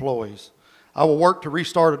inspires employees. I will work to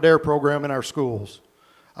restart a DARE program in our schools.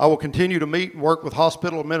 I will continue to meet and work with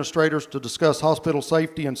hospital administrators to discuss hospital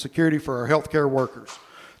safety and security for our healthcare workers.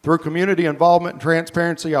 Through community involvement and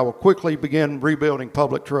transparency, I will quickly begin rebuilding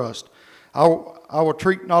public trust. I will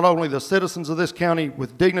treat not only the citizens of this county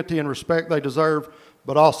with dignity and respect they deserve,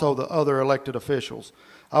 but also the other elected officials.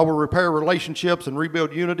 I will repair relationships and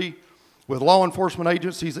rebuild unity with law enforcement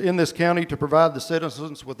agencies in this county to provide the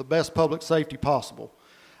citizens with the best public safety possible.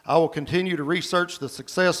 I will continue to research the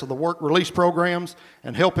success of the work release programs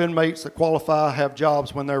and help inmates that qualify have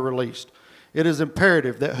jobs when they're released. It is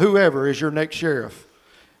imperative that whoever is your next sheriff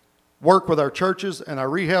work with our churches and our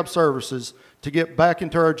rehab services to get back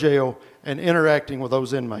into our jail and interacting with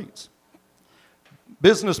those inmates.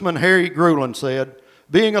 Businessman Harry Grulin said,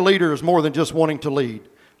 "Being a leader is more than just wanting to lead.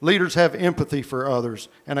 Leaders have empathy for others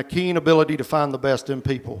and a keen ability to find the best in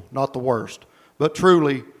people, not the worst, but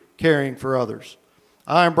truly caring for others."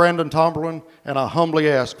 I am Brandon Tomberlin, and I humbly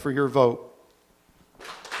ask for your vote.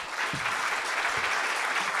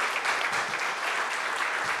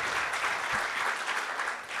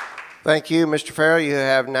 Thank you, Mr. Farrell. You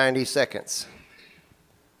have 90 seconds.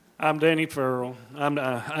 I'm Danny Farrell.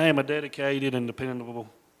 I am a dedicated and dependable.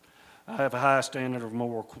 I have a high standard of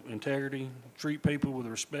moral integrity, treat people with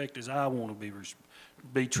respect as I want to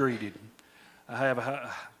be treated. I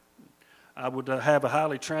would have a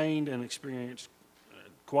highly trained and experienced,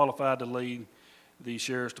 qualified to lead the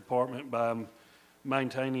Sheriff's Department by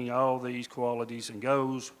maintaining all these qualities and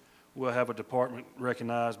goals. We'll have a department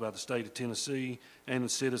recognized by the state of Tennessee and the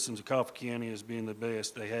citizens of Coffee County as being the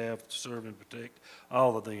best they have to serve and protect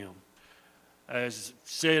all of them. As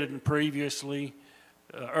said previously,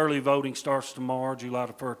 early voting starts tomorrow, July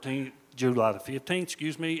the 15th,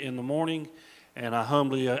 in the morning, and I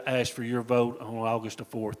humbly ask for your vote on August the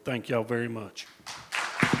 4th. Thank y'all very much.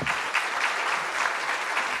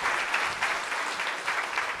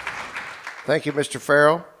 Thank you, Mr.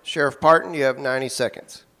 Farrell. Sheriff Parton, you have 90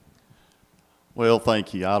 seconds. Well,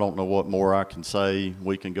 thank you. I don't know what more I can say.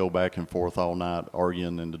 We can go back and forth all night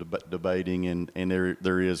arguing and debating, and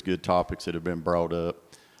there is good topics that have been brought up.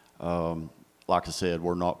 Like I said,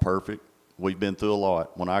 we're not perfect. We've been through a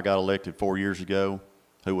lot. When I got elected 4 years ago,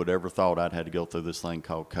 who would ever thought I'd had to go through this thing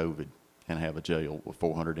called COVID and have a jail with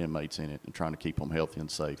 400 inmates in it and trying to keep them healthy and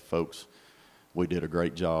safe? Folks, we did a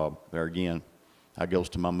great job. There again, that goes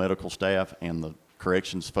to my medical staff and the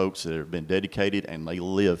corrections folks that have been dedicated, and they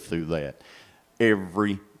live through that.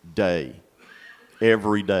 Every day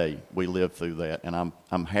we live through that, and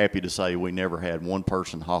I'm happy to say we never had one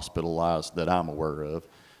person hospitalized that I'm aware of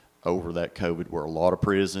over that COVID, where a lot of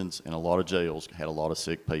prisons and a lot of jails had a lot of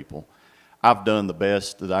sick people. I've done the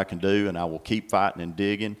best that I can do, and I will keep fighting and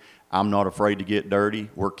digging. I'm not afraid to get dirty.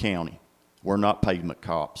 We're county. We're not pavement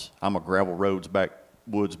cops. I'm a gravel roads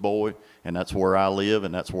backwoods boy, and that's where I live,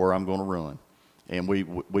 and that's where I'm going to run. And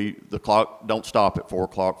the clock don't stop at 4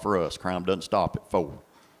 o'clock for us. Crime doesn't stop at 4.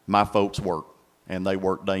 My folks work, and they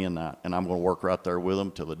work day and night, and I'm going to work right there with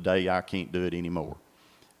them till the day I can't do it anymore.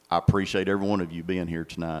 I appreciate every one of you being here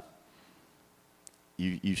tonight.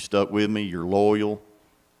 You stuck with me. You're loyal.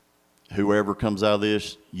 Whoever comes out of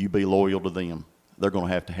this, you be loyal to them. They're going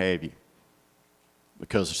to have you.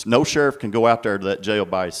 Because no sheriff can go out there to that jail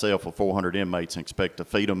by himself with 400 inmates and expect to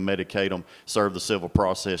feed them, medicate them, serve the civil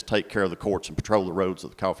process, take care of the courts, and patrol the roads of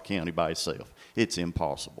the Coffee County by himself. It's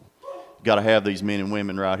impossible. You've got to have these men and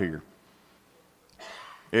women right here.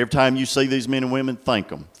 Every time you see these men and women, thank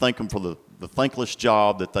them. Thank them for the thankless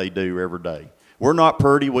job that they do every day. We're not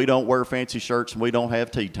pretty. We don't wear fancy shirts, and we don't have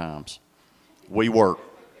tea times. We work.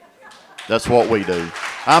 That's what we do.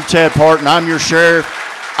 I'm Chad Parton. I'm your sheriff.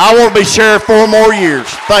 I want to be sheriff 4 more years.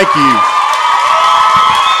 Thank you.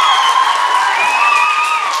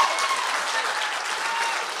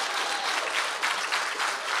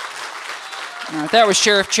 All right, that was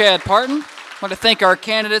Sheriff Chad Parton. I want to thank our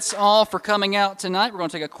candidates all for coming out tonight. We're going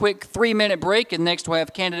to take a quick 3-minute break, and next we'll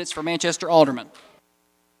have candidates for Manchester Alderman.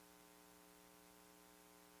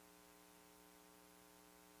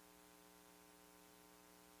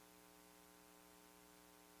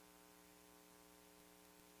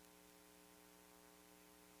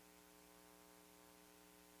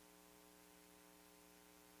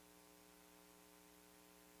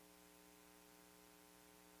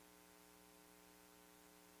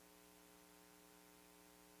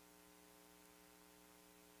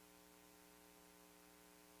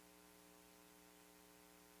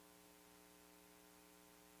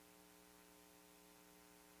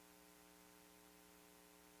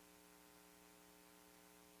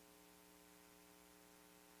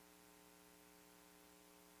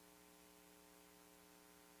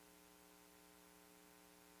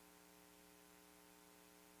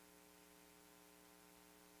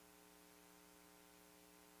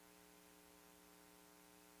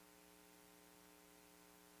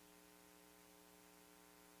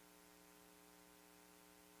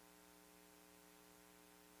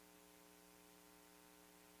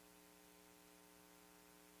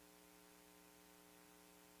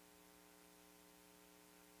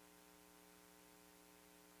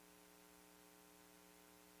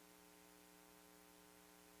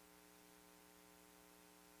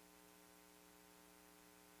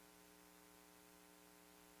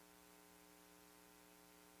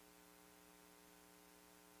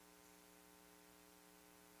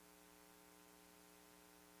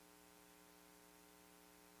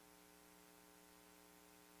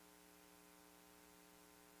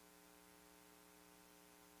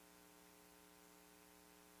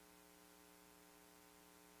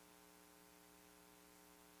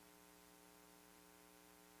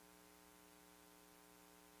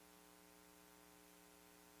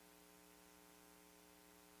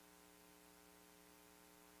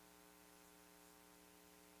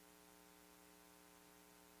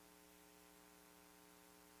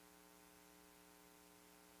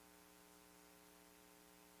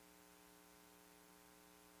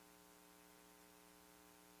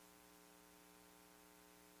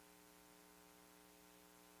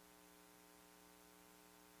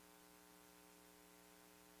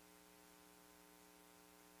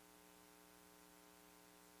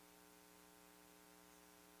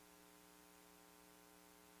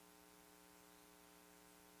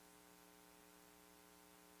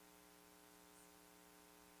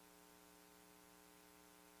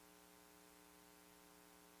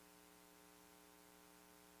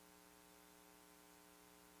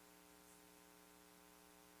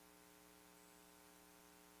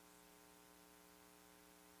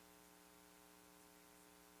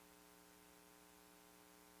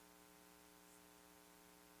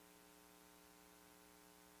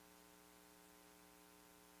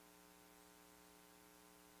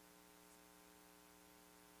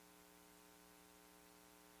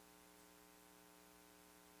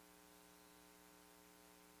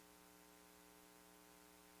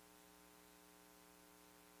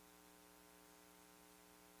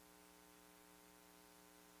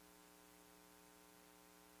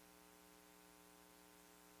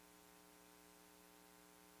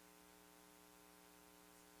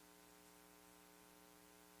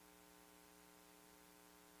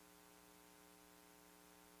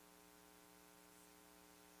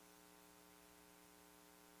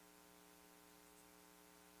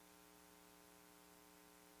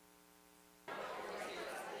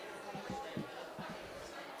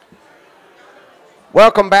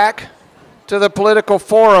 Welcome back to the Political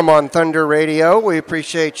Forum on Thunder Radio. We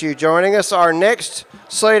appreciate you joining us. Our next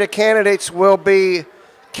slate of candidates will be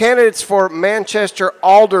candidates for Manchester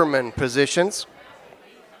alderman positions.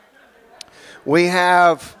 We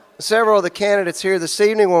have several of the candidates here this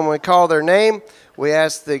evening. When we call their name, we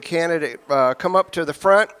ask the candidate come up to the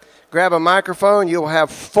front, grab a microphone. You'll have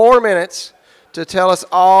 4 minutes to tell us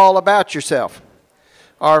all about yourself.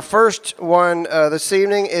 Our first one this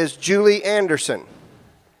evening is Julie Anderson.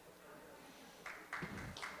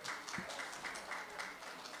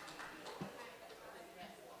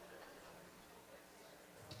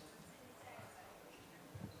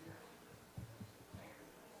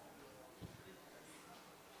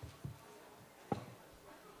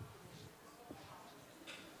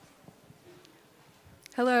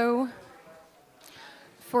 Hello.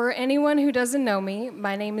 For anyone who doesn't know me,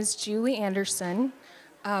 my name is Julie Anderson.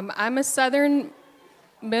 I'm a Southern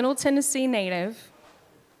Middle Tennessee native.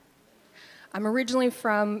 I'm originally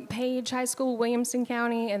from Page High School, Williamson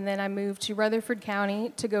County, and then I moved to Rutherford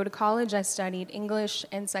County to go to college. I studied English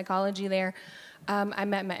and psychology there. I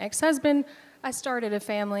met my ex-husband. I started a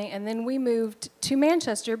family, and then we moved to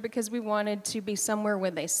Manchester because we wanted to be somewhere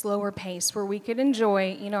with a slower pace where we could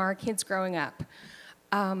enjoy, our kids growing up.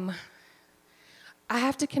 I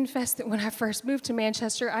have to confess that when I first moved to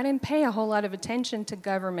Manchester, I didn't pay a whole lot of attention to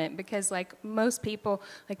government because, like most people,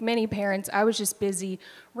 like many parents, I was just busy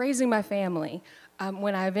raising my family.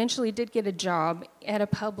 When I eventually did get a job at a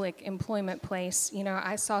public employment place,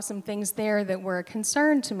 I saw some things there that were a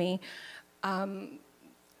concern to me,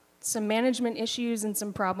 some management issues and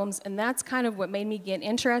some problems, and that's kind of what made me get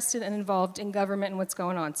interested and involved in government and what's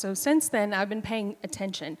going on. So since then, I've been paying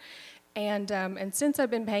attention. And since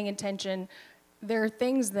I've been paying attention, there are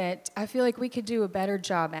things that I feel like we could do a better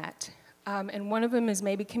job at. And one of them is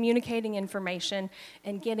maybe communicating information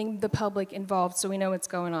and getting the public involved so we know what's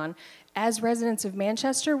going on. As residents of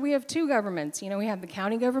Manchester, we have two governments. We have the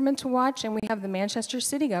county government to watch and we have the Manchester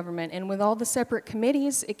city government. And with all the separate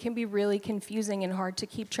committees, it can be really confusing and hard to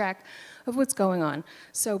keep track of what's going on.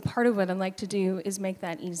 So part of what I'd like to do is make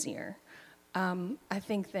that easier. I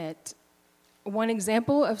think that one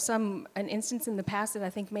example of an instance in the past that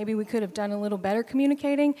I think maybe we could have done a little better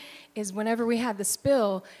communicating is whenever we had the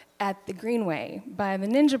spill at the Greenway by the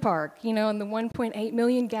Ninja Park, and the 1.8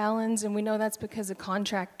 million gallons, and we know that's because a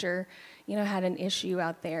contractor, had an issue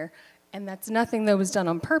out there. And that's nothing that was done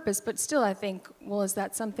on purpose, but still I think, well, is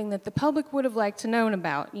that something that the public would have liked to know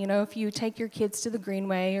about? If you take your kids to the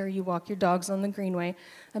Greenway or you walk your dogs on the Greenway,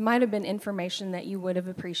 that might have been information that you would have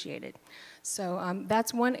appreciated. So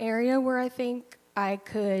that's one area where I think I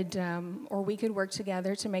could, or we could work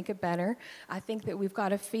together to make it better. I think that we've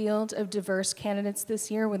got a field of diverse candidates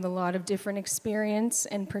this year with a lot of different experience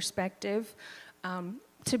and perspective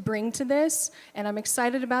to bring to this, and I'm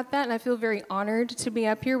excited about that, and I feel very honored to be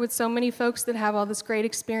up here with so many folks that have all this great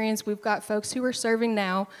experience. We've got folks who are serving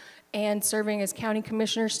now and serving as county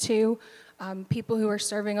commissioners too, people who are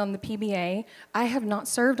serving on the PBA. I have not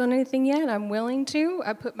served on anything yet. I'm willing to.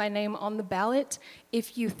 I put my name on the ballot.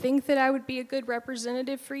 If you think that I would be a good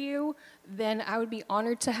representative for you, then I would be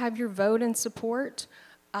honored to have your vote and support.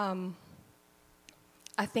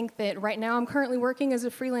 I think that right now I'm currently working as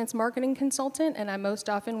a freelance marketing consultant, and I most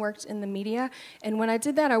often worked in the media. And when I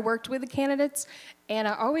did that, I worked with the candidates, and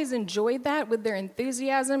I always enjoyed that with their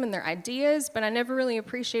enthusiasm and their ideas, but I never really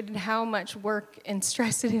appreciated how much work and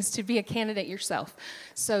stress it is to be a candidate yourself.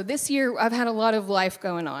 So this year, I've had a lot of life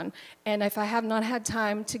going on, and if I have not had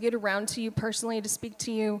time to get around to you personally to speak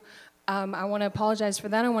to you, I want to apologize for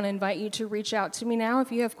that. I want to invite you to reach out to me now.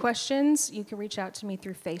 If you have questions, you can reach out to me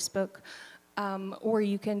through Facebook. Or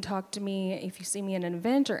you can talk to me if you see me in an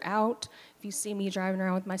event or out. If you see me driving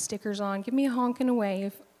around with my stickers on, give me a honk and a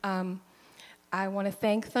wave. I want to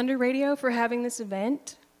thank Thunder Radio for having this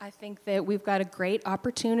event. I think that we've got a great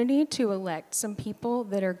opportunity to elect some people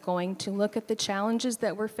that are going to look at the challenges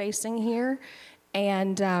that we're facing here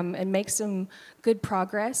and make some good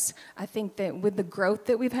progress. I think that with the growth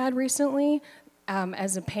that we've had recently,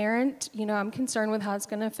 as a parent, I'm concerned with how it's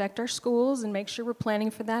going to affect our schools and make sure we're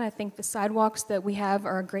planning for that. I think the sidewalks that we have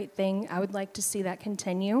are a great thing. I would like to see that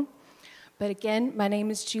continue. But again, my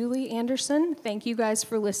name is Julie Anderson. Thank you guys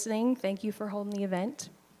for listening. Thank you for holding the event.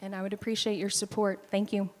 And I would appreciate your support.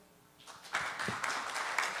 Thank you.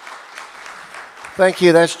 Thank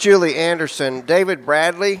you. That's Julie Anderson. David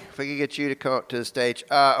Bradley, if we could get you to come up to the stage.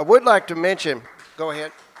 I would like to mention, go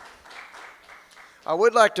ahead. I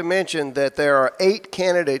would like to mention that there are 8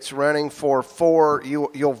 candidates running for 4.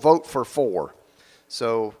 You'll vote for 4.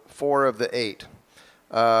 So 4 of the 8.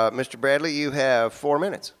 Mr. Bradley, you have 4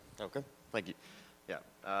 minutes. Okay, thank you. Yeah,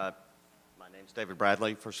 my name name's David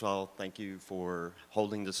Bradley. First of all, thank you for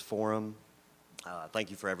holding this forum.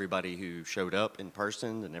 Thank you for everybody who showed up in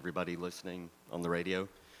person and everybody listening on the radio.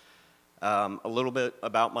 A little bit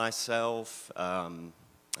about myself. I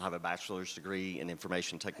have a bachelor's degree in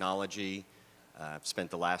information technology. I've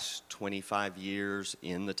spent the last 25 years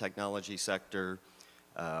in the technology sector,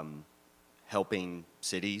 helping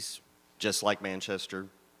cities, just like Manchester,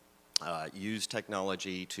 use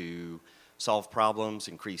technology to solve problems,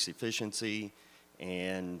 increase efficiency,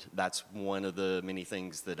 and that's one of the many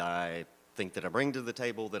things that I think that I bring to the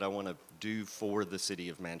table that I want to do for the city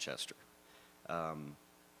of Manchester.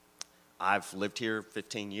 I've lived here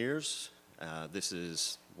 15 years. This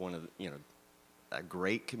is one of the, a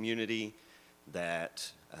great community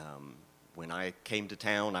that when I came to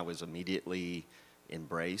town, I was immediately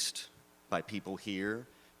embraced by people here.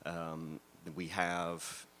 We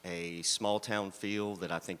have a small town feel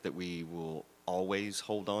that I think that we will always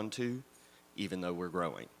hold on to, even though we're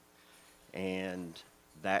growing. And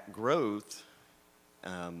that growth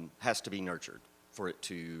has to be nurtured for it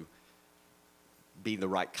to be the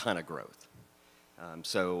right kind of growth.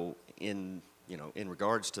 So in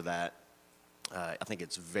regards to that, I think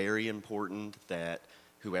it's very important that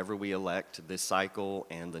whoever we elect this cycle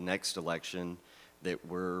and the next election, that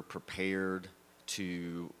we're prepared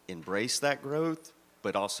to embrace that growth,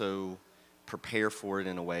 but also prepare for it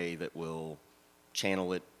in a way that will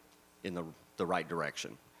channel it in the right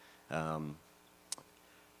direction. On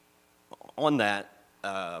that,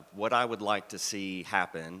 what I would like to see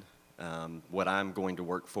happen, what I'm going to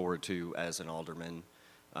work forward to as an alderman,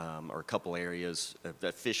 are a couple areas,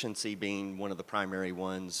 efficiency being one of the primary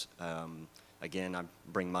ones. Again, I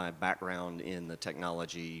bring my background in the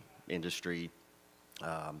technology industry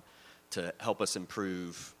to help us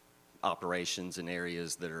improve operations in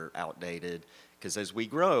areas that are outdated. Because as we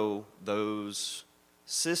grow, those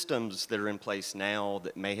systems that are in place now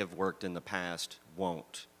that may have worked in the past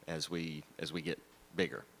won't as we get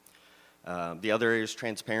bigger. The other area is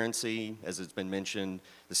transparency. As it's been mentioned,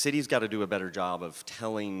 the city's got to do a better job of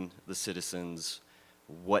telling the citizens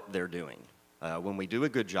what they're doing. When we do a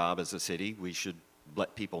good job as a city, we should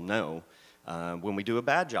let people know. When we do a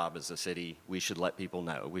bad job as a city, we should let people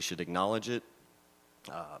know. We should acknowledge it,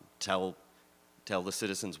 tell the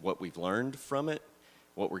citizens what we've learned from it,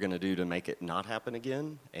 what we're going to do to make it not happen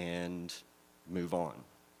again, and move on.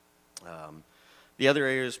 The other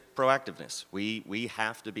area is proactiveness. We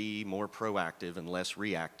have to be more proactive and less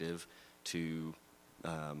reactive to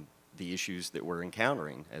the issues that we're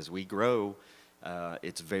encountering. As we grow,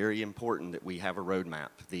 it's very important that we have a roadmap.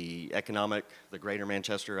 The Greater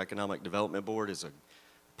Manchester Economic Development Board is a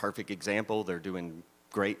perfect example. They're doing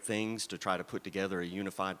great things to try to put together a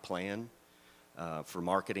unified plan for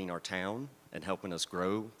marketing our town and helping us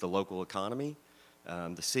grow the local economy.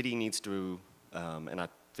 The city needs to, and I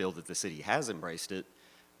feel that the city has embraced it,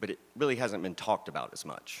 but it really hasn't been talked about as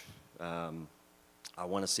much. I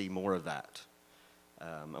want to see more of that.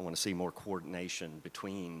 I want to see more coordination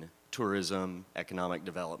between tourism, economic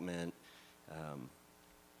development.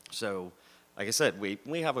 So, like I said,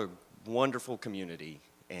 we have a wonderful community,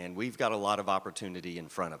 and we've got a lot of opportunity in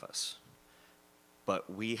front of us. But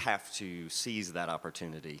we have to seize that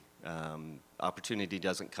opportunity. Opportunity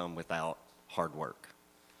doesn't come without hard work.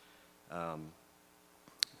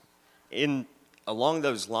 Along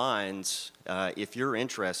those lines, if you're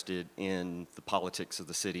interested in the politics of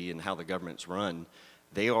the city and how the government's run,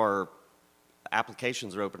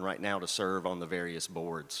 applications are open right now to serve on the various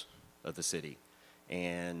boards of the city.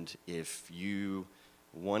 And if you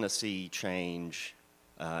want to see change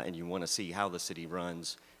and you want to see how the city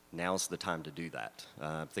runs, now's the time to do that.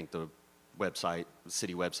 I think the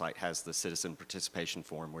city website has the citizen participation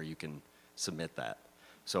form where you can submit that.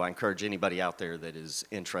 So I encourage anybody out there that is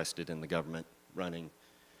interested in the government running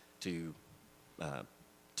to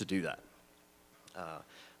do that. I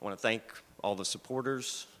want to thank all the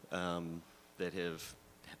supporters that have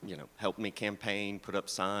helped me campaign, put up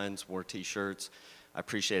signs, wore t-shirts. I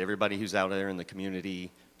appreciate everybody who's out there in the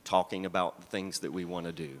community talking about the things that we want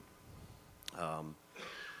to do.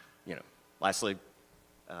 Lastly,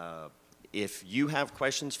 if you have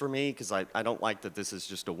questions for me, because I don't like that this is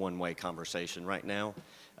just a one-way conversation right now.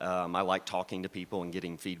 I like talking to people and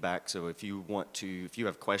getting feedback. So if you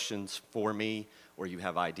have questions for me or you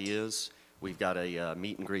have ideas, we've got a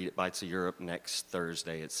meet and greet at Bites of Europe next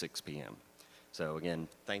Thursday at 6 p.m. So again,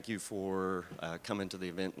 thank you for coming to the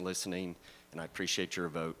event and listening, and I appreciate your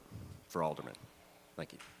vote for Alderman.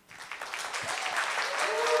 Thank you.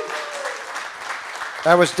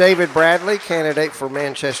 That was David Bradley, candidate for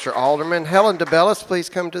Manchester Alderman. Helen DeBellis, please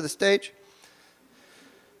come to the stage.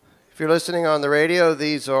 If you're listening on the radio,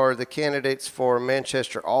 these are the candidates for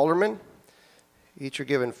Manchester Alderman. Each are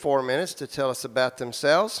given 4 minutes to tell us about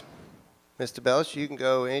themselves. Ms. DeBellis, you can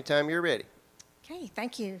go anytime you're ready. Okay,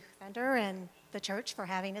 thank you, Thunder and the church, for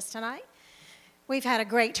having us tonight. We've had a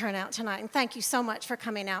great turnout tonight, and thank you so much for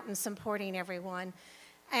coming out and supporting everyone.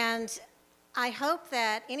 And I hope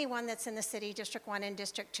that anyone that's in the city, District 1 and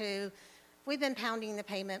District 2, we've been pounding the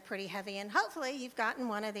pavement pretty heavy, and hopefully you've gotten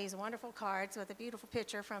one of these wonderful cards with a beautiful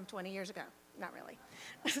picture from 20 years ago. Not really.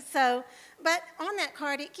 But on that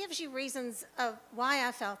card, it gives you reasons of why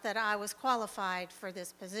I felt that I was qualified for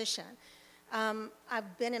this position.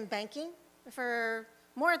 I've been in banking for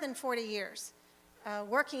more than 40 years,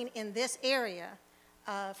 working in this area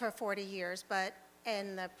for 40 years, but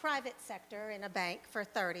in the private sector in a bank for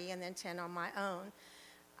 30 and then 10 on my own.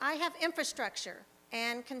 I have infrastructure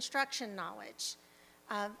and construction knowledge.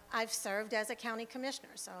 I've served as a county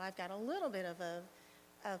commissioner, so I've got a little bit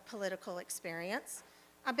of political experience.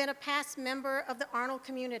 I've been a past member of the Arnold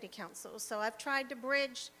Community Council, so I've tried to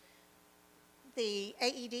bridge the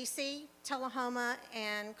AEDC, Tullahoma,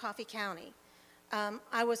 and Coffee County.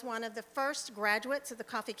 I was one of the first graduates of the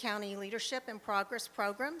Coffee County Leadership and Progress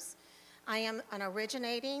programs. I am an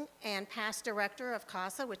originating and past director of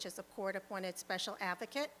CASA, which is a court-appointed special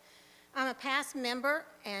advocate. I'm a past member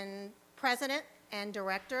and president and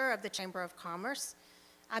director of the Chamber of Commerce.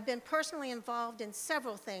 I've been personally involved in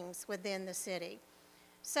several things within the city.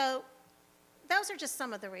 So those are just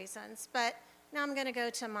some of the reasons, but now I'm going to go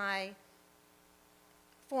to my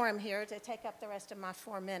forum here to take up the rest of my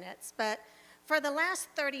 4 minutes. But for the last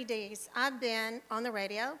 30 days, I've been on the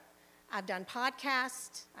radio, I've done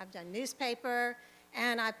podcasts, I've done newspaper,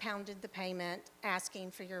 and I've pounded the pavement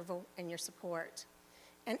asking for your vote and your support,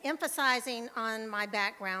 and emphasizing on my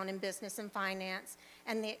background in business and finance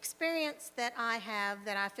and the experience that I have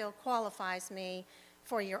that I feel qualifies me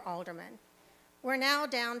for your alderman. We're now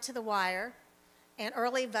down to the wire, and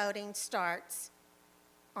early voting starts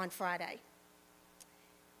on Friday.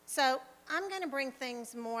 So I'm going to bring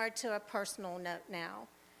things more to a personal note now,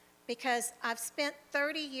 because I've spent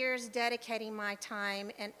 30 years dedicating my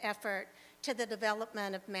time and effort to the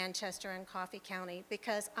development of Manchester and Coffee County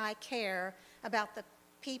because I care about the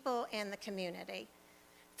people and the community.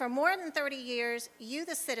 For more than 30 years, you,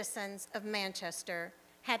 the citizens of Manchester,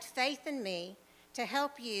 had faith in me to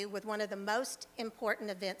help you with one of the most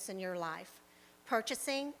important events in your life,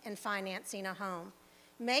 purchasing and financing a home,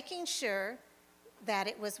 making sure that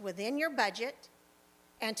it was within your budget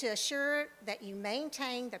and to assure that you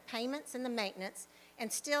maintain the payments and the maintenance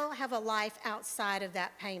and still have a life outside of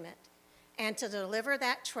that payment, and to deliver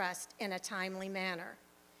that trust in a timely manner.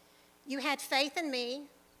 You had faith in me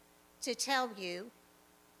to tell you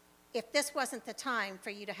if this wasn't the time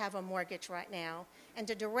for you to have a mortgage right now, and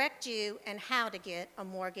to direct you in how to get a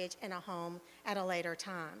mortgage and a home at a later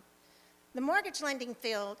time. The mortgage lending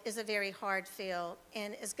field is a very hard field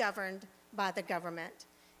and is governed by the government,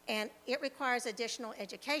 and it requires additional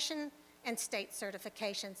education and state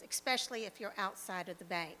certifications, especially if you're outside of the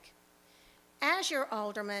bank. As your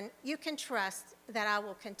alderman, you can trust that I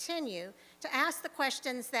will continue to ask the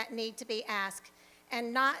questions that need to be asked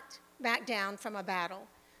and not back down from a battle,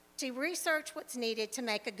 to research what's needed to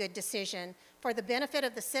make a good decision for the benefit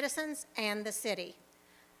of the citizens and the city.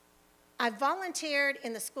 I've volunteered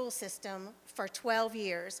in the school system for 12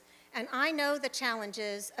 years, and I know the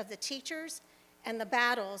challenges of the teachers and the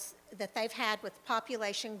battles that they've had with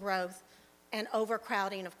population growth and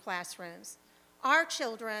overcrowding of classrooms. Our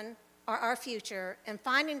children are our future, and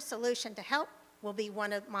finding a solution to help will be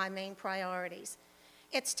one of my main priorities.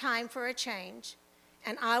 It's time for a change,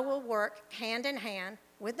 and I will work hand in hand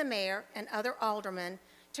with the mayor and other aldermen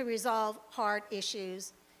to resolve hard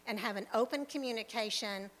issues and have an open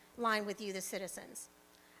communication line with you, the citizens.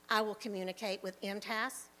 I will communicate with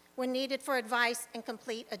MTAS when needed for advice and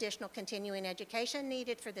complete additional continuing education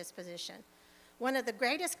needed for this position. One of the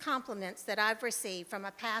greatest compliments that I've received from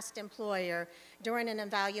a past employer during an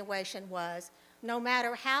evaluation was, no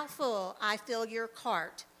matter how full I fill your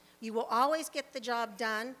cart, you will always get the job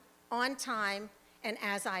done on time and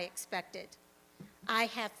as I expected. I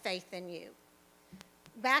have faith in you.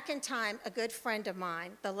 Back in time, a good friend of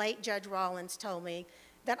mine, the late Judge Rollins, told me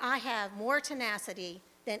that I have more tenacity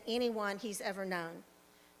than anyone he's ever known.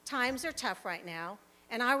 Times are tough right now,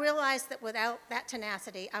 and I realize that without that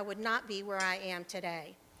tenacity, I would not be where I am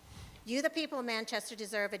today. You, the people of Manchester,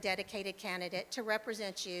 deserve a dedicated candidate to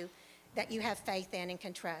represent you that you have faith in and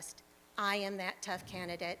can trust. I am that tough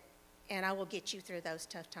candidate, and I will get you through those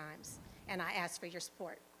tough times, and I ask for your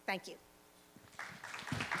support. Thank you.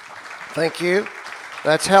 Thank you.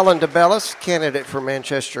 That's Helen DeBellis, candidate for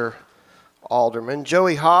Manchester Alderman.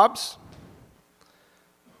 Joey Hobbs,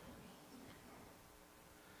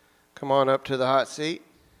 come on up to the hot seat.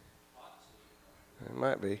 It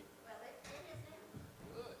might be.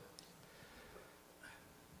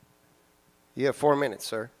 You have 4 minutes,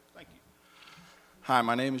 sir. Thank you. Hi,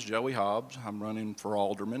 my name is Joey Hobbs. I'm running for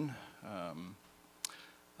alderman.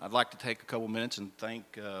 I'd like to take a couple minutes and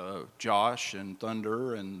thank Josh and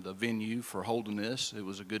Thunder and the venue for holding this. It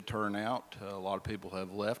was a good turnout. A lot of people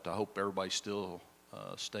have left. I hope everybody's still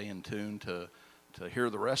staying tuned to hear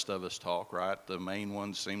the rest of us talk, right? The main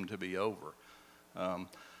ones seem to be over.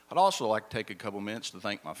 I'd also like to take a couple minutes to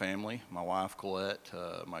thank my family, my wife Colette,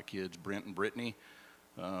 my kids Brent and Brittany.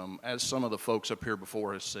 As some of the folks up here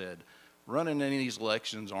before has said, running any of these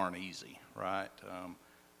elections aren't easy, right?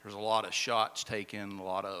 There's a lot of shots taken, a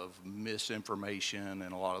lot of misinformation,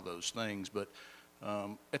 and a lot of those things, but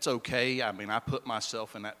it's okay. I mean, I put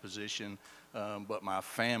myself in that position, but my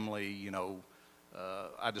family, you know,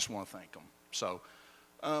 I just want to thank them. So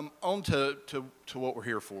on to what we're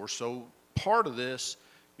here for. So part of this,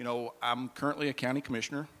 you know, I'm currently a county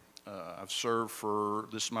commissioner. I've served for,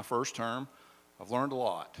 this is my first term. I've learned a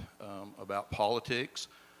lot about politics,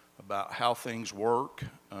 about how things work,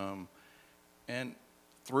 and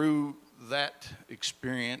through that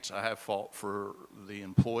experience, I have fought for the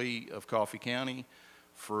employee of Coffee County,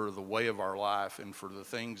 for the way of our life, and for the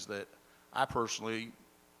things that I personally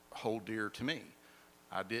hold dear to me.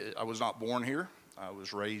 I was not born here. I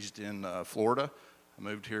was raised in Florida. I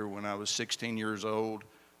moved here when I was 16 years old.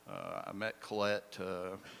 I met Colette,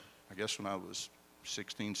 I guess when I was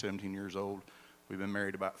 16, 17 years old. We've been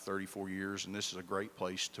married about 34 years, and this is a great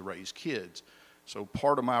place to raise kids. So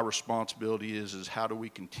part of my responsibility is how do we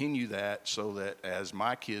continue that so that as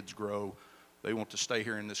my kids grow, they want to stay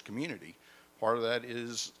here in this community. Part of that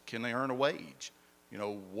is, can they earn a wage? You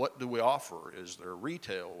know, what do we offer? Is there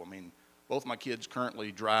retail? I mean, both my kids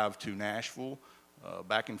currently drive to Nashville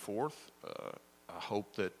back and forth. I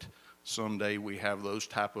hope that someday we have those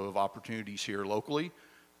type of opportunities here locally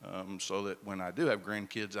so that when I do have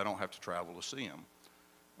grandkids, I don't have to travel to see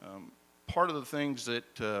them. Part of the things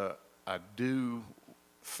that I do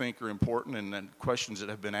think are important, and then questions that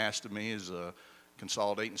have been asked of me, is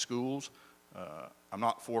consolidating schools. I'm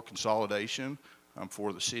not for consolidation. I'm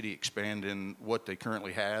for the city expanding what they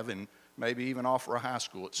currently have and maybe even offer a high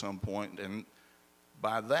school at some point. And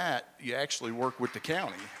by that, you actually work with the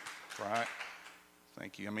county, right?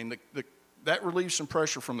 Thank you. I mean, that relieves some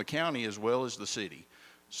pressure from the county as well as the city.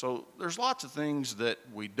 So there's lots of things that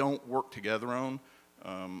we don't work together on.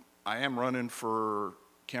 I am running for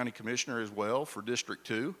county commissioner as well for District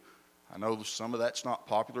 2. I know some of that's not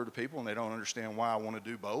popular to people and they don't understand why I want to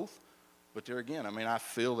do both. But there again, I mean, I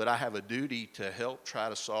feel that I have a duty to help try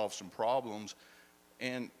to solve some problems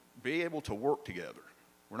and be able to work together.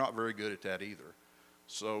 We're not very good at that either.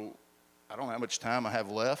 So I don't know how much time I have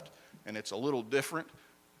left, and it's a little different,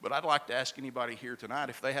 but I'd like to ask anybody here tonight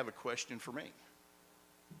if they have a question for me.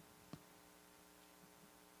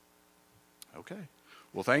 Okay.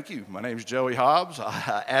 Well, thank you. My name is Joey Hobbs.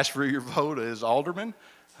 I ask for your vote as alderman.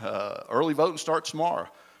 Early voting starts tomorrow.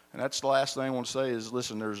 And that's the last thing I want to say is,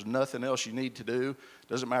 listen, there's nothing else you need to do.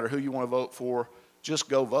 Doesn't matter who you want to vote for. Just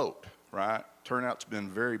go vote, right? Turnout's been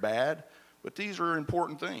very bad, but these are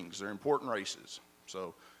important things. They're important races.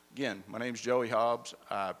 So, again, my name is Joey Hobbs.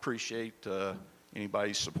 I appreciate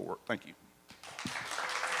anybody's support. Thank you.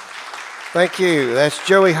 Thank you. That's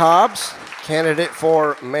Joey Hobbs, candidate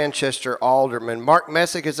for Manchester Alderman. Mark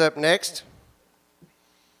Messick is up next.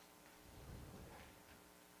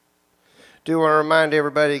 Do want to remind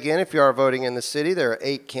everybody again, if you are voting in the city, there are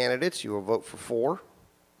 8 candidates. You will vote for 4.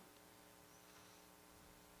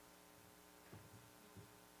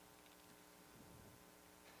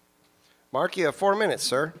 Mark, you have 4 minutes,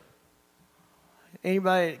 sir.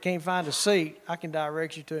 Anybody that can't find a seat, I can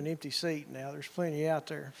direct you to an empty seat now. There's plenty out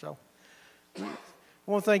there. So I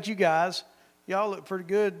want to thank you guys. Y'all look pretty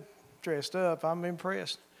good dressed up. I'm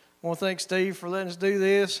impressed. I want to thank Steve for letting us do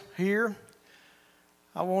this here.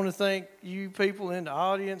 I want to thank you people in the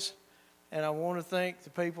audience, and I want to thank the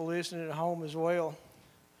people listening at home as well.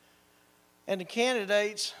 And the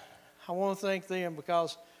candidates, I want to thank them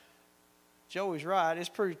because Joey's right. It's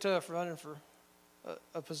pretty tough running for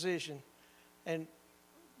a position. And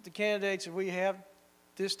the candidates that we have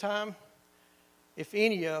this time, if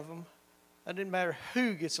any of them, it didn't matter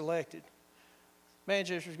who gets elected,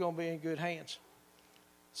 Manchester's going to be in good hands.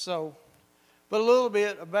 So, but a little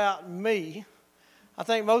bit about me. I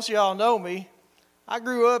think most of y'all know me. I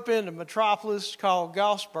grew up in a metropolis called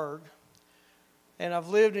Gosberg, and I've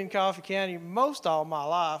lived in Coffee County most all my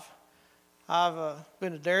life. I've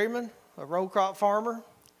been a dairyman, a row crop farmer.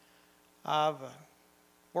 I've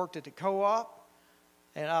worked at the co-op,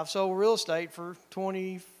 and I've sold real estate for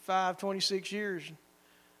 25, 26 years.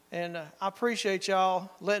 And I appreciate y'all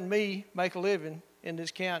letting me make a living in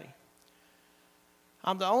this county.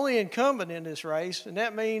 I'm the only incumbent in this race, and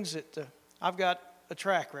that means that I've got a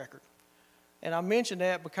track record. And I mention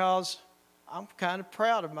that because I'm kind of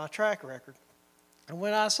proud of my track record. And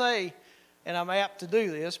when I say, and I'm apt to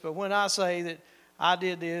do this, but when I say that I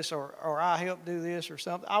did this or I helped do this or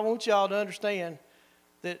something, I want y'all to understand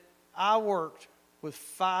that I worked with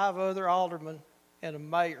 5 other aldermen and a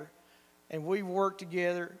mayor, and we've worked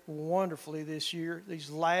together wonderfully this year, these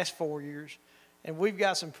last 4 years, and we've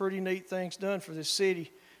got some pretty neat things done for this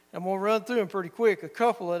city. I'm going to run through them pretty quick. A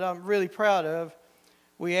couple that I'm really proud of.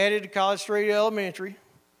 We added to College Street Elementary.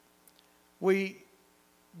 We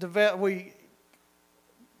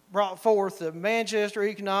brought forth the Manchester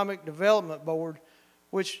Economic Development Board,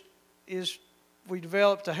 which we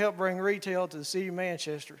developed to help bring retail to the city of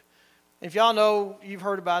Manchester. If y'all know, you've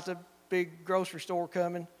heard about the big grocery store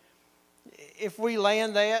coming. If we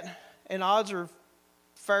land that, and odds are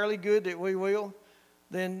fairly good that we will,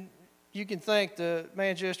 then you can thank the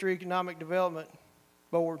Manchester Economic Development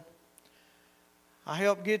Board. I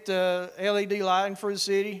helped get the LED lighting for the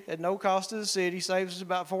city at no cost to the city, saves us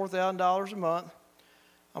about $4,000 a month.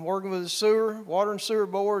 I'm working with the Water and Sewer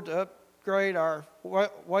Board to upgrade our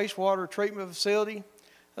wastewater treatment facility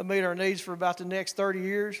to meet our needs for about the next 30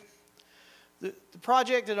 years. The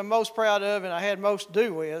project that I'm most proud of and I had most to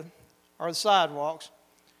do with are the sidewalks.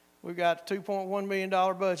 We've got a $2.1 million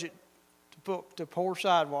budget to pour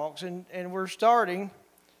sidewalks, and we're starting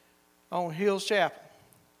on Hills Chapel.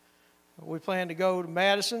 We plan to go to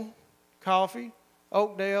Madison, Coffee,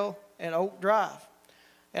 Oakdale, and Oak Drive.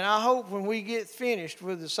 And I hope when we get finished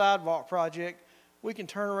with the sidewalk project, we can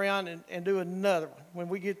turn around and do another one when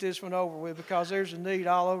we get this one over with, because there's a need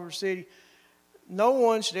all over the city. No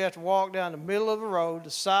one should have to walk down the middle of the road,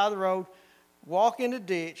 the side of the road, walk in the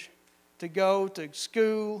ditch to go to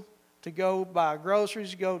school, to go buy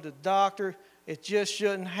groceries, to go to the doctor. It just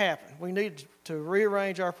shouldn't happen. We need to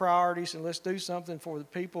rearrange our priorities, and let's do something for the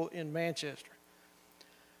people in Manchester.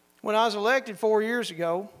 When I was elected 4 years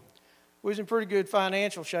ago, we was in pretty good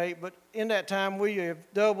financial shape, but in that time we have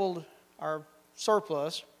doubled our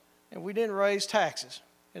surplus, and we didn't raise taxes.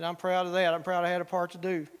 And I'm proud of that. I'm proud I had a part to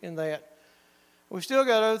do in that. We've still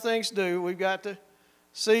got other things to do. We've got to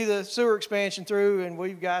see the sewer expansion through, and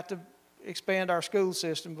we've got to expand our school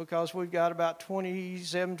system, because we've got about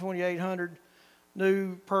 2,800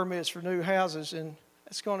 new permits for new houses, and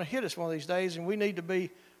it's going to hit us one of these days, and we need to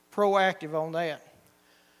be proactive on that.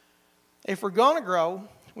 If we're going to grow,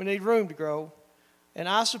 we need room to grow, and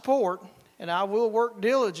I support and I will work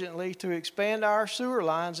diligently to expand our sewer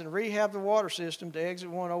lines and rehab the water system to exit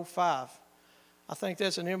 105. I think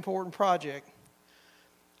that's an important project.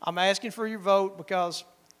 I'm asking for your vote because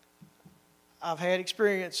I've had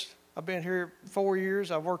experience. I've been here 4 years.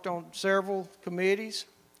 I've worked on several committees.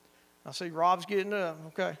 I see Rob's getting up.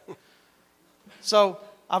 Okay. So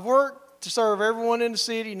I've worked to serve everyone in the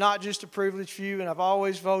city, not just a privileged few, and I've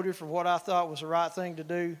always voted for what I thought was the right thing to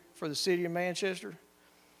do for the city of Manchester.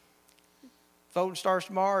 Voting starts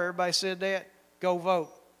tomorrow. Everybody said that. Go vote.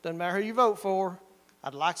 Doesn't matter who you vote for.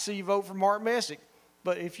 I'd like to see you vote for Mark Messick,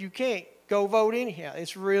 but if you can't, go vote anyhow.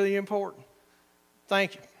 It's really important.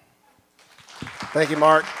 Thank you. Thank you,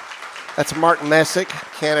 Mark. That's Mark Messick,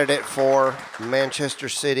 candidate for Manchester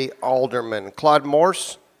City Alderman. Claude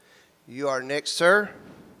Morse, you are next, sir.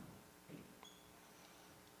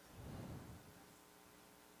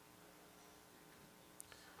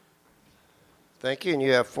 Thank you, and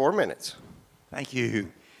you have 4 minutes. Thank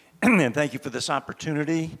you, and thank you for this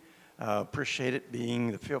opportunity. Appreciate it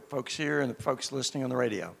being the folks here and the folks listening on the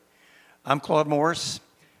radio. I'm Claude Morse.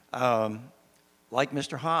 Like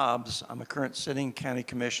Mr. Hobbs, I'm a current sitting county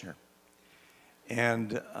commissioner.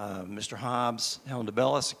 And Mr. Hobbs, Helen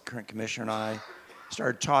DeBellis, current commissioner, and I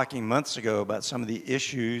started talking months ago about some of the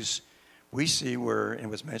issues we see where, and it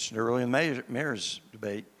was mentioned earlier in the mayor's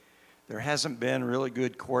debate, there hasn't been really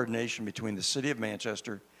good coordination between the city of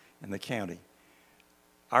Manchester and the county.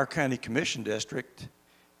 Our county commission district,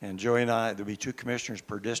 and Joey and I, there'll be 2 commissioners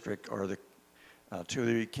per district, or the 2 of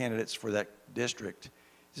the candidates for that district,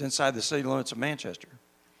 is inside the city limits of Manchester.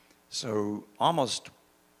 So almost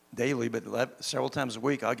daily, but several times a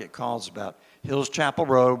week, I'll get calls about Hills Chapel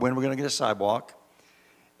Road, when we're going to get a sidewalk,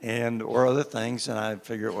 or other things, and I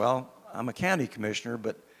figure, well, I'm a county commissioner,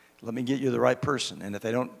 but let me get you the right person, and if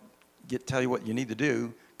they don't tell you what you need to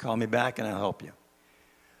do, call me back and I'll help you.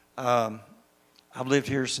 I've lived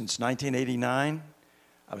here since 1989.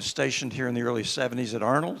 I was stationed here in the early 70s at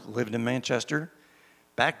Arnold, lived in Manchester.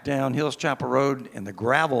 back down Hills Chapel Road and the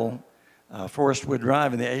gravel Forestwood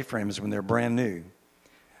Drive and the A-frames when they're brand new.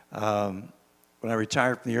 When I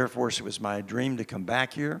retired from the Air Force, it was my dream to come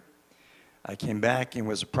back here. I came back and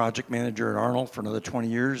was a project manager at Arnold for another 20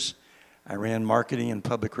 years. I ran marketing and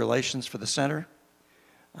public relations for the center.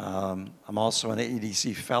 I'm also an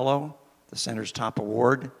AEDC fellow, the center's top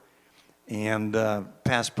award, and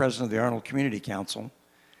past president of the Arnold Community Council.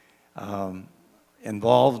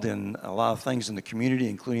 Involved in a lot of things in the community,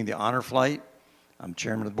 including the Honor Flight. I'm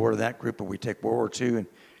chairman of the board of that group, and we take World War II and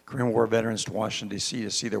Korean War veterans to Washington, D.C.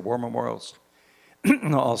 to see their war memorials.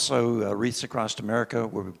 Also, Wreaths Across America.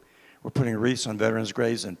 We're putting wreaths on veterans'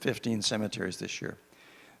 graves in 15 cemeteries this year.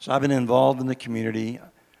 So I've been involved in the community.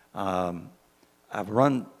 I've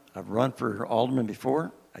run for alderman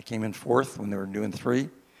before. I came in 4th when they were doing 3.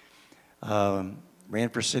 Ran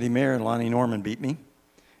for city mayor, and Lonnie Norman beat me.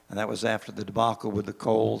 And that was after the debacle with the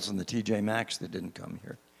Coles and the TJ Maxx that didn't come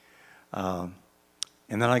here.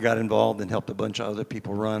 And then I got involved and helped a bunch of other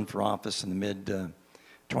people run for office in the mid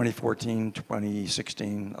 2014,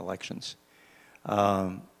 2016 elections.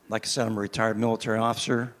 Like I said, I'm a retired military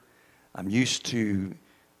officer. I'm used to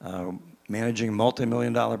managing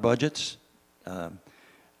multi-million-dollar budgets,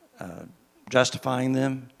 justifying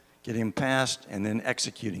them, getting them passed, and then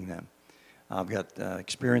executing them. I've got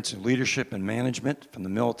experience in leadership and management from the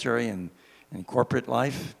military and corporate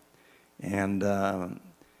life. And I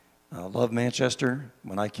love Manchester.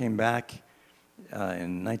 When I came back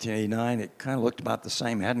in 1989, it kind of looked about the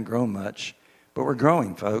same. It hadn't grown much. But we're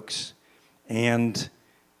growing, folks. And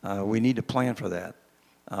we need to plan for that.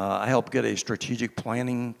 I helped get a strategic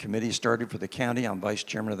planning committee started for the county. I'm vice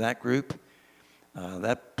chairman of that group.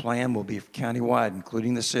 That plan will be countywide,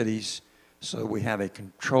 including the cities, so that we have a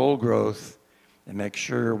controlled growth and make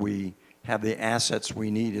sure we have the assets we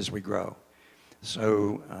need as we grow.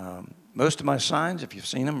 So most of my signs, if you've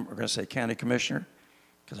seen them, are going to say county commissioner,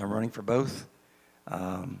 because I'm running for both.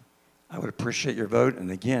 I would appreciate your vote. And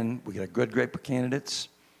again, we got a good group of candidates.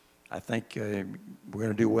 I think we're going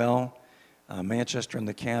to do well. Manchester and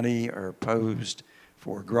the county are posed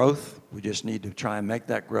for growth. We just need to try and make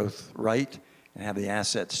that growth right and have the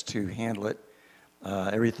assets to handle it.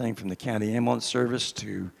 Everything from the county ambulance service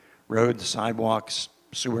to roads, sidewalks,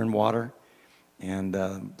 sewer and water. And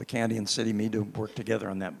the county and city need to work together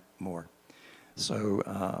on that more.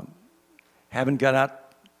 So haven't got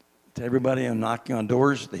out to everybody and knocking on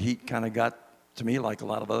doors. The heat kind of got to me like a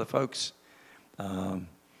lot of other folks.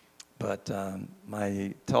 But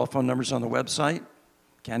my telephone number's on the website,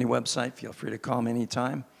 county website. Feel free to call me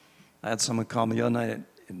anytime. I had someone call me the other night at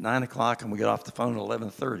 9 o'clock, and we got off the phone at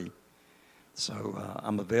 11:30. So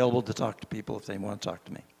I'm available to talk to people if they want to talk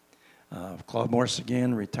to me. Claude Morris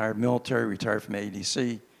again, retired military, retired from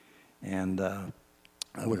AEDC, and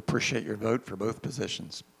I would appreciate your vote for both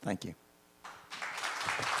positions. Thank you.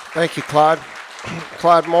 Thank you, Claude.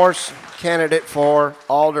 Claude Morse, candidate for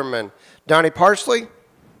alderman. Donnie Parsley,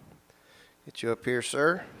 get you up here,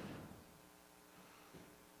 sir.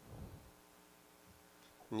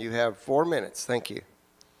 And you have 4 minutes. Thank you.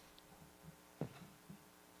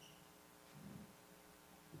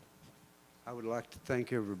 I would like to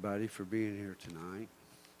thank everybody for being here tonight.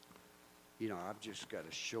 You know, I've just got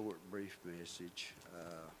a short, brief message,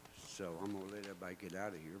 so I'm going to let everybody get out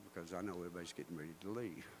of here because I know everybody's getting ready to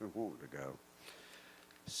leave or want to go.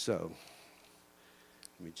 So,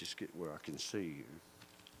 let me just get where I can see you.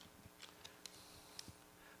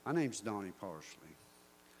 My name's Donnie Parsley.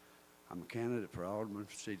 I'm a candidate for alderman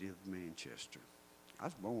for the city of Manchester. I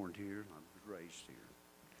was born here. I was raised here.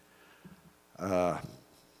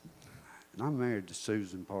 And I'm married to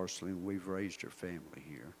Susan Parsley, and we've raised her family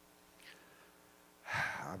here.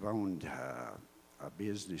 I've owned a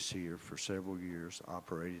business here for several years,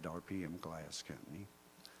 operated RPM Glass Company,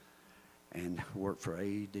 and worked for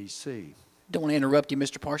AEDC. Don't want to interrupt you,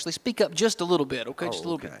 Mr. Parsley. Speak up just a little bit, okay? Just a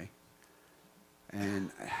little bit.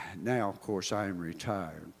 And now, of course, I am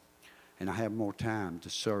retired, and I have more time to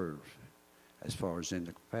serve as far as in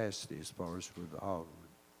the capacity, as far as with the alderman.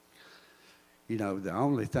 You know, the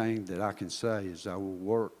only thing that I can say is I will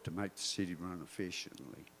work to make the city run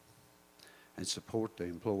efficiently and support the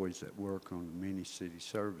employees that work on the many city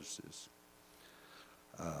services.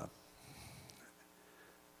 I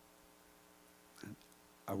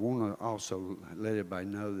want to also let everybody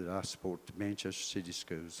know that I support the Manchester City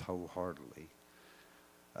Schools wholeheartedly.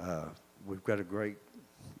 We've got a great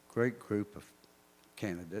group of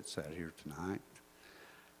candidates out here tonight.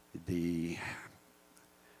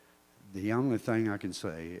 The only thing I can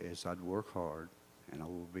say is I'd work hard, and I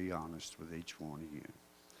will be honest with each one of you.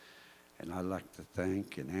 And I'd like to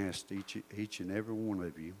thank and ask each and every one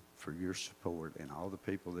of you for your support and all the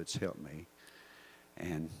people that's helped me.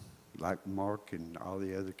 And like Mark and all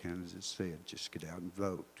the other candidates said, just get out and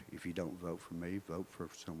vote. If you don't vote for me, vote for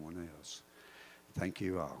someone else. Thank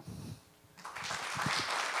you all.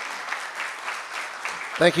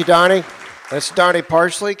 Thank you, Donnie. That's Donnie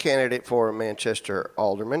Parsley, candidate for Manchester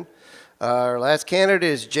Alderman. Our last candidate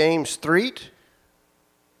is James Threet,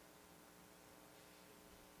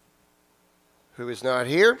 who is not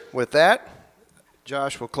here. With that,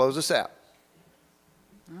 Josh will close us out.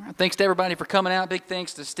 All right, thanks to everybody for coming out. Big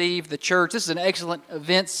thanks to Steve, the church. This is an excellent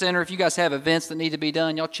event center. If you guys have events that need to be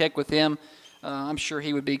done, y'all check with him. I'm sure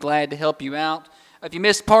he would be glad to help you out. If you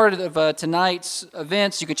missed part of tonight's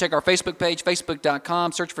events, you can check our Facebook page,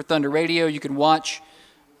 facebook.com. Search for Thunder Radio. You can watch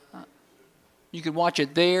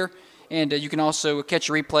it there. And you can also catch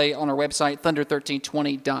a replay on our website,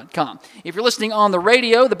 thunder1320.com. If you're listening on the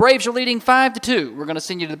radio, the Braves are leading 5-2. We're going to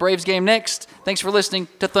send you to the Braves game next. Thanks for listening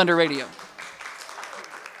to Thunder Radio.